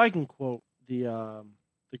 if I can quote the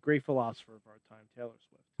great philosopher of our time, Taylor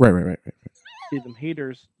Swift. Right. See, them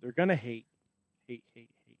haters, they're gonna hate.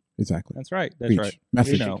 Exactly. That's right. That's Preach. right.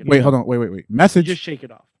 Message. You know. Wait, hold on. Wait. Message. Just shake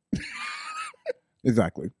it off.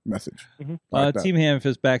 Exactly. Message. Mhm. Like that. Team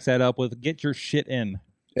Hamfist backs that up with "Get your shit in."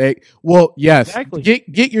 Hey, well, yes. Exactly.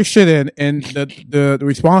 Get your shit in, and the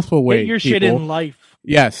responsible way. Get your shit people. in life.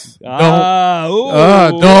 Yes.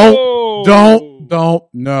 Don't.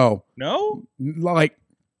 Don't. No. No. Like,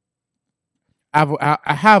 I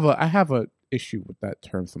have a issue with that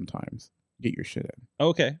term sometimes. Get your shit in.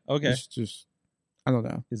 Okay. It's just, I don't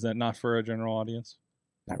know. Is that not for a general audience?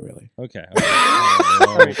 Not really. Okay.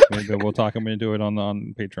 All right. Maybe we'll talk. I'm going to do it on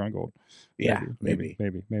Patreon Gold. Yeah, maybe.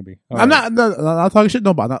 Maybe. I'm not talking shit.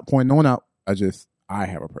 No, I'm not pointing no one out. I I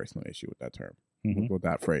have a personal issue with that term, Mhm. with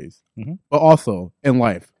that phrase. Mhm. But also in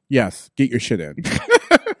life, yes, get your shit in.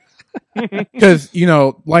 Because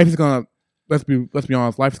life is gonna. Let's be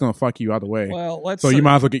honest. Life's gonna fuck you out of the way. Well, let's. So you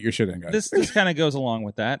might as well get your shit in, guys. This kind of goes along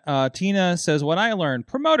with that. Tina says, "What I learned: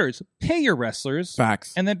 promoters pay your wrestlers,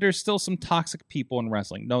 Facts. and then there's still some toxic people in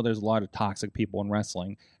wrestling. No, there's a lot of toxic people in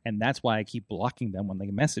wrestling, and that's why I keep blocking them when they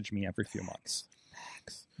message me every few months.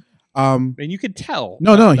 And you could tell.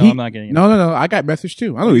 No, I'm not getting. No. I got message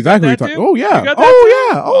too. I know exactly what that you're too? talking. Oh yeah. You got that Oh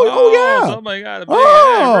too? yeah. Oh yeah. Somebody got a big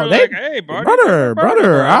Oh, head. We're like, hey,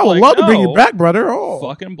 brother, I would love to bring you back, brother. Oh,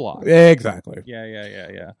 Fucking block. exactly.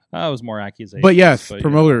 Yeah. That was more accusation. But yes,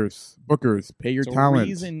 promoters, bookers, pay your It's a talent.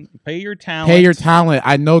 reason- pay your talent. Pay your talent.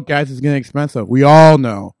 I know, guys, it's getting expensive. We all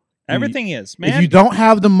know. Everything is, man. If you don't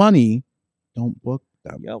have the money, don't book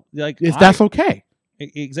them. Yo, like That's okay.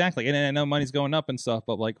 Exactly, and I know money's going up and stuff,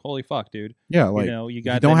 but like, holy fuck, dude! Yeah, like you if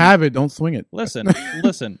got. you don't have it, don't swing it. Listen.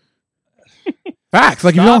 Facts.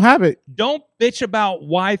 Like if you don't have it, Don't bitch about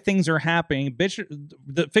why things are happening.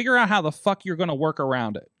 Figure out how the fuck you're going to work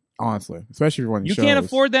around it. honestly, especially if you're running You shows. can't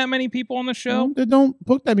afford that many people on the show. They don't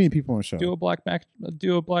book that many people on the show. Do a black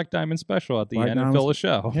diamond special at the Black end and Diamond fill a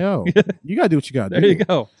show. Hell, you gotta do what you gotta There do. you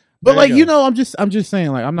go. But There you go. I'm just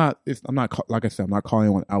saying, like, I'm not like I said, I'm not calling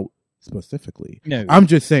anyone out specifically. No. I'm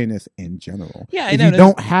just saying this in general. Yeah, I if know, you there's-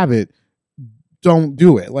 don't have it, don't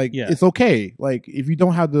do it. Like, Yeah. it's okay. Like, if you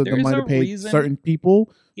don't have the There's money a to pay reason- certain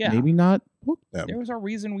people, Yeah. maybe not book them. There's a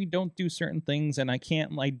reason we don't do certain things, and I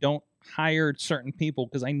don't hire certain people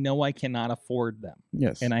because I know I cannot afford them,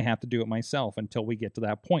 Yes, and I have to do it myself until we get to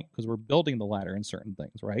that point because we're building the ladder in certain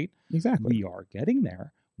things, right? exactly. We are getting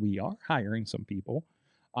there. We are hiring some people,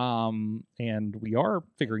 and we are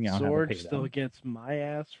figuring out how to Sorg pay still them. gets my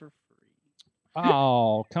ass for free.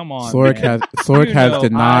 Oh, come on, Sorg man. has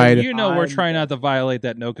denied. We're trying not to violate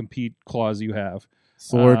that no compete clause you have.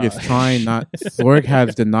 Sorg is trying not. Sorg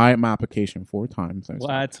has denied my application 4 times.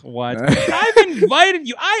 What? I've invited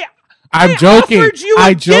you. I'm I joking. offered you a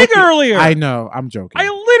I'm gig joking. earlier. I know. I'm joking. I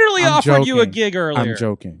literally I'm offered you a joking. gig earlier. I'm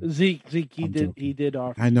joking. Zeke, he I'm did joking.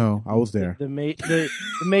 offer. I know. I was there. The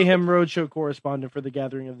Mayhem Roadshow correspondent for the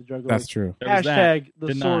Gathering of the Juggalos. That's true. There was that. Hashtag the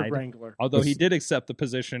Denied. Sword Wrangler. Although he did accept the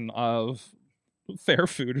position of fair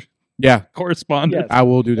food Yeah, correspondent. Yes. I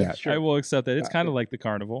will do that. That's true. I will accept that. It's kind of like the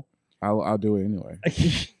carnival. I'll do it anyway.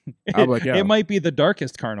 I'll be like, yeah. It might be the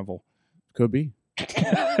darkest carnival. Could be.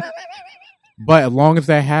 But as long as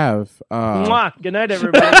they have, Mwah. Good night,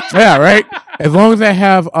 everybody. yeah, right. As long as they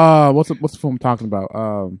have, what's the film I'm talking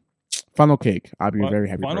about? Funnel cake. I'll be a very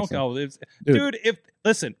happy funnel person. Dude,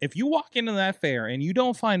 if you walk into that fair and you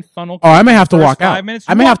don't find funnel cake, Oh, I may have to in the walk first 5 out. minutes,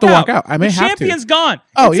 I you may have to walk walk out. I may the have to. champion's gone.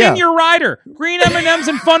 Oh, It's yeah. in your rider. Green M&Ms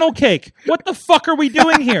and funnel cake. What the fuck are we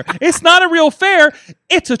doing here? It's not a real fair.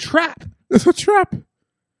 It's a trap. It's a trap.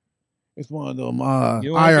 It's one of them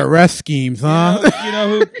You wanna IRS schemes, huh? You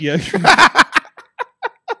know who? Yeah.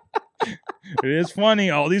 It is funny.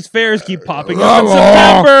 All these fairs keep popping up in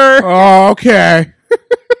September. Oh, okay.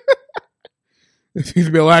 There seems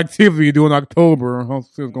to be a lot of activity you do in October. What's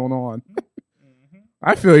going on?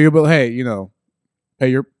 I feel you, but hey, pay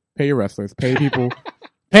your wrestlers, pay people,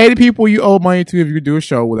 pay the people you owe money to if you do a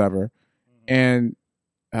show, whatever, and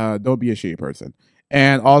don't be a shitty person.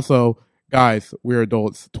 And also, guys, we're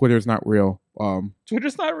adults. Twitter's not real.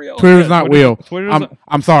 Twitter's not real. Twitter's not real.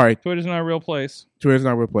 I'm sorry. Twitter's not a real place. Twitter's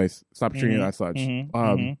not a real place. Stop treating it as such.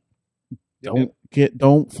 Mhm.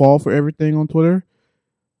 Don't fall for everything on Twitter.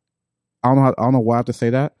 I don't know why I have to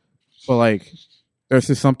say that, but like, there's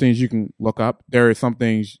just some things you can look up. There are some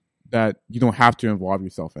things that you don't have to involve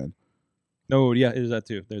yourself in. No, yeah, there's that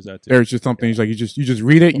too. There's just some things like you just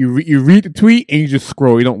read it. You read the tweet and you just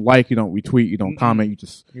scroll. You don't like. You don't retweet. You don't comment. You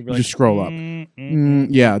just scroll up.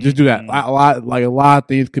 Yeah, just do that. A lot of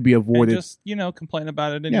things could be And avoided. just complain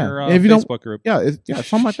about it in Yeah. your If you don't- Facebook group. Yeah,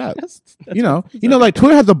 something like that. That's Like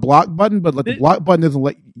Twitter has a block button, but like the block button doesn't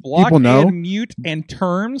let block people know. and mute and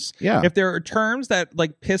terms. Yeah. If there are terms that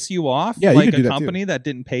like piss you off, Yeah, you like could do a that, company that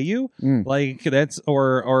didn't pay you, Mm. like that's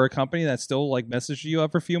or a company that still like messaged you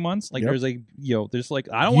every few months, like Yep. there's like there's like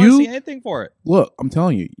I don't want to You- see anything for it. Look, I'm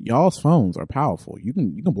telling you, y'all's phones are powerful. You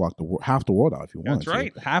can block half the world out if you want. That's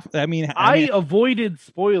right. I mean, I avoided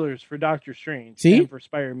spoilers for Doctor Strange See? and for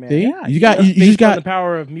Spider-Man. See, Yeah, you just Based on got the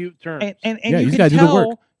power of mute terms. and Yeah, you you can gotta do the tell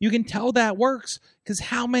work. you can tell that works because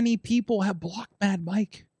how many people have blocked Mad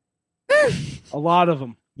Mike? a lot of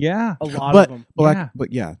them. Yeah, A lot but of them. but Yeah. like,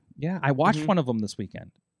 but yeah. yeah. I watched Mhm. one of them this weekend.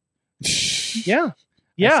 Yeah.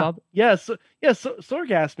 Yeah, So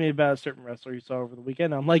Sorg asked me about a certain wrestler he saw over the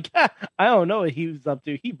weekend. I'm like, I don't know what he was up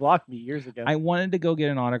to. He blocked me years ago. I wanted to go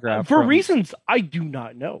get an autograph for from- reasons I do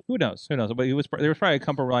not know. Who knows? But there was probably a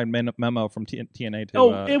compromised memo from TNA to.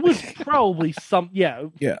 Oh, it was probably some. Yeah,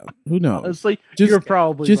 Yeah, who knows? honestly, Just- you're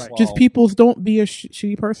probably Just right. just people's don't be a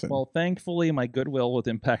shitty person. Well, thankfully, my goodwill with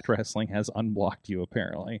Impact Wrestling has unblocked you.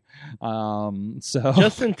 Apparently, so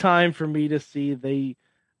Just in time for me to see they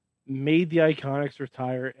made the Iconics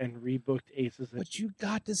retire and rebooked Aces. But you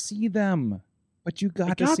got to see them. But you I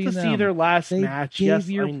got got to see them. their last They match. gave Yes,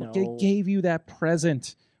 your, I know. They gave you that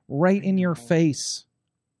present right in your know. face.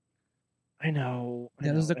 I know.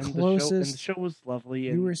 That was the And closest- the show was lovely.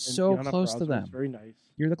 You and, were and so Deanna close to Purrazzo them. was very nice.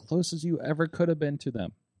 You're the closest you ever could have been to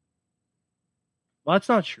them. Well, that's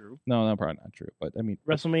not true. No, that's probably not true. But I mean,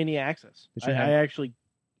 WrestleMania Access. Did you I have- actually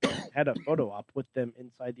had a photo op with them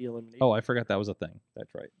inside the elimination. oh, I forgot that was a thing. That's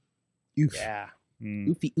right. Oof. yeah.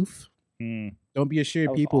 Hmm. Oofy oof. Hmm. Don't be a shitty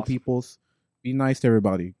That was people, awesome. peoples. Be nice to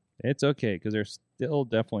everybody. It's okay because they're still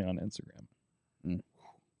definitely on Instagram. Mm.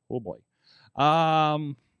 Oh boy.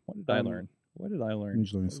 What did I learn? What did I learn?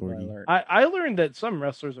 Usually What did I Sorgi. learn? I learned that some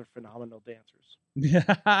wrestlers are phenomenal dancers.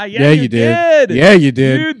 yeah, you did. Yeah, you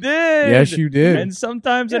did. You did. Yes, you did. And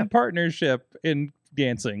sometimes Yeah. in partnership in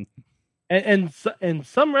dancing. And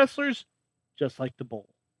some wrestlers just like the bowl.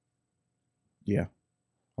 Yeah,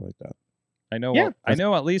 I like that. I know. Yeah. I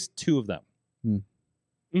know at least two of them.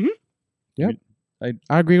 I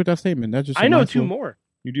agree with that statement. That's just a I know nice two little- more.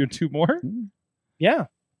 You do two more? Yeah.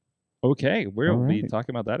 Okay, we'll All be right.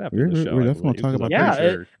 talking about that after We're- the show. we're I definitely believe, talking 'cause about I'm Yeah,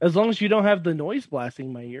 pretty sure- as long as you don't have the noise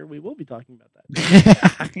blasting my ear, we will be talking about that.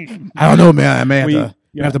 I don't know, man. I may have, We- to,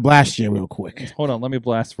 yeah. have to blast you real quick. Hold on, let me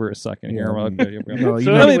blast for a second Yeah, here. I mean, Let no, you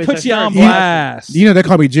know- me anyways, put I you on started blast. You know they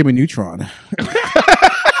call me Jimmy Neutron. Got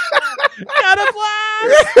a blast.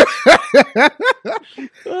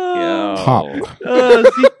 Pop.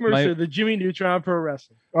 Zeke Mercer, My- the Jimmy Neutron Pro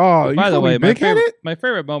Wrestling. Oh, you By the call me way, my big-headed?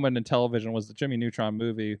 favorite moment in television was the Jimmy Neutron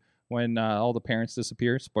movie when all the parents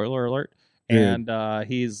disappear. Spoiler alert! Yeah. And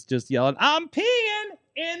he's just yelling, "I'm peeing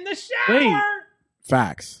in the shower." Wait.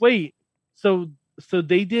 Facts. Wait, so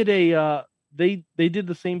they did they did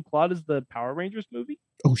the same plot as the Power Rangers movie?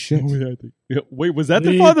 Oh shit. Wait, was that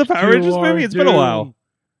the plot of the Power Rangers movie? It's been a while.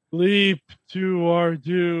 Leap to our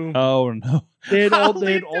doom. Oh no! They had all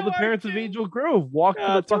Leap to the our parents of doom. Angel Grove walk to the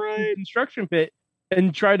That's fucking right. construction pit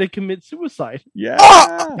and try to commit suicide. Yeah,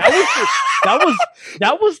 That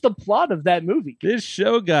was the plot of that movie. this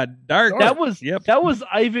show got dark. That was Yep. that was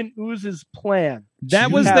Ivan Ooze's plan.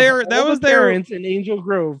 That was Have their. all That was the their. parents in Angel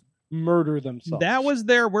Grove murder themselves. That was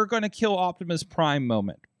their. We're going to kill Optimus Prime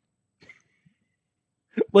moment.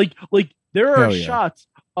 like there are Hell yeah. shots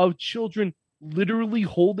of children literally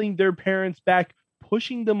holding their parents back,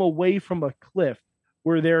 pushing them away from a cliff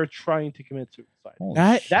where they're trying to commit suicide. Holy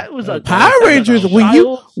That- shit. That was a Power that's a Rangers,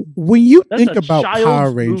 child's- when you That's think a about child's Power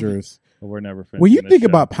movie. Rangers, We're never finished. when you think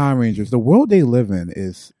about Power Rangers, the world they live in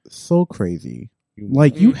is so crazy.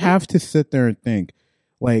 Like you Mhm. have to sit there and think.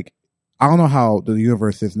 Like I don't know how the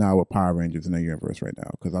universe is now with Power Rangers in the universe right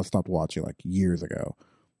now because I stopped watching like years ago.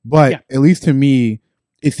 But Yeah. at least to me,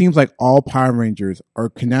 it seems like all Power Rangers are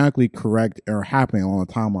canonically correct and are happening on the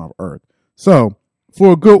timeline of Earth. So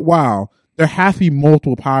for a good while, there has to be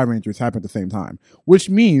multiple Power Rangers happening at the same time, which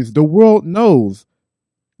means the world knows,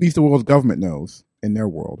 at least the world's government knows in their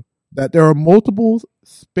world, that there are multiple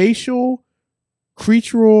spatial,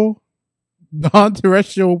 creatural,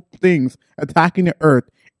 non-terrestrial things attacking the Earth,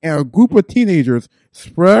 and a group of teenagers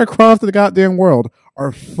spread across the goddamn world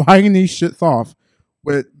are fighting these shits off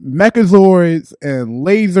with mechazords and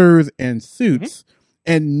lasers and suits,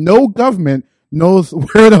 and no government knows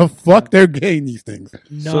where the fuck they're getting these things.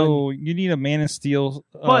 So you need a Man of Steel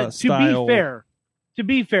But to style.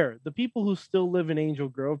 be fair, the people who still live in Angel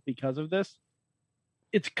Grove because of this,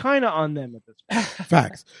 it's kind of on them at this point.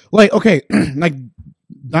 Facts. Like, okay, like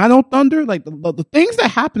Dino Thunder, like the things that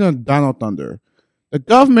happen on Dino Thunder, the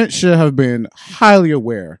government should have been highly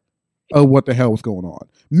aware of what the hell was going on.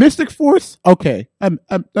 Mystic Force, okay,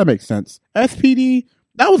 that makes sense. SPD,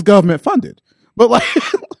 that was government funded, but like,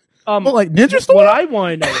 but like Ninja Storm, What I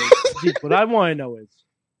want to know is, Zeke, what I want to know is,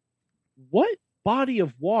 what body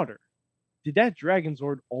of water did that Dragon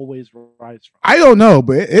Zord always rise from? I don't know,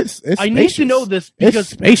 but it's I need to spacious. know this It's because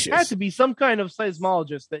there spacious. had to be some kind of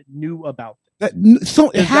seismologist that knew about it. So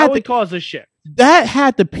it That had would to, cause a shift. that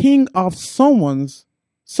had to ping off someone's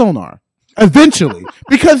sonar eventually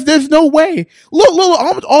because there's no way.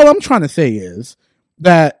 Look, all I'm trying to say is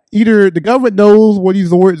that either the government knows what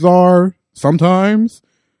these Zords are sometimes,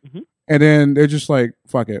 Mhm. and then they're just like,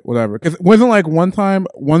 fuck it, whatever. Because it wasn't like one time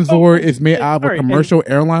one Zord is made out of a alright, commercial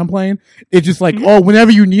airline plane. It's just like, oh,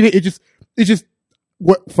 whenever you need it, it just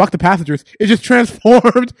what fuck the passengers. It just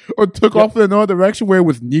transformed or took off in another direction where it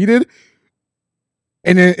was needed.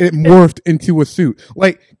 And then it morphed into a suit.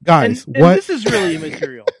 Like, guys, and what? this is really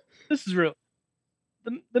immaterial. This is real.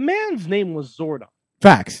 The man's name was Zordon.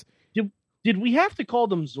 Facts. Did we have to call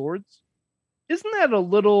them Zords? Isn't that a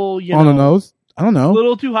little, On the nose? I don't a know.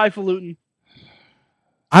 little too highfalutin?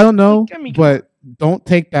 I don't know. I mean, but don't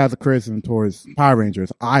take that as a criticism towards Power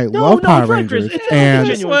Rangers. I No, love no, Power it's not Rangers. criticism. It's And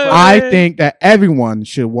a genuine I question. think that everyone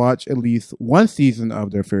should watch at least one season of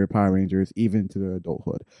their favorite Power Rangers, even to their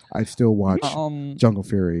adulthood. I still watch Jungle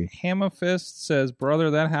Fury. Hammerfist says, brother,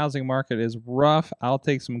 that housing market is rough. I'll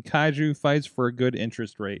take some kaiju fights for a good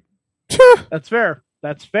interest rate. That's fair.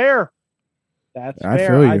 That's fair. That's I fair.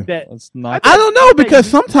 feel I you. bet. Let's not. I don't know, bet because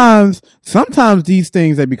you- sometimes these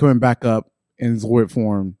things that be coming back up in Zord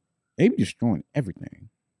form, they be destroying everything.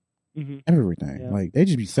 Mhm. Everything. Yeah. Like they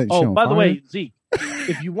just be setting shit Oh, on by the fire. way, Zeke,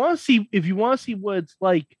 if you want to see what it's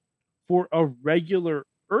like for a regular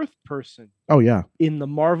Earth person Oh yeah. in the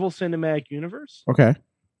Marvel Cinematic Universe, Okay.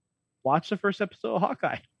 watch the first episode of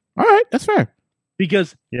Hawkeye All right, that's fair.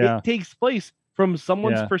 because Yeah. it takes place from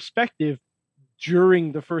someone's Yeah. perspective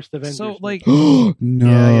during the first Avengers. So, like,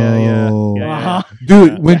 No. Yeah. Uh-huh.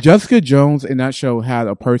 Dude, Yeah. when Jessica Jones in that show had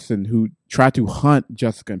a person who tried to hunt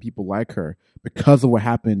Jessica and people like her because of what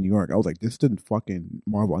happened in New York, I was like, this didn't fucking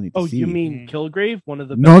Marvel. I need to Oh, see. you mean Kilgrave, one of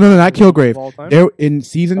the No, best not villains Kilgrave. of all time? There in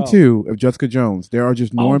season Oh. 2 of Jessica Jones, there are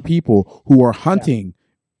just normal people who are hunting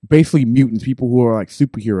basically mutants, people who are like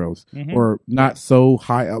superheroes Mhm. or not so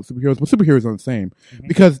high up superheroes, but superheroes are the same Mhm.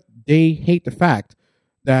 because they hate the fact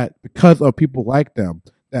that because of people like them,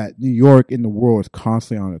 that New York in the world is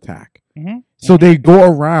constantly on attack. Mhm. So they go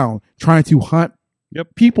around trying to hunt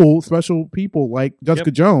Yep. people, special people like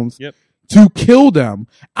Jessica Jones, Yep. to kill them.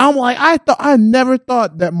 I'm like, I never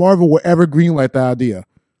thought that Marvel would ever greenlight that idea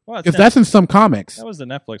Well, it's because that's in some comics. that was the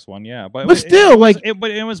Netflix one, yeah. But Still, like,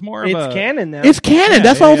 but it was more of It's a canon now. it's canon. Yeah,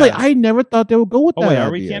 That's why I was yeah. like, I never thought they would go with Oh that. wait,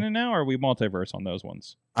 are we idea. canon now, or are we multiverse on those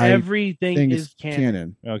ones? I Everything think is it's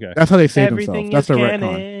canon. Okay. That's how they say Everything themselves. That's is their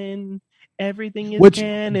retcon. canon. Everything is Which,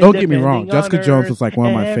 canon. don't get me wrong, depending on Jessica Jones Earth. is like one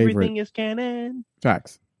of my Everything favorite is canon.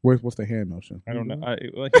 facts. What's the hand motion? I don't know. Well, he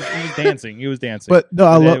was dancing. He was dancing. But no,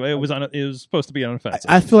 I It- love. it was it was supposed to be unoffensive.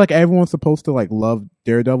 I feel like everyone's supposed to like love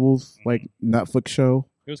Daredevil's like Netflix show,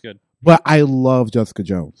 It was good. but I love Jessica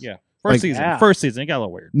Jones. Yeah. Like- First season. Yeah. First season. It got a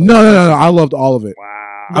little weird. No. I loved all of it.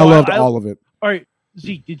 Wow. I No, loved I- all of it. All right,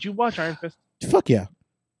 Zeke, did you watch Iron Fist? Fuck yeah.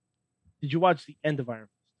 Did you watch the end of Iron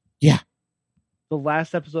Fist? Yeah. The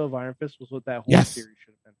last episode of Iron Fist was what that whole Yes. series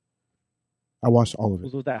should have been. I watched all of it.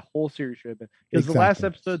 Was what that whole series should have been. Because the last Exactly.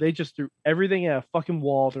 episode, they just threw everything at a fucking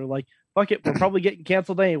wall. They're like, fuck it, we're probably getting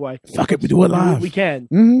canceled anyway. Fuck it, we Let's do it live. what we can.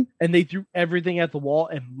 hmm And they threw everything at the wall,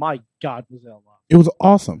 and my God, was that a lot. It was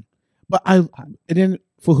awesome. But and then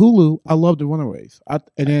for Hulu, I loved the Runaways.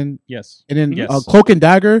 Yes. Yes. Cloak and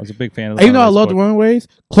I Dagger. was a big fan of the Even though I Runaways love the book. Runaways,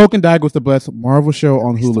 Cloak and Dagger was the best Marvel show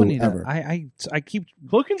on I still Hulu need to- ever. I keep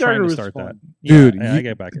Cloak and trying Dagger to was start fun. that. Dude, Yeah, I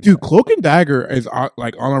get back into Dude, that. Cloak and Dagger is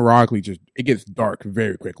like unironically just it gets dark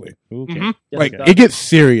very quickly. Okay. Mhm. Yes, Like it does. it gets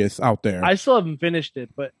serious out there. I still haven't finished it,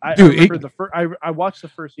 but I Dude, remember I watched the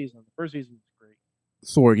first season. The first season was great.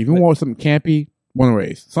 Sorg, if you want something campy,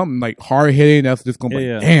 Runaways. Something like hard hitting that's just gonna be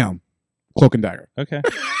Yeah, like, yeah. damn, Cloak and Dagger. Okay.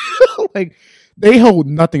 Like they hold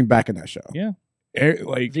nothing back in that show. Yeah.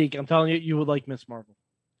 Like Zeke, I'm telling you, you would like Miss Marvel.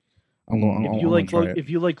 I'm going. If I'm you gonna like try Cloak, it. if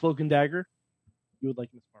you like Cloak and Dagger, you would like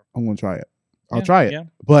Miss Marvel. I'm gonna try it. I'll Yeah, try it. yeah.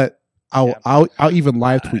 But I'll Yeah. I'll even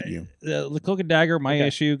live tweet you. The Cloak and Dagger, my Okay.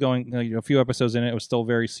 issue going a few episodes in it was still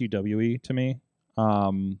very CW to me.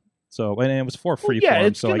 So and it was for Well, free yeah, form,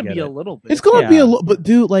 it's so I gonna get be a it. little bit. It's gonna be Yeah. a little, but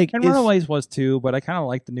dude, like And it's- Runaways was too, but I kind of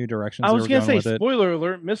like the new directions. I they was were gonna going say, with it. spoiler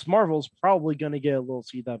alert: Miss Marvel's probably gonna get a little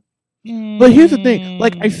CW. But here's the thing,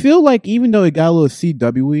 like I feel like even though it got a little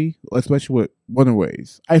CWE, especially with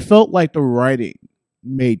Runaways, I felt like the writing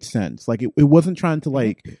made sense. Like it wasn't trying to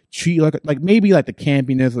like treat like maybe like the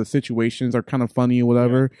campiness of the situations are kind of funny or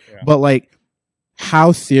whatever, Yeah. but like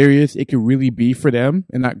how serious it could really be for them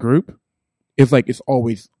in that group is like it's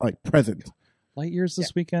always like present. Light years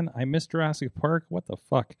this weekend. I missed Jurassic Park. What the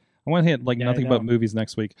fuck? I want to hit like Yeah, I nothing know. but movies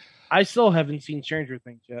next week. I still haven't seen Stranger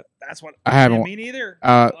Things yet. That's what I haven't- Me neither.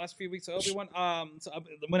 uh, the last few weeks of Obi-Wan.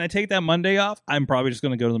 When I take that Monday off, I'm probably just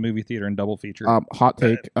going to go to the movie theater and double feature. Hot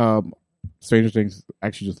take. Stranger Things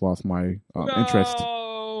actually just lost my interest.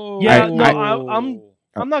 Yeah, No.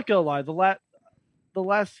 I'm not gonna lie. The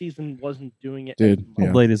last season wasn't doing it. Dude, as much.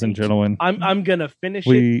 yeah. Ladies and gentlemen, I'm gonna finish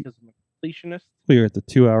We- it because completionist. We are at the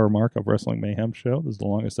 2-hour mark of Wrestling Mayhem Show. This is the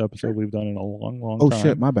longest episode we've done in a long Oh time.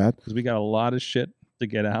 shit, my bad. Because we got a lot of shit to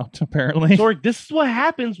get out, apparently. Sorg, this is what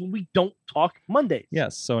happens when we don't talk Mondays.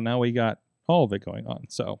 Yes, so now we got all of it going on.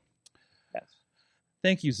 So, Yes.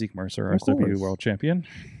 thank you, Zeke Mercer, Of RSW course. World Champion.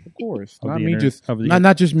 Of course, Of not the me. inter- Just of the-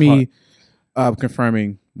 not just me.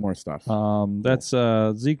 Confirming more stuff. That's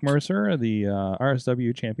Zeke Mercer, the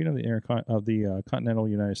RSW champion of the continental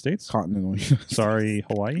United States. Continental. Sorry,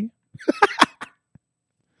 Hawaii.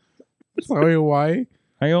 Sorry, Hawaii.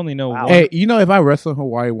 I only know. Wow. One, Hey, if I wrestle in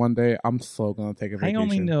Hawaii one day, I'm so gonna take a I vacation.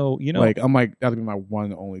 only know. I'm like that'll be my one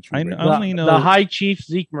and only true. I vacation. know- only know- The High Chief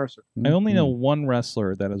Zeke Mercer. I only know Mhm. one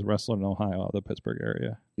wrestler that has wrestled in Ohio, the Pittsburgh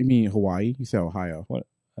area. You mean Hawaii? You said Ohio.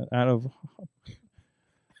 Out of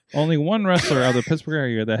only one wrestler out of the Pittsburgh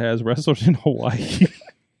area that has wrestled in Hawaii.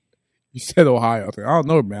 You said Ohio. I was like, I don't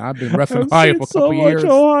know, man. I've been wrestling I've Ohio seen for a so couple much years.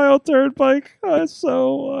 Ohio Turnpike.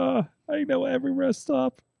 I know every rest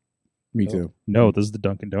stop. Me too. No, this is the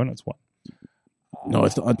Dunkin' Donuts one. No,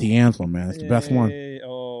 it's the Auntie Anne's one, man. It's the best one. Yay.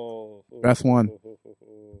 Oh, Best one.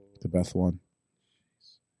 The best one.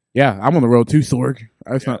 Yeah, I'm on the road too, Sorg.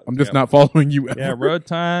 I'm just not following you. Ever. Yeah, road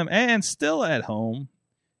time and still at home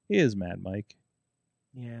is Mad Mike.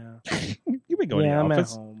 Yeah. You've been going to I'm the at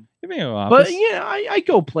office. home. You've been in the office. But yeah, I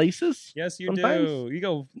go places. Yes, you sometimes. do. You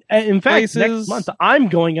go. In fact, Places. next month I'm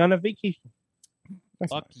going on a vacation.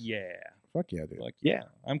 That's Fuck nice. yeah. Fuck yeah, dude. Fuck Yeah.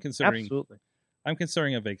 I'm considering. Absolutely. I'm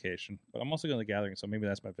considering a vacation, but I'm also going to the gathering, so maybe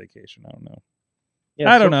that's my vacation. I don't know.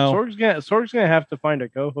 Yeah, I don't know. Sorg's gonna have to find a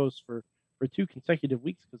co-host for 2 consecutive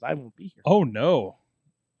weeks because I won't be here. Oh no.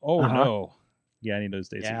 Oh Uh-huh. no. Yeah, I need those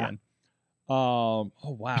days Yeah. again. Oh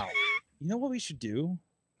wow. You know what we should do?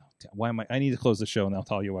 Why am I need to close the show and I'll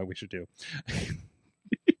tell you why we should do.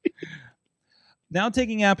 Now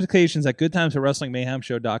taking applications at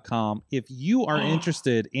goodtimesforwrestlingmayhemshow.com. If you are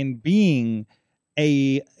interested in being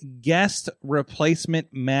a guest replacement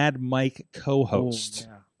Mad Mike co-host,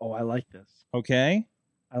 Oh, yeah. Oh, I like this. okay?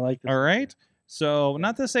 I like this. All right. So,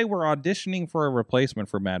 not to say we're auditioning for a replacement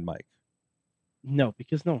for Mad Mike, No,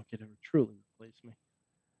 because no one could ever truly replace me.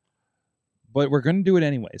 but we're going to do it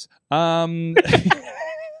anyways.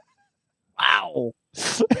 Wow.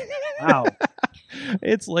 Wow.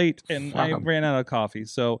 It's late and I Wow. ran out of coffee.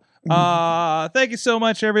 So, thank you so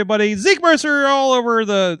much, everybody. Zeke Mercer all over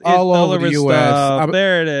All over the US. stuff.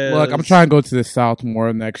 There it is. Look, I'm trying to go to the South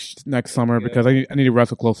more next summer because I need to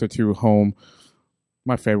wrestle closer to home.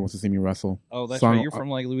 My favorite wants to see me wrestle. Oh, that's So right. I'm- You're from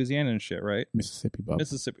like Louisiana and shit, right? Mississippi, bub.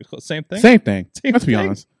 Mississippi. Same thing. Same thing. Same Let's be thing?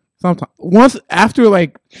 honest. Sometimes after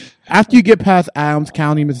you get past Adams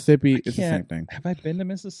County, Mississippi, it's the same thing. Have I been to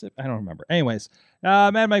Mississippi? I don't remember. Anyways,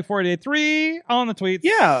 Mad Mike 483 on the tweets.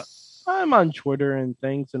 Yeah. I'm on Twitter and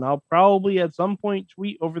things, and I'll probably at some point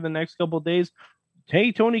tweet over the next couple of days.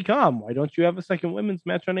 Hey, Tony Khan, why don't you have a second women's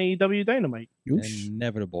match on AEW Dynamite? Oosh.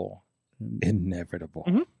 Inevitable.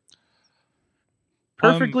 Mhm.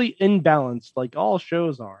 Perfectly imbalanced, like all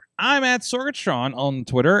shows are. I'm at Sorgatron on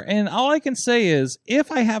Twitter, and all I can say is,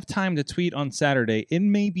 if I have time to tweet on Saturday, it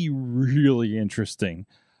may be really interesting.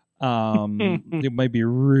 It might be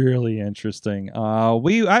really interesting. I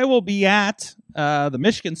will be at the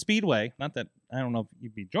Michigan Speedway. Not that I don't know if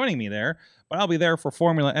you'd be joining me there, but I'll be there for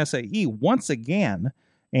Formula SAE once again,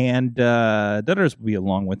 and Dutters will be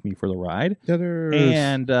along with me for the ride.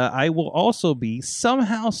 And I will also be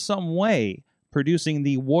somehow, some way, producing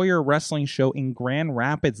the Warrior Wrestling Show in Grand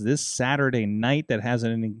Rapids this Saturday night that has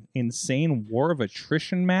an insane War of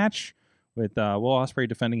Attrition match with Will Ospreay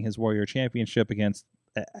defending his Warrior Championship against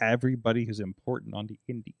everybody who's important on the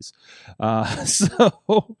indies.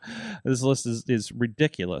 So this list is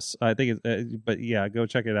ridiculous. I think but yeah, go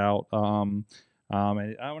check it out. And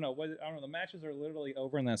I don't know. The matches are literally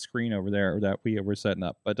over on that screen over there that we were setting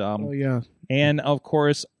up. But oh yeah, and of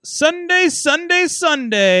course, Sunday,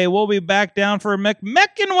 we'll be back down for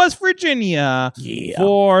McMecken, West Virginia,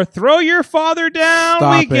 for Throw Your Father Down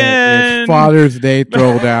Stop weekend. it! It's Father's Day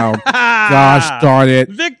throwdown. Gosh darn it!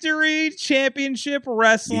 Victory Championship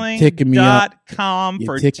Wrestling.com You're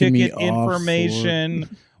for ticking me ticket off,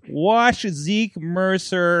 information. Watch Zeke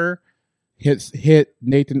Mercer Hit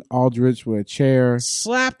Nathan Aldridge with a chair.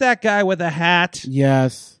 slap that guy with a hat.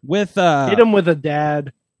 Yes. With Hit him with a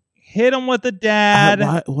dad. Hit him with the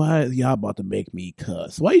dad. Why y'all about to make me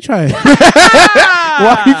cuss? Why you trying?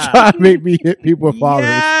 Why you trying to make me hit people with fathers?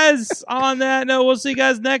 Yes. On that note, we'll see you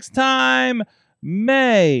guys next time.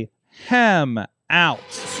 Mayhem out.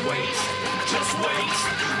 Just wait, just wait,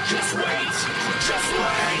 just wait, just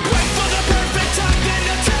wait. Wait for the perfect time, then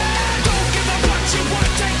attack. Don't give up what you want,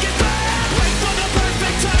 take it back. Wait for the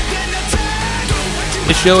perfect time, then attack. Do what you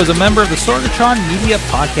This show is a member of the Sorgatron Media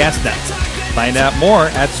Podcast Network. Find out more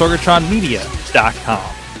at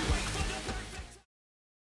sorgatronmedia.com.